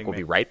real reminding quick. We'll me.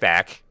 be right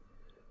back.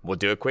 We'll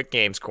do a quick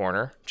games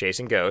corner,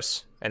 chasing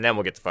ghosts, and then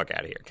we'll get the fuck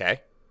out of here,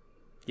 okay?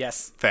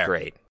 Yes. Fair.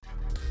 Great.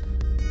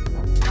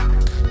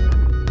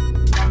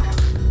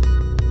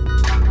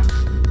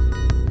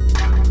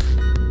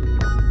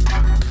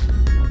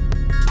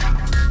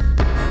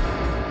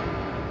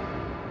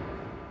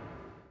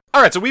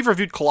 All right, so we've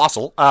reviewed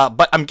Colossal,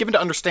 but I'm given to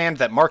understand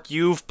that, Mark,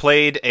 you've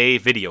played a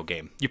video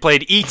game. You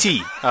played E.T.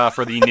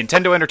 For the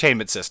Nintendo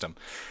Entertainment System.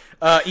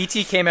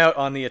 E.T. came out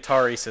on the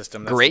Atari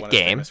system. That's the Great one it's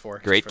game. famous for,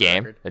 just Great for the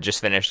game. record. I just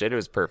finished it. It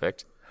was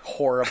perfect.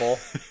 Horrible.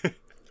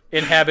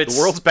 Inhabits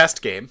The world's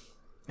best game.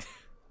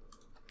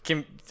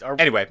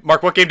 Anyway,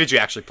 Mark, what game did you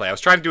actually play? I was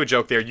trying to do a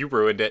joke there. You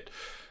ruined it.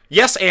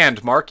 Yes,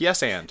 and, Mark,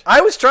 yes, and.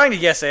 I was trying to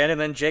yes and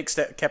then Jake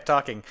kept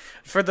talking.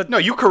 No,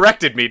 you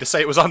corrected me to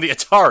say it was on the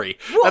Atari.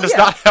 Well, that is yeah.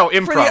 not how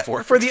improv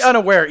works. For the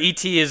unaware,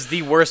 E.T. is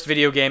the worst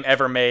video game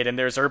ever made, and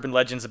there's urban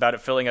legends about it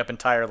filling up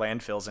entire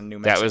landfills in New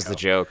Mexico. That was the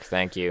joke.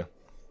 Thank you.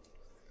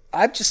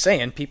 I'm just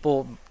saying,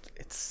 people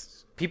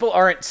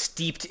aren't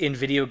steeped in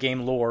video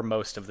game lore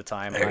most of the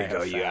time. There you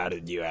go. You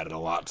added a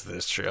lot to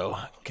this show.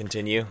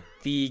 Continue.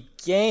 The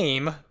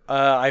game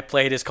I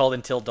played is called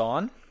Until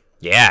Dawn.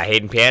 Yeah,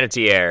 Hayden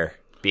Panettiere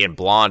being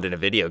blonde in a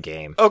video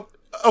game. Oh,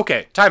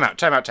 okay. Time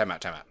out.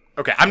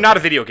 Okay, I'm not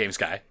a video games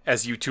guy,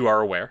 as you two are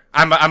aware.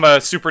 I'm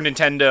a Super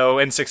Nintendo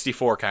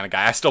N64 kind of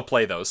guy. I still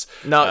play those.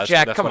 No,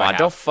 Jack, that's come what I on. have.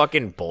 Don't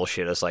fucking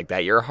bullshit us like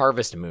that. You're a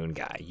Harvest Moon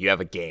guy. You have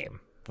a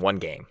game. One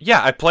game.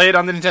 Yeah, I play it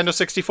on the Nintendo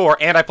 64,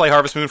 and I play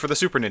Harvest Moon for the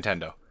Super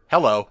Nintendo.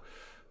 Hello.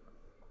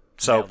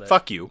 So, Nailed it.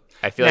 fuck you.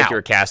 I feel like Now-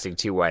 you're casting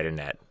too wide a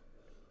net.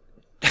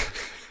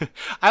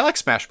 I like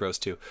Smash Bros.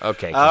 Too.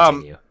 Okay,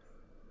 continue.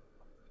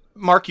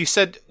 Mark, you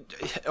said...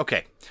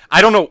 Okay.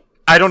 I don't know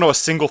a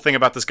single thing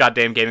about this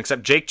goddamn game,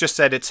 except Jake just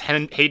said it's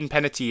Hayden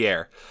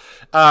Panettiere.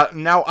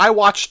 Now, I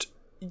watched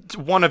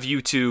one of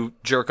you two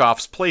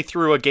jerk-offs play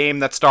through a game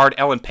that starred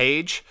Ellen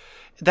Page.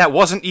 That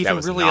wasn't even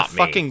was really a not me.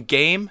 fucking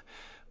game.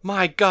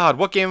 My God,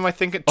 what game am I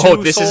thinking? Oh,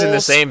 Two this is in the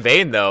Souls? same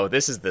vein, though.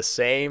 This is the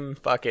same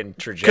fucking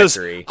Because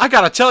trajectory. I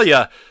gotta tell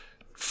you,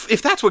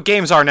 if that's what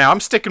games are now, I'm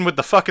sticking with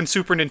the fucking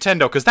Super Nintendo,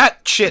 because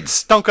that shit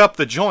stunk up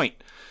the joint.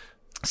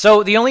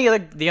 So the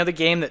other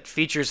game that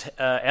features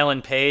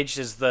Ellen Page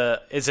is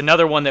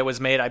another one that was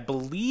made, I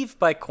believe,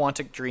 by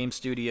Quantic Dream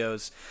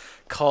Studios,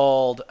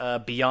 called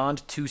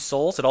Beyond Two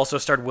Souls. It also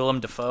starred Willem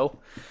Dafoe.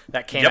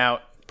 That came Yep.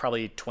 out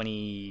probably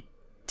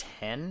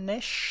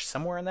 2010-ish,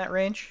 somewhere in that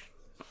range.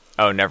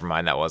 Oh, never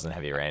mind. That wasn't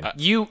Heavy Rain.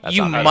 You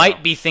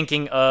might be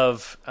thinking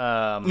of...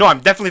 No, I'm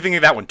definitely thinking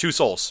of that one, Two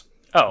Souls.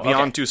 Oh,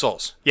 Beyond okay. Two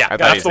Souls. Yeah, I thought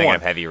that's he was the thinking one.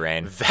 of Heavy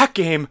Rain. That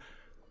game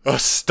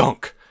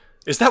stunk.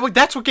 Is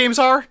that's what games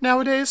are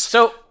nowadays?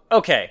 So,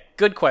 okay,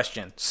 good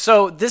question.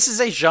 So, this is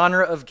a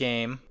genre of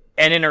game,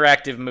 an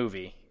interactive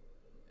movie.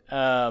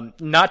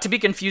 Not to be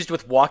confused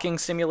with Walking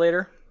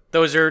Simulator.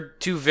 Those are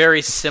two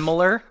very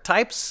similar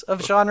types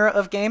of genre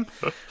of game.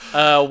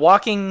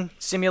 Walking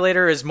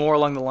Simulator is more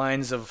along the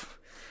lines of...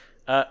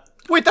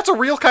 Wait, that's a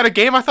real kind of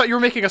game? I thought you were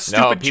making a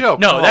stupid joke.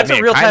 No, that's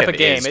a real type of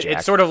game. Is,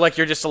 it's sort of like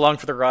you're just along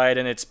for the ride,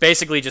 and it's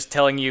basically just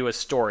telling you a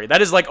story.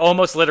 That is like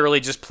almost literally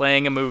just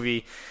playing a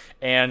movie,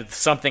 and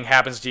something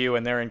happens to you,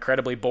 and they're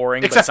incredibly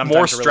boring. Except but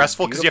more sometimes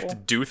stressful because really you have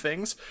to do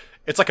things.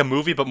 It's like a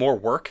movie, but more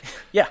work.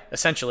 Yeah,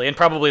 essentially, and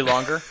probably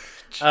longer.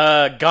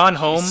 Gone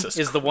Home Jesus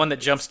is the one that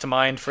jumps to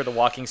mind for the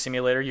walking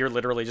simulator. You're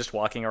literally just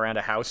walking around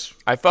a house.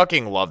 I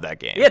fucking love that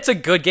game. Yeah, it's a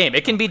good game.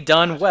 It can be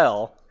done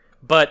well,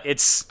 but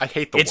I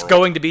hate the it's world.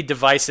 going to be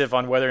divisive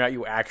on whether or not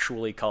you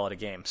actually call it a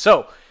game.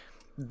 So,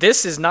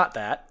 this is not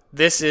that.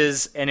 This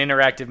is an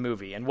interactive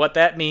movie, and what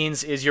that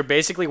means is you're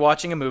basically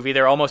watching a movie.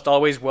 They're almost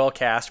always well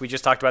cast. We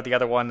just talked about the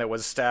other one that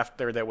was staffed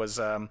there. That was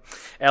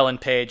Ellen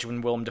Page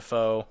and Willem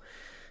Dafoe.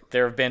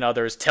 There have been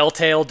others.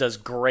 Telltale does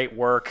great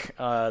work.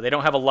 They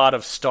don't have a lot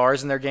of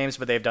stars in their games,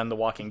 but they've done The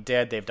Walking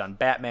Dead. They've done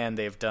Batman.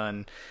 They've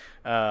done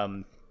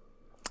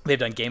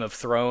Game of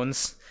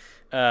Thrones.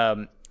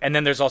 And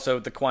then there's also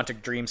the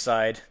Quantic Dream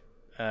side.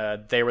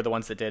 They were the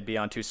ones that did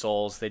Beyond Two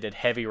Souls. They did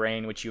Heavy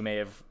Rain, which you may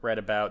have read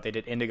about. They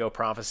did Indigo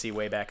Prophecy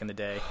way back in the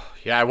day.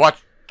 Yeah, I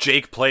watched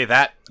Jake play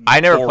that. I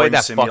never played boring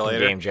that simulator.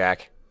 fucking game,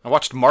 Jack. I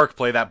watched Mark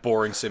play that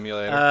boring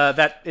simulator.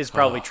 That is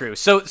probably true.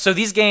 So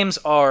these games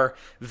are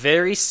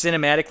very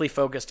cinematically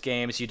focused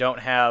games. You don't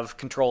have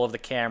control of the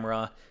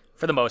camera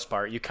for the most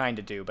part. You kind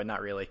of do, but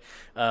not really.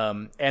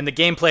 And the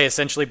gameplay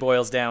essentially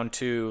boils down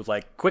to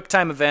like quick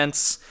time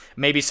events,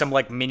 maybe some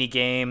like mini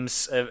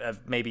games,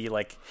 maybe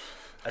like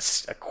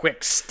a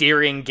quick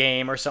steering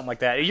game or something like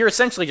that. You're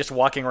essentially just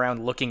walking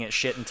around looking at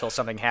shit until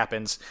something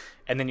happens,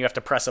 and then you have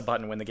to press a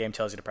button when the game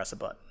tells you to press a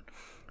button.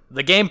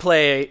 The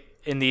gameplay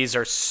in these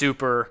are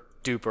super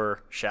duper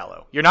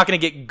shallow. You're not going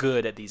to get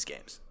good at these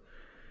games.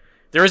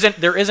 There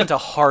isn't a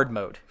hard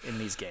mode in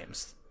these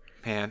games.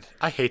 Man,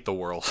 I hate the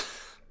world.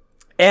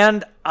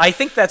 And I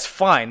think that's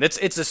fine.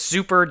 It's a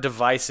super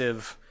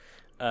divisive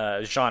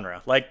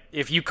genre. Like,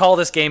 if you call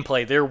this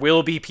gameplay, there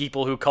will be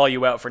people who call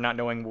you out for not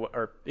knowing,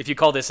 or if you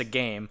call this a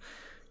game,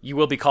 you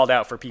will be called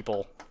out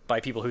by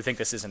people who think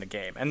this isn't a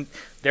game. And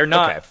they're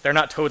not. Okay. They're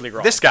not totally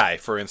wrong. This guy,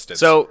 for instance.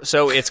 So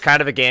it's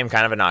kind of a game,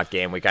 kind of a not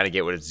game. We kind of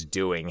get what it's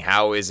doing.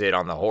 How is it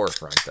on the horror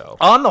front, though?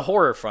 On the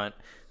horror front,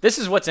 this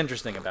is what's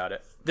interesting about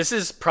it. This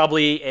is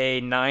probably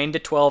a 9 to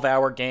 12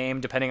 hour game,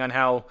 depending on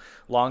how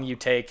long you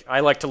take.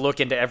 I like to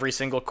look into every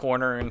single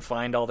corner and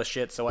find all the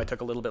shit, so I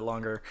took a little bit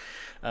longer.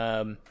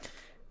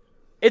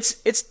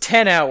 It's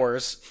 10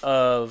 hours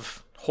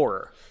of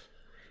horror.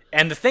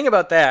 And the thing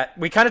about that,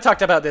 we kind of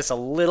talked about this a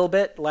little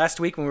bit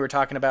last week when we were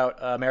talking about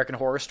American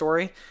Horror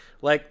Story.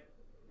 Like,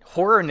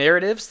 horror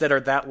narratives that are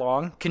that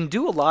long can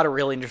do a lot of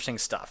really interesting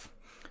stuff.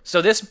 So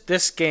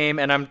this game,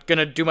 and I'm going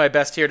to do my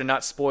best here to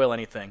not spoil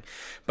anything,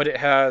 but it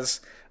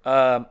has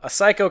a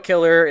psycho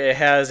killer, it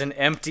has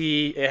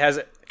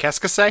Qu'est-ce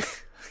que c'est?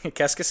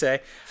 Qu'est-ce que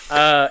c'est?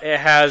 It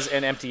has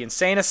an empty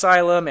insane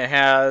asylum, it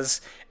has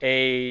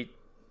a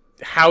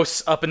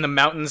house up in the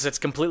mountains that's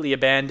completely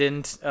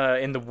abandoned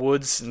in the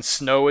woods, and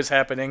snow is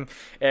happening.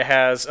 It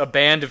has a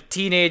band of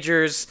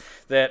teenagers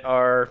that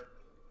are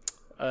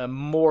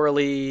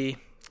morally,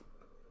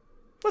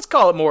 let's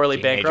call it morally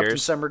bankrupt in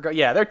some regard.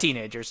 Yeah, they're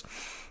teenagers.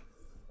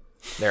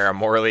 There are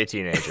morally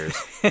teenagers.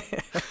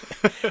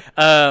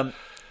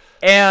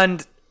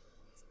 And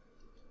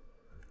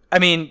I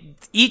mean,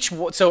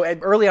 so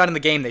early on in the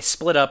game, they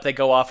split up, they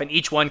go off, and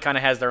each one kind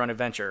of has their own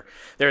adventure.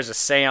 There's a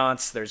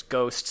seance, there's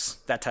ghosts,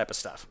 that type of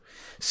stuff.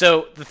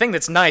 So the thing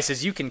that's nice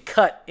is you can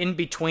cut in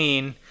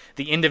between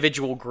the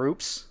individual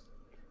groups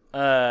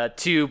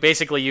to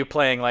basically you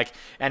playing like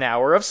an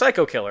hour of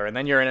Psycho Killer, and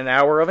then you're in an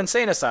hour of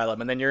Insane Asylum,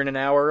 and then you're in an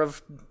hour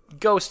of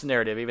Ghost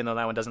Narrative, even though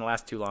that one doesn't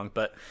last too long.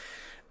 But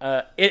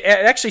it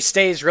actually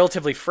stays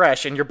relatively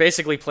fresh, and you're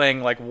basically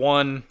playing like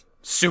one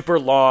super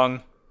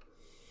long,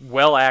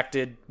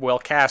 well-acted,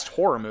 well-cast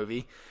horror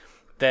movie.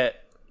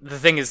 That the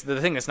thing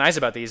that's nice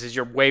about these is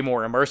you're way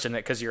more immersed in it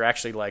because you're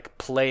actually like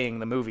playing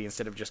the movie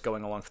instead of just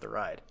going along for the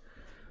ride.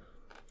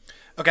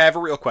 Okay, I have a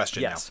real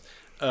question Yes.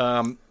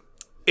 now.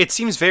 It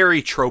seems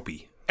very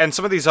tropey. And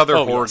some of these other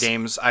horror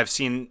games I've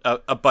seen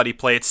a buddy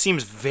play, it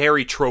seems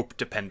very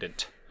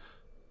trope-dependent.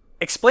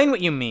 Explain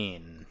what you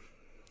mean.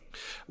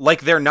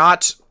 Like, they're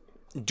not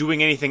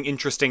doing anything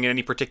interesting in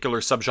any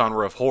particular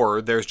subgenre of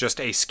horror. There's just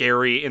a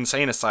scary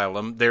insane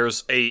asylum.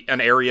 There's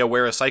an area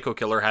where a psycho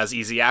killer has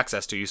easy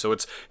access to you, so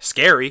it's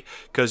scary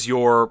because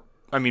you're,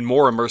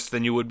 more immersed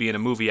than you would be in a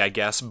movie, I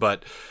guess,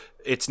 but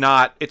it's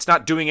not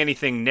doing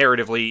anything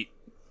narratively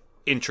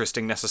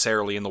interesting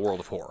necessarily in the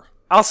world of horror.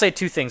 I'll say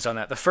two things on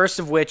that. The first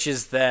of which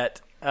is that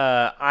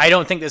I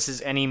don't think this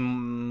is any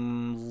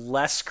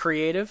less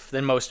creative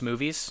than most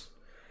movies.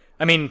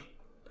 I mean,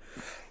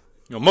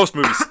 most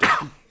movies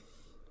stink.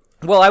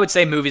 Well, I would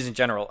say movies in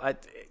general.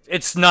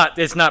 It's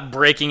not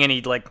breaking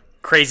any like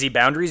crazy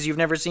boundaries you've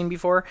never seen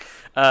before,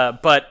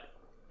 but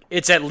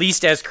it's at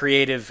least as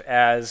creative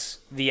as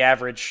the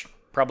average,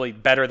 probably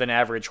better than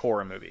average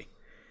horror movie.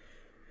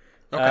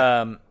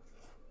 Okay.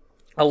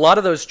 A lot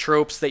of those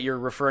tropes that you're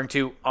referring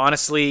to,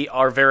 honestly,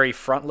 are very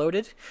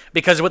front-loaded,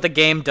 because what the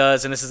game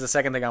does, and this is the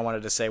second thing I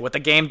wanted to say, what the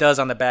game does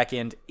on the back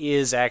end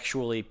is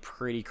actually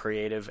pretty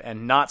creative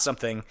and not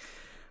something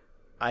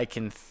I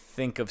can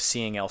think of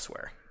seeing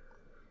elsewhere.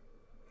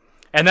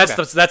 And that's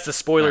the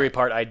spoilery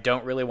part I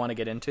don't really want to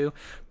get into,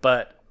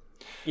 but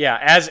yeah,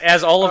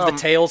 as all of the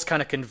tales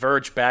kind of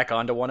converge back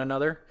onto one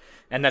another,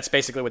 and that's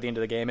basically what the end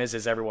of the game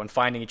is everyone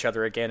finding each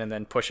other again and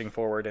then pushing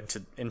forward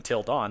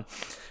until dawn.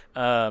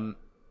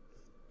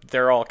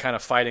 They're all kind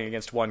of fighting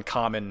against one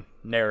common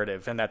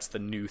narrative, and that's the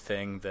new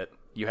thing that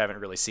you haven't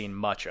really seen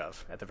much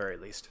of, at the very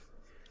least.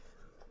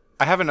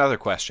 I have another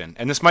question,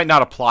 and this might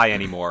not apply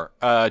anymore.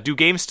 Do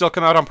games still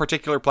come out on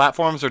particular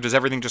platforms, or does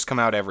everything just come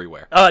out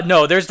everywhere?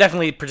 No, there's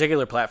definitely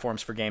particular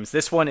platforms for games.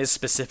 This one is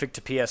specific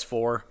to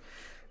PS4.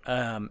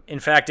 In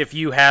fact, if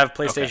you have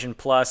PlayStation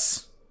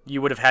Plus, you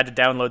would have had to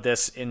download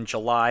this in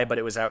July, but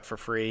it was out for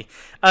free.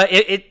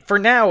 For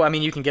now, I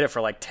mean, you can get it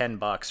for like $10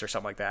 or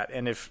something like that,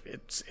 and if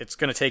it's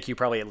going to take you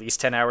probably at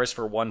least 10 hours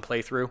for one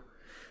playthrough.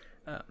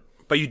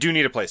 But you do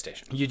need a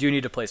PlayStation. You do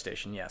need a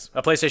PlayStation, yes,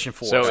 a PlayStation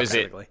 4. So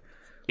specifically.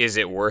 is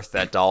it worth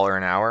that $1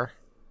 an hour?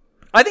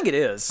 I think it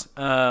is.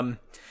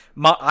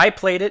 I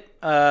played it.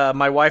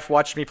 My wife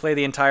watched me play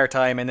the entire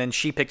time, and then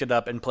she picked it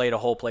up and played a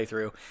whole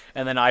playthrough.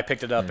 And then I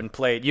picked it up and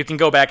played. You can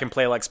go back and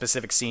play like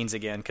specific scenes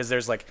again, because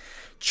there's like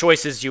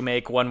choices you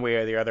make one way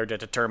or the other to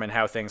determine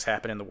how things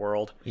happen in the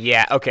world.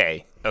 Yeah.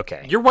 Okay.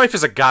 Your wife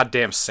is a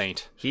goddamn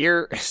saint. She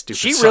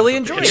really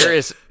enjoyed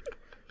it.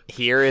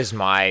 Here is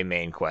my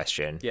main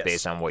question, yes,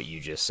 based on what you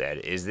just said.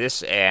 Is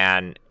this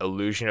an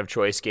illusion of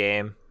choice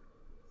game,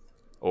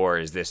 or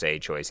is this a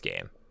choice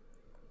game?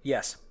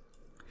 Yes.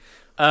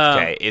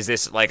 Okay, is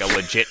this like a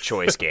legit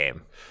choice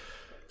game?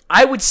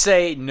 I would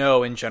say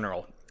no in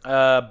general.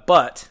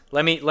 But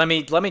let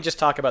me just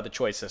talk about the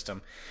choice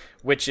system,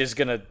 which is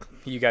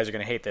you guys are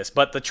gonna hate this,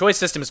 but the choice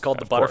system is called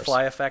the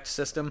butterfly effect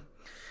system.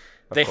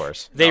 Of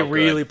course. They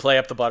really play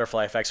up the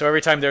butterfly effect. So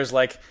every time there's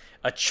like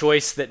a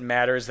choice that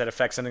matters that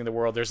affects something in the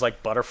world, there's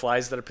like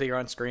butterflies that appear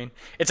on screen.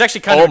 It's actually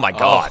kind of... Oh my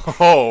god.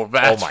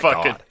 That's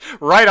fucking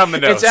right on the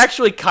nose. It's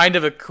actually kind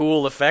of a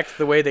cool effect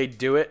the way they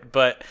do it,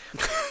 but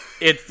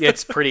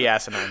it's pretty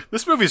asinine.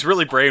 This movie's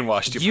really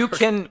brainwashed you.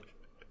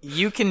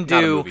 You can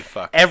do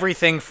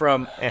everything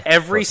from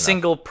every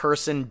single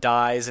person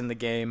dies in the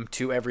game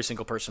to every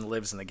single person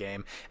lives in the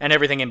game, and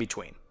everything in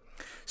between.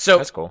 So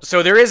that's cool.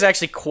 So there is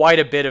actually quite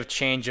a bit of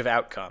change of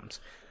outcomes.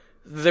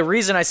 The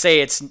reason I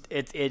say it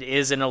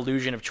is an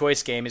illusion of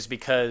choice game is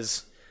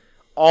because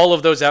all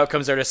of those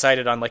outcomes are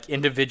decided on like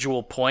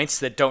individual points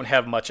that don't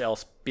have much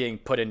else being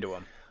put into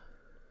them.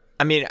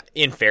 I mean,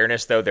 in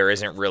fairness, though, there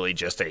isn't really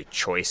just a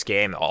choice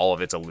game. All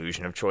of it's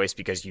illusion of choice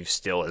because you've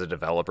still, as a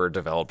developer,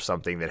 developed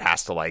something that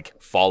has to like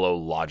follow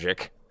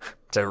logic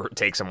to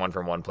take someone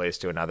from one place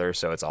to another.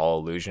 So it's all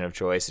illusion of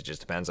choice. It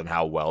just depends on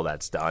how well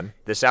that's done.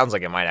 This sounds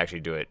like it might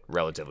actually do it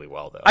relatively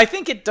well, though. I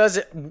think it does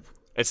it.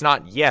 It's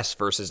not yes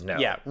versus no.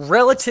 Yeah,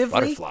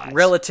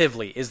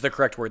 relatively is the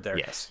correct word there.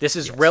 Yes. This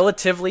is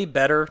relatively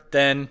better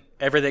than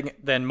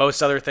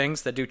most other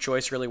things that do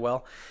choice really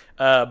well.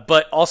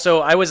 But also,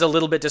 I was a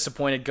little bit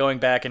disappointed going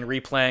back and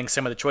replaying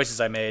some of the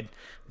choices I made.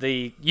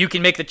 You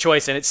can make the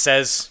choice, and it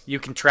says you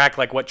can track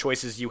like what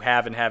choices you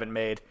have and haven't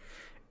made,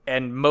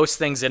 and most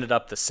things ended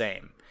up the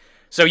same.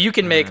 So you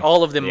can make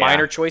all of the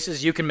minor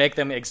choices. You can make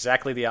them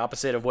exactly the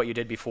opposite of what you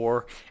did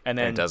before, and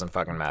then it doesn't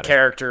fucking matter.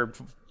 Character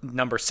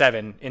number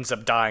 7 ends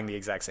up dying the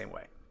exact same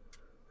way.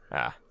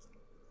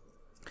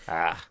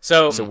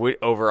 So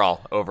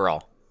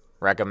overall,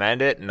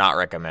 recommend it, not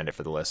recommend it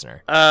for the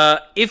listener.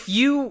 If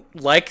you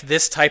like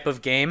this type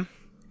of game,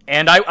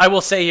 and I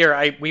will say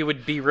here, we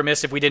would be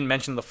remiss if we didn't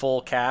mention the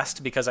full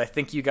cast, because I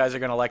think you guys are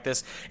going to like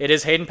this. It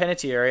is Hayden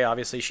Panettiere,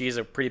 obviously she's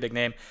a pretty big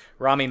name.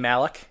 Rami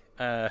Malek,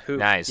 who's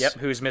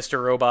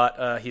Mr.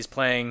 Robot. He's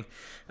playing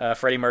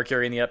Freddie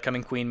Mercury in the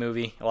upcoming Queen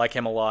movie. I like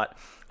him a lot.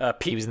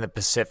 He was in the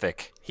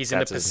Pacific. He's in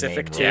the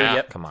Pacific too. Yeah,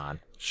 yep. Come on.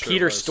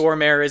 Peter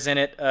Stormare is in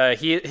it.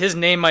 His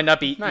name might not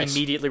be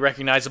immediately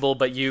recognizable,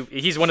 but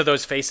he's one of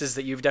those faces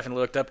that you've definitely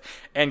looked up.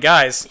 And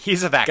guys,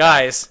 he's a that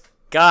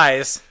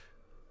guys,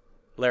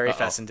 Larry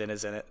Fessenden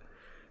is in it.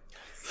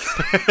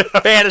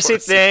 Fantasy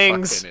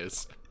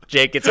things.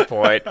 Jake gets a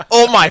point.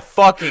 Oh my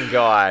fucking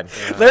god!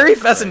 Larry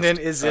Fessenden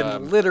is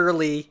in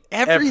literally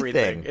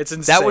everything. It's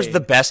insane. That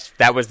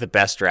was the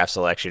best draft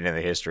selection in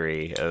the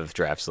history of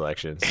draft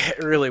selections. It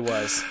really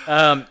was.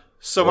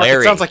 So, Mark,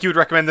 it sounds like you would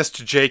recommend this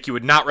to Jake. You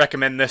would not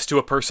recommend this to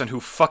a person who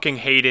fucking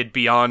hated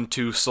Beyond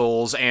Two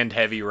Souls and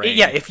Heavy Rain.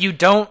 Yeah, if you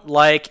don't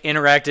like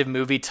interactive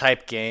movie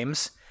type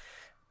games,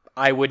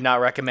 I would not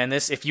recommend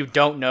this. If you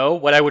don't know,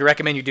 what I would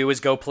recommend you do is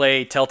go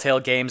play Telltale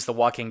Games' The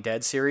Walking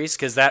Dead series,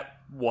 because that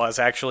was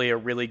actually a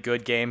really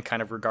good game,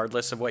 kind of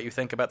regardless of what you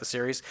think about the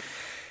series.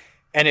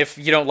 And if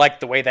you don't like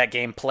the way that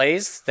game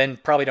plays, then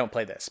probably don't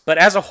play this. But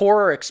as a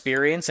horror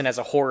experience and as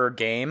a horror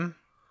game,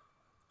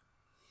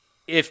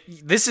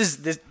 this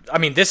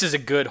is a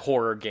good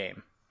horror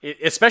game.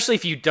 Especially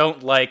if you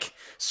don't like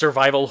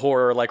survival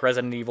horror like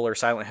Resident Evil or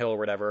Silent Hill or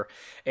whatever,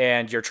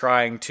 and you're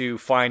trying to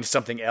find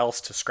something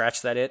else to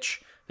scratch that itch.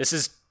 This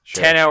is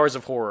 10 hours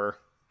of horror.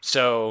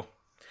 So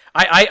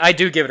I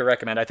do give it a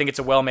recommend. I think it's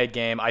a well-made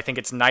game. I think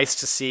it's nice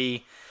to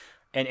see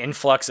an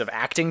influx of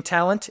acting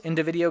talent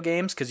into video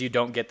games, because you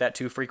don't get that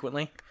too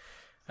frequently.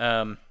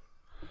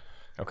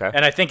 Okay.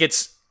 And I think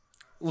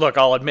look,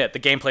 I'll admit, the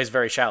gameplay is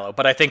very shallow,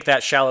 but I think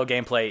that shallow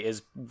gameplay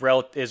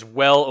is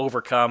well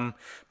overcome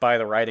by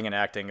the writing and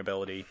acting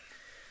ability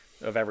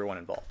of everyone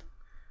involved.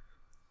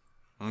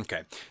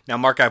 Okay. Now,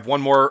 Mark, I have one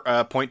more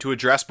point to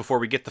address before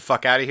we get the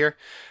fuck out of here.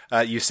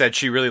 You said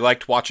she really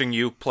liked watching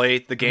you play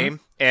the game,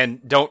 and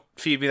don't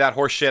feed me that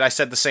horse shit. I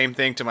said the same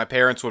thing to my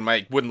parents when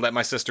I wouldn't let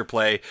my sister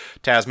play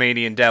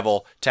Tasmanian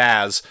Devil,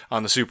 Taz,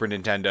 on the Super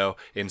Nintendo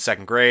in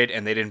 2nd grade,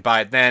 and they didn't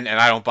buy it then, and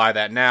I don't buy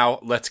that now.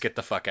 Let's get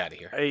the fuck out of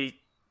here.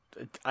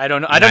 I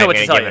don't know what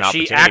to tell you.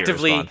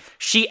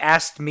 She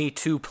asked me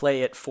to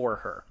play it for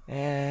her.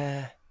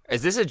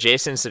 Is this a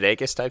Jason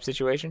Sudeikis type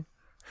situation?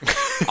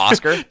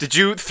 Oscar? Did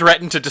you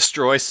threaten to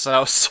destroy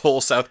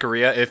Seoul, South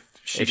Korea if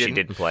she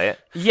didn't play it?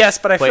 Yes,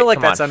 but I feel like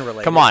that's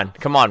unrelated.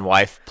 Come on,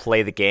 wife.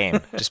 Play the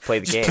game. Just play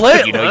the game. Play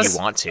it, you know Liz. you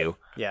want to.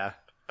 Yeah.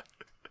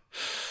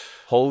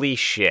 Holy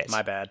shit.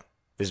 My bad.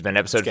 This has been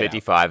episode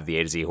 55 of the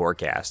A to Z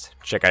Horrorcast.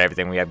 Check out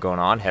everything we have going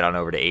on. Head on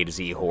over to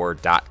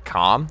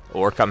a2zhorror.com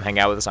or come hang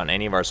out with us on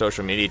any of our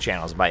social media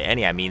channels. By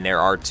any, I mean there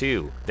are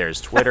 2. There's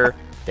Twitter,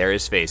 there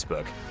is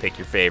Facebook. Pick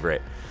your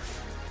favorite.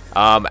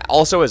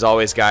 Also, as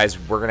always, guys,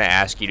 we're going to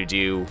ask you to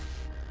do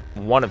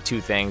one of 2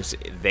 things.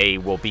 They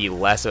will be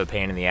less of a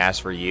pain in the ass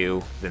for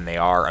you than they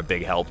are a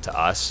big help to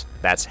us.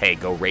 That's, hey,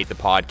 go rate the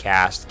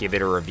podcast, give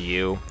it a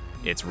review.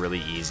 It's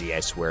really easy.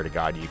 I swear to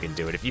God, you can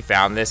do it. If you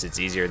found this, it's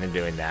easier than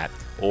doing that.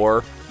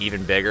 Or,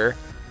 even bigger,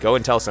 go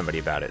and tell somebody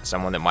about it.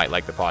 Someone that might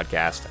like the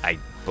podcast. I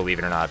believe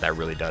it or not, that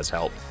really does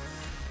help.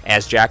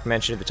 As Jack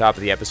mentioned at the top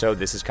of the episode,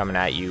 this is coming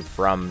at you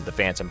from the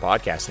Phantom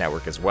Podcast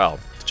Network as well.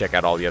 To check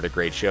out all the other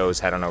great shows,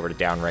 head on over to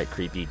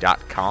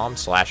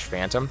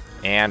downrightcreepy.com/phantom.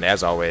 And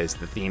as always,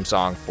 the theme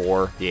song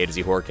for the A to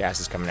Z Horrorcast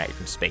is coming at you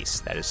from space.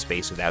 That is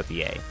space without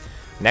the A.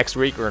 Next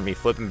week, we're going to be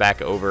flipping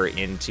back over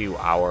into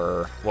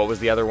our, what was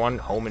the other one?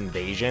 Home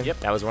Invasion. Yep.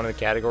 That was one of the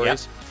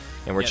categories. Yep.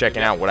 And we're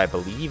checking out what I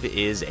believe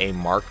is a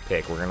Mark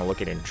pick. We're going to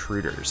look at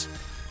Intruders.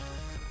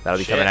 That'll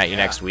be coming at you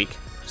next week.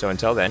 So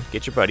until then,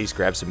 get your buddies,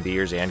 grab some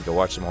beers, and go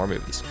watch some more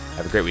movies.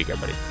 Have a great week,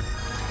 everybody.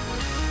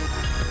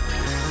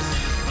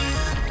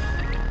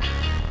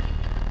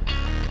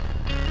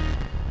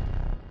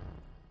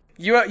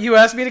 You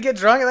asked me to get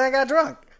drunk, and then I got drunk.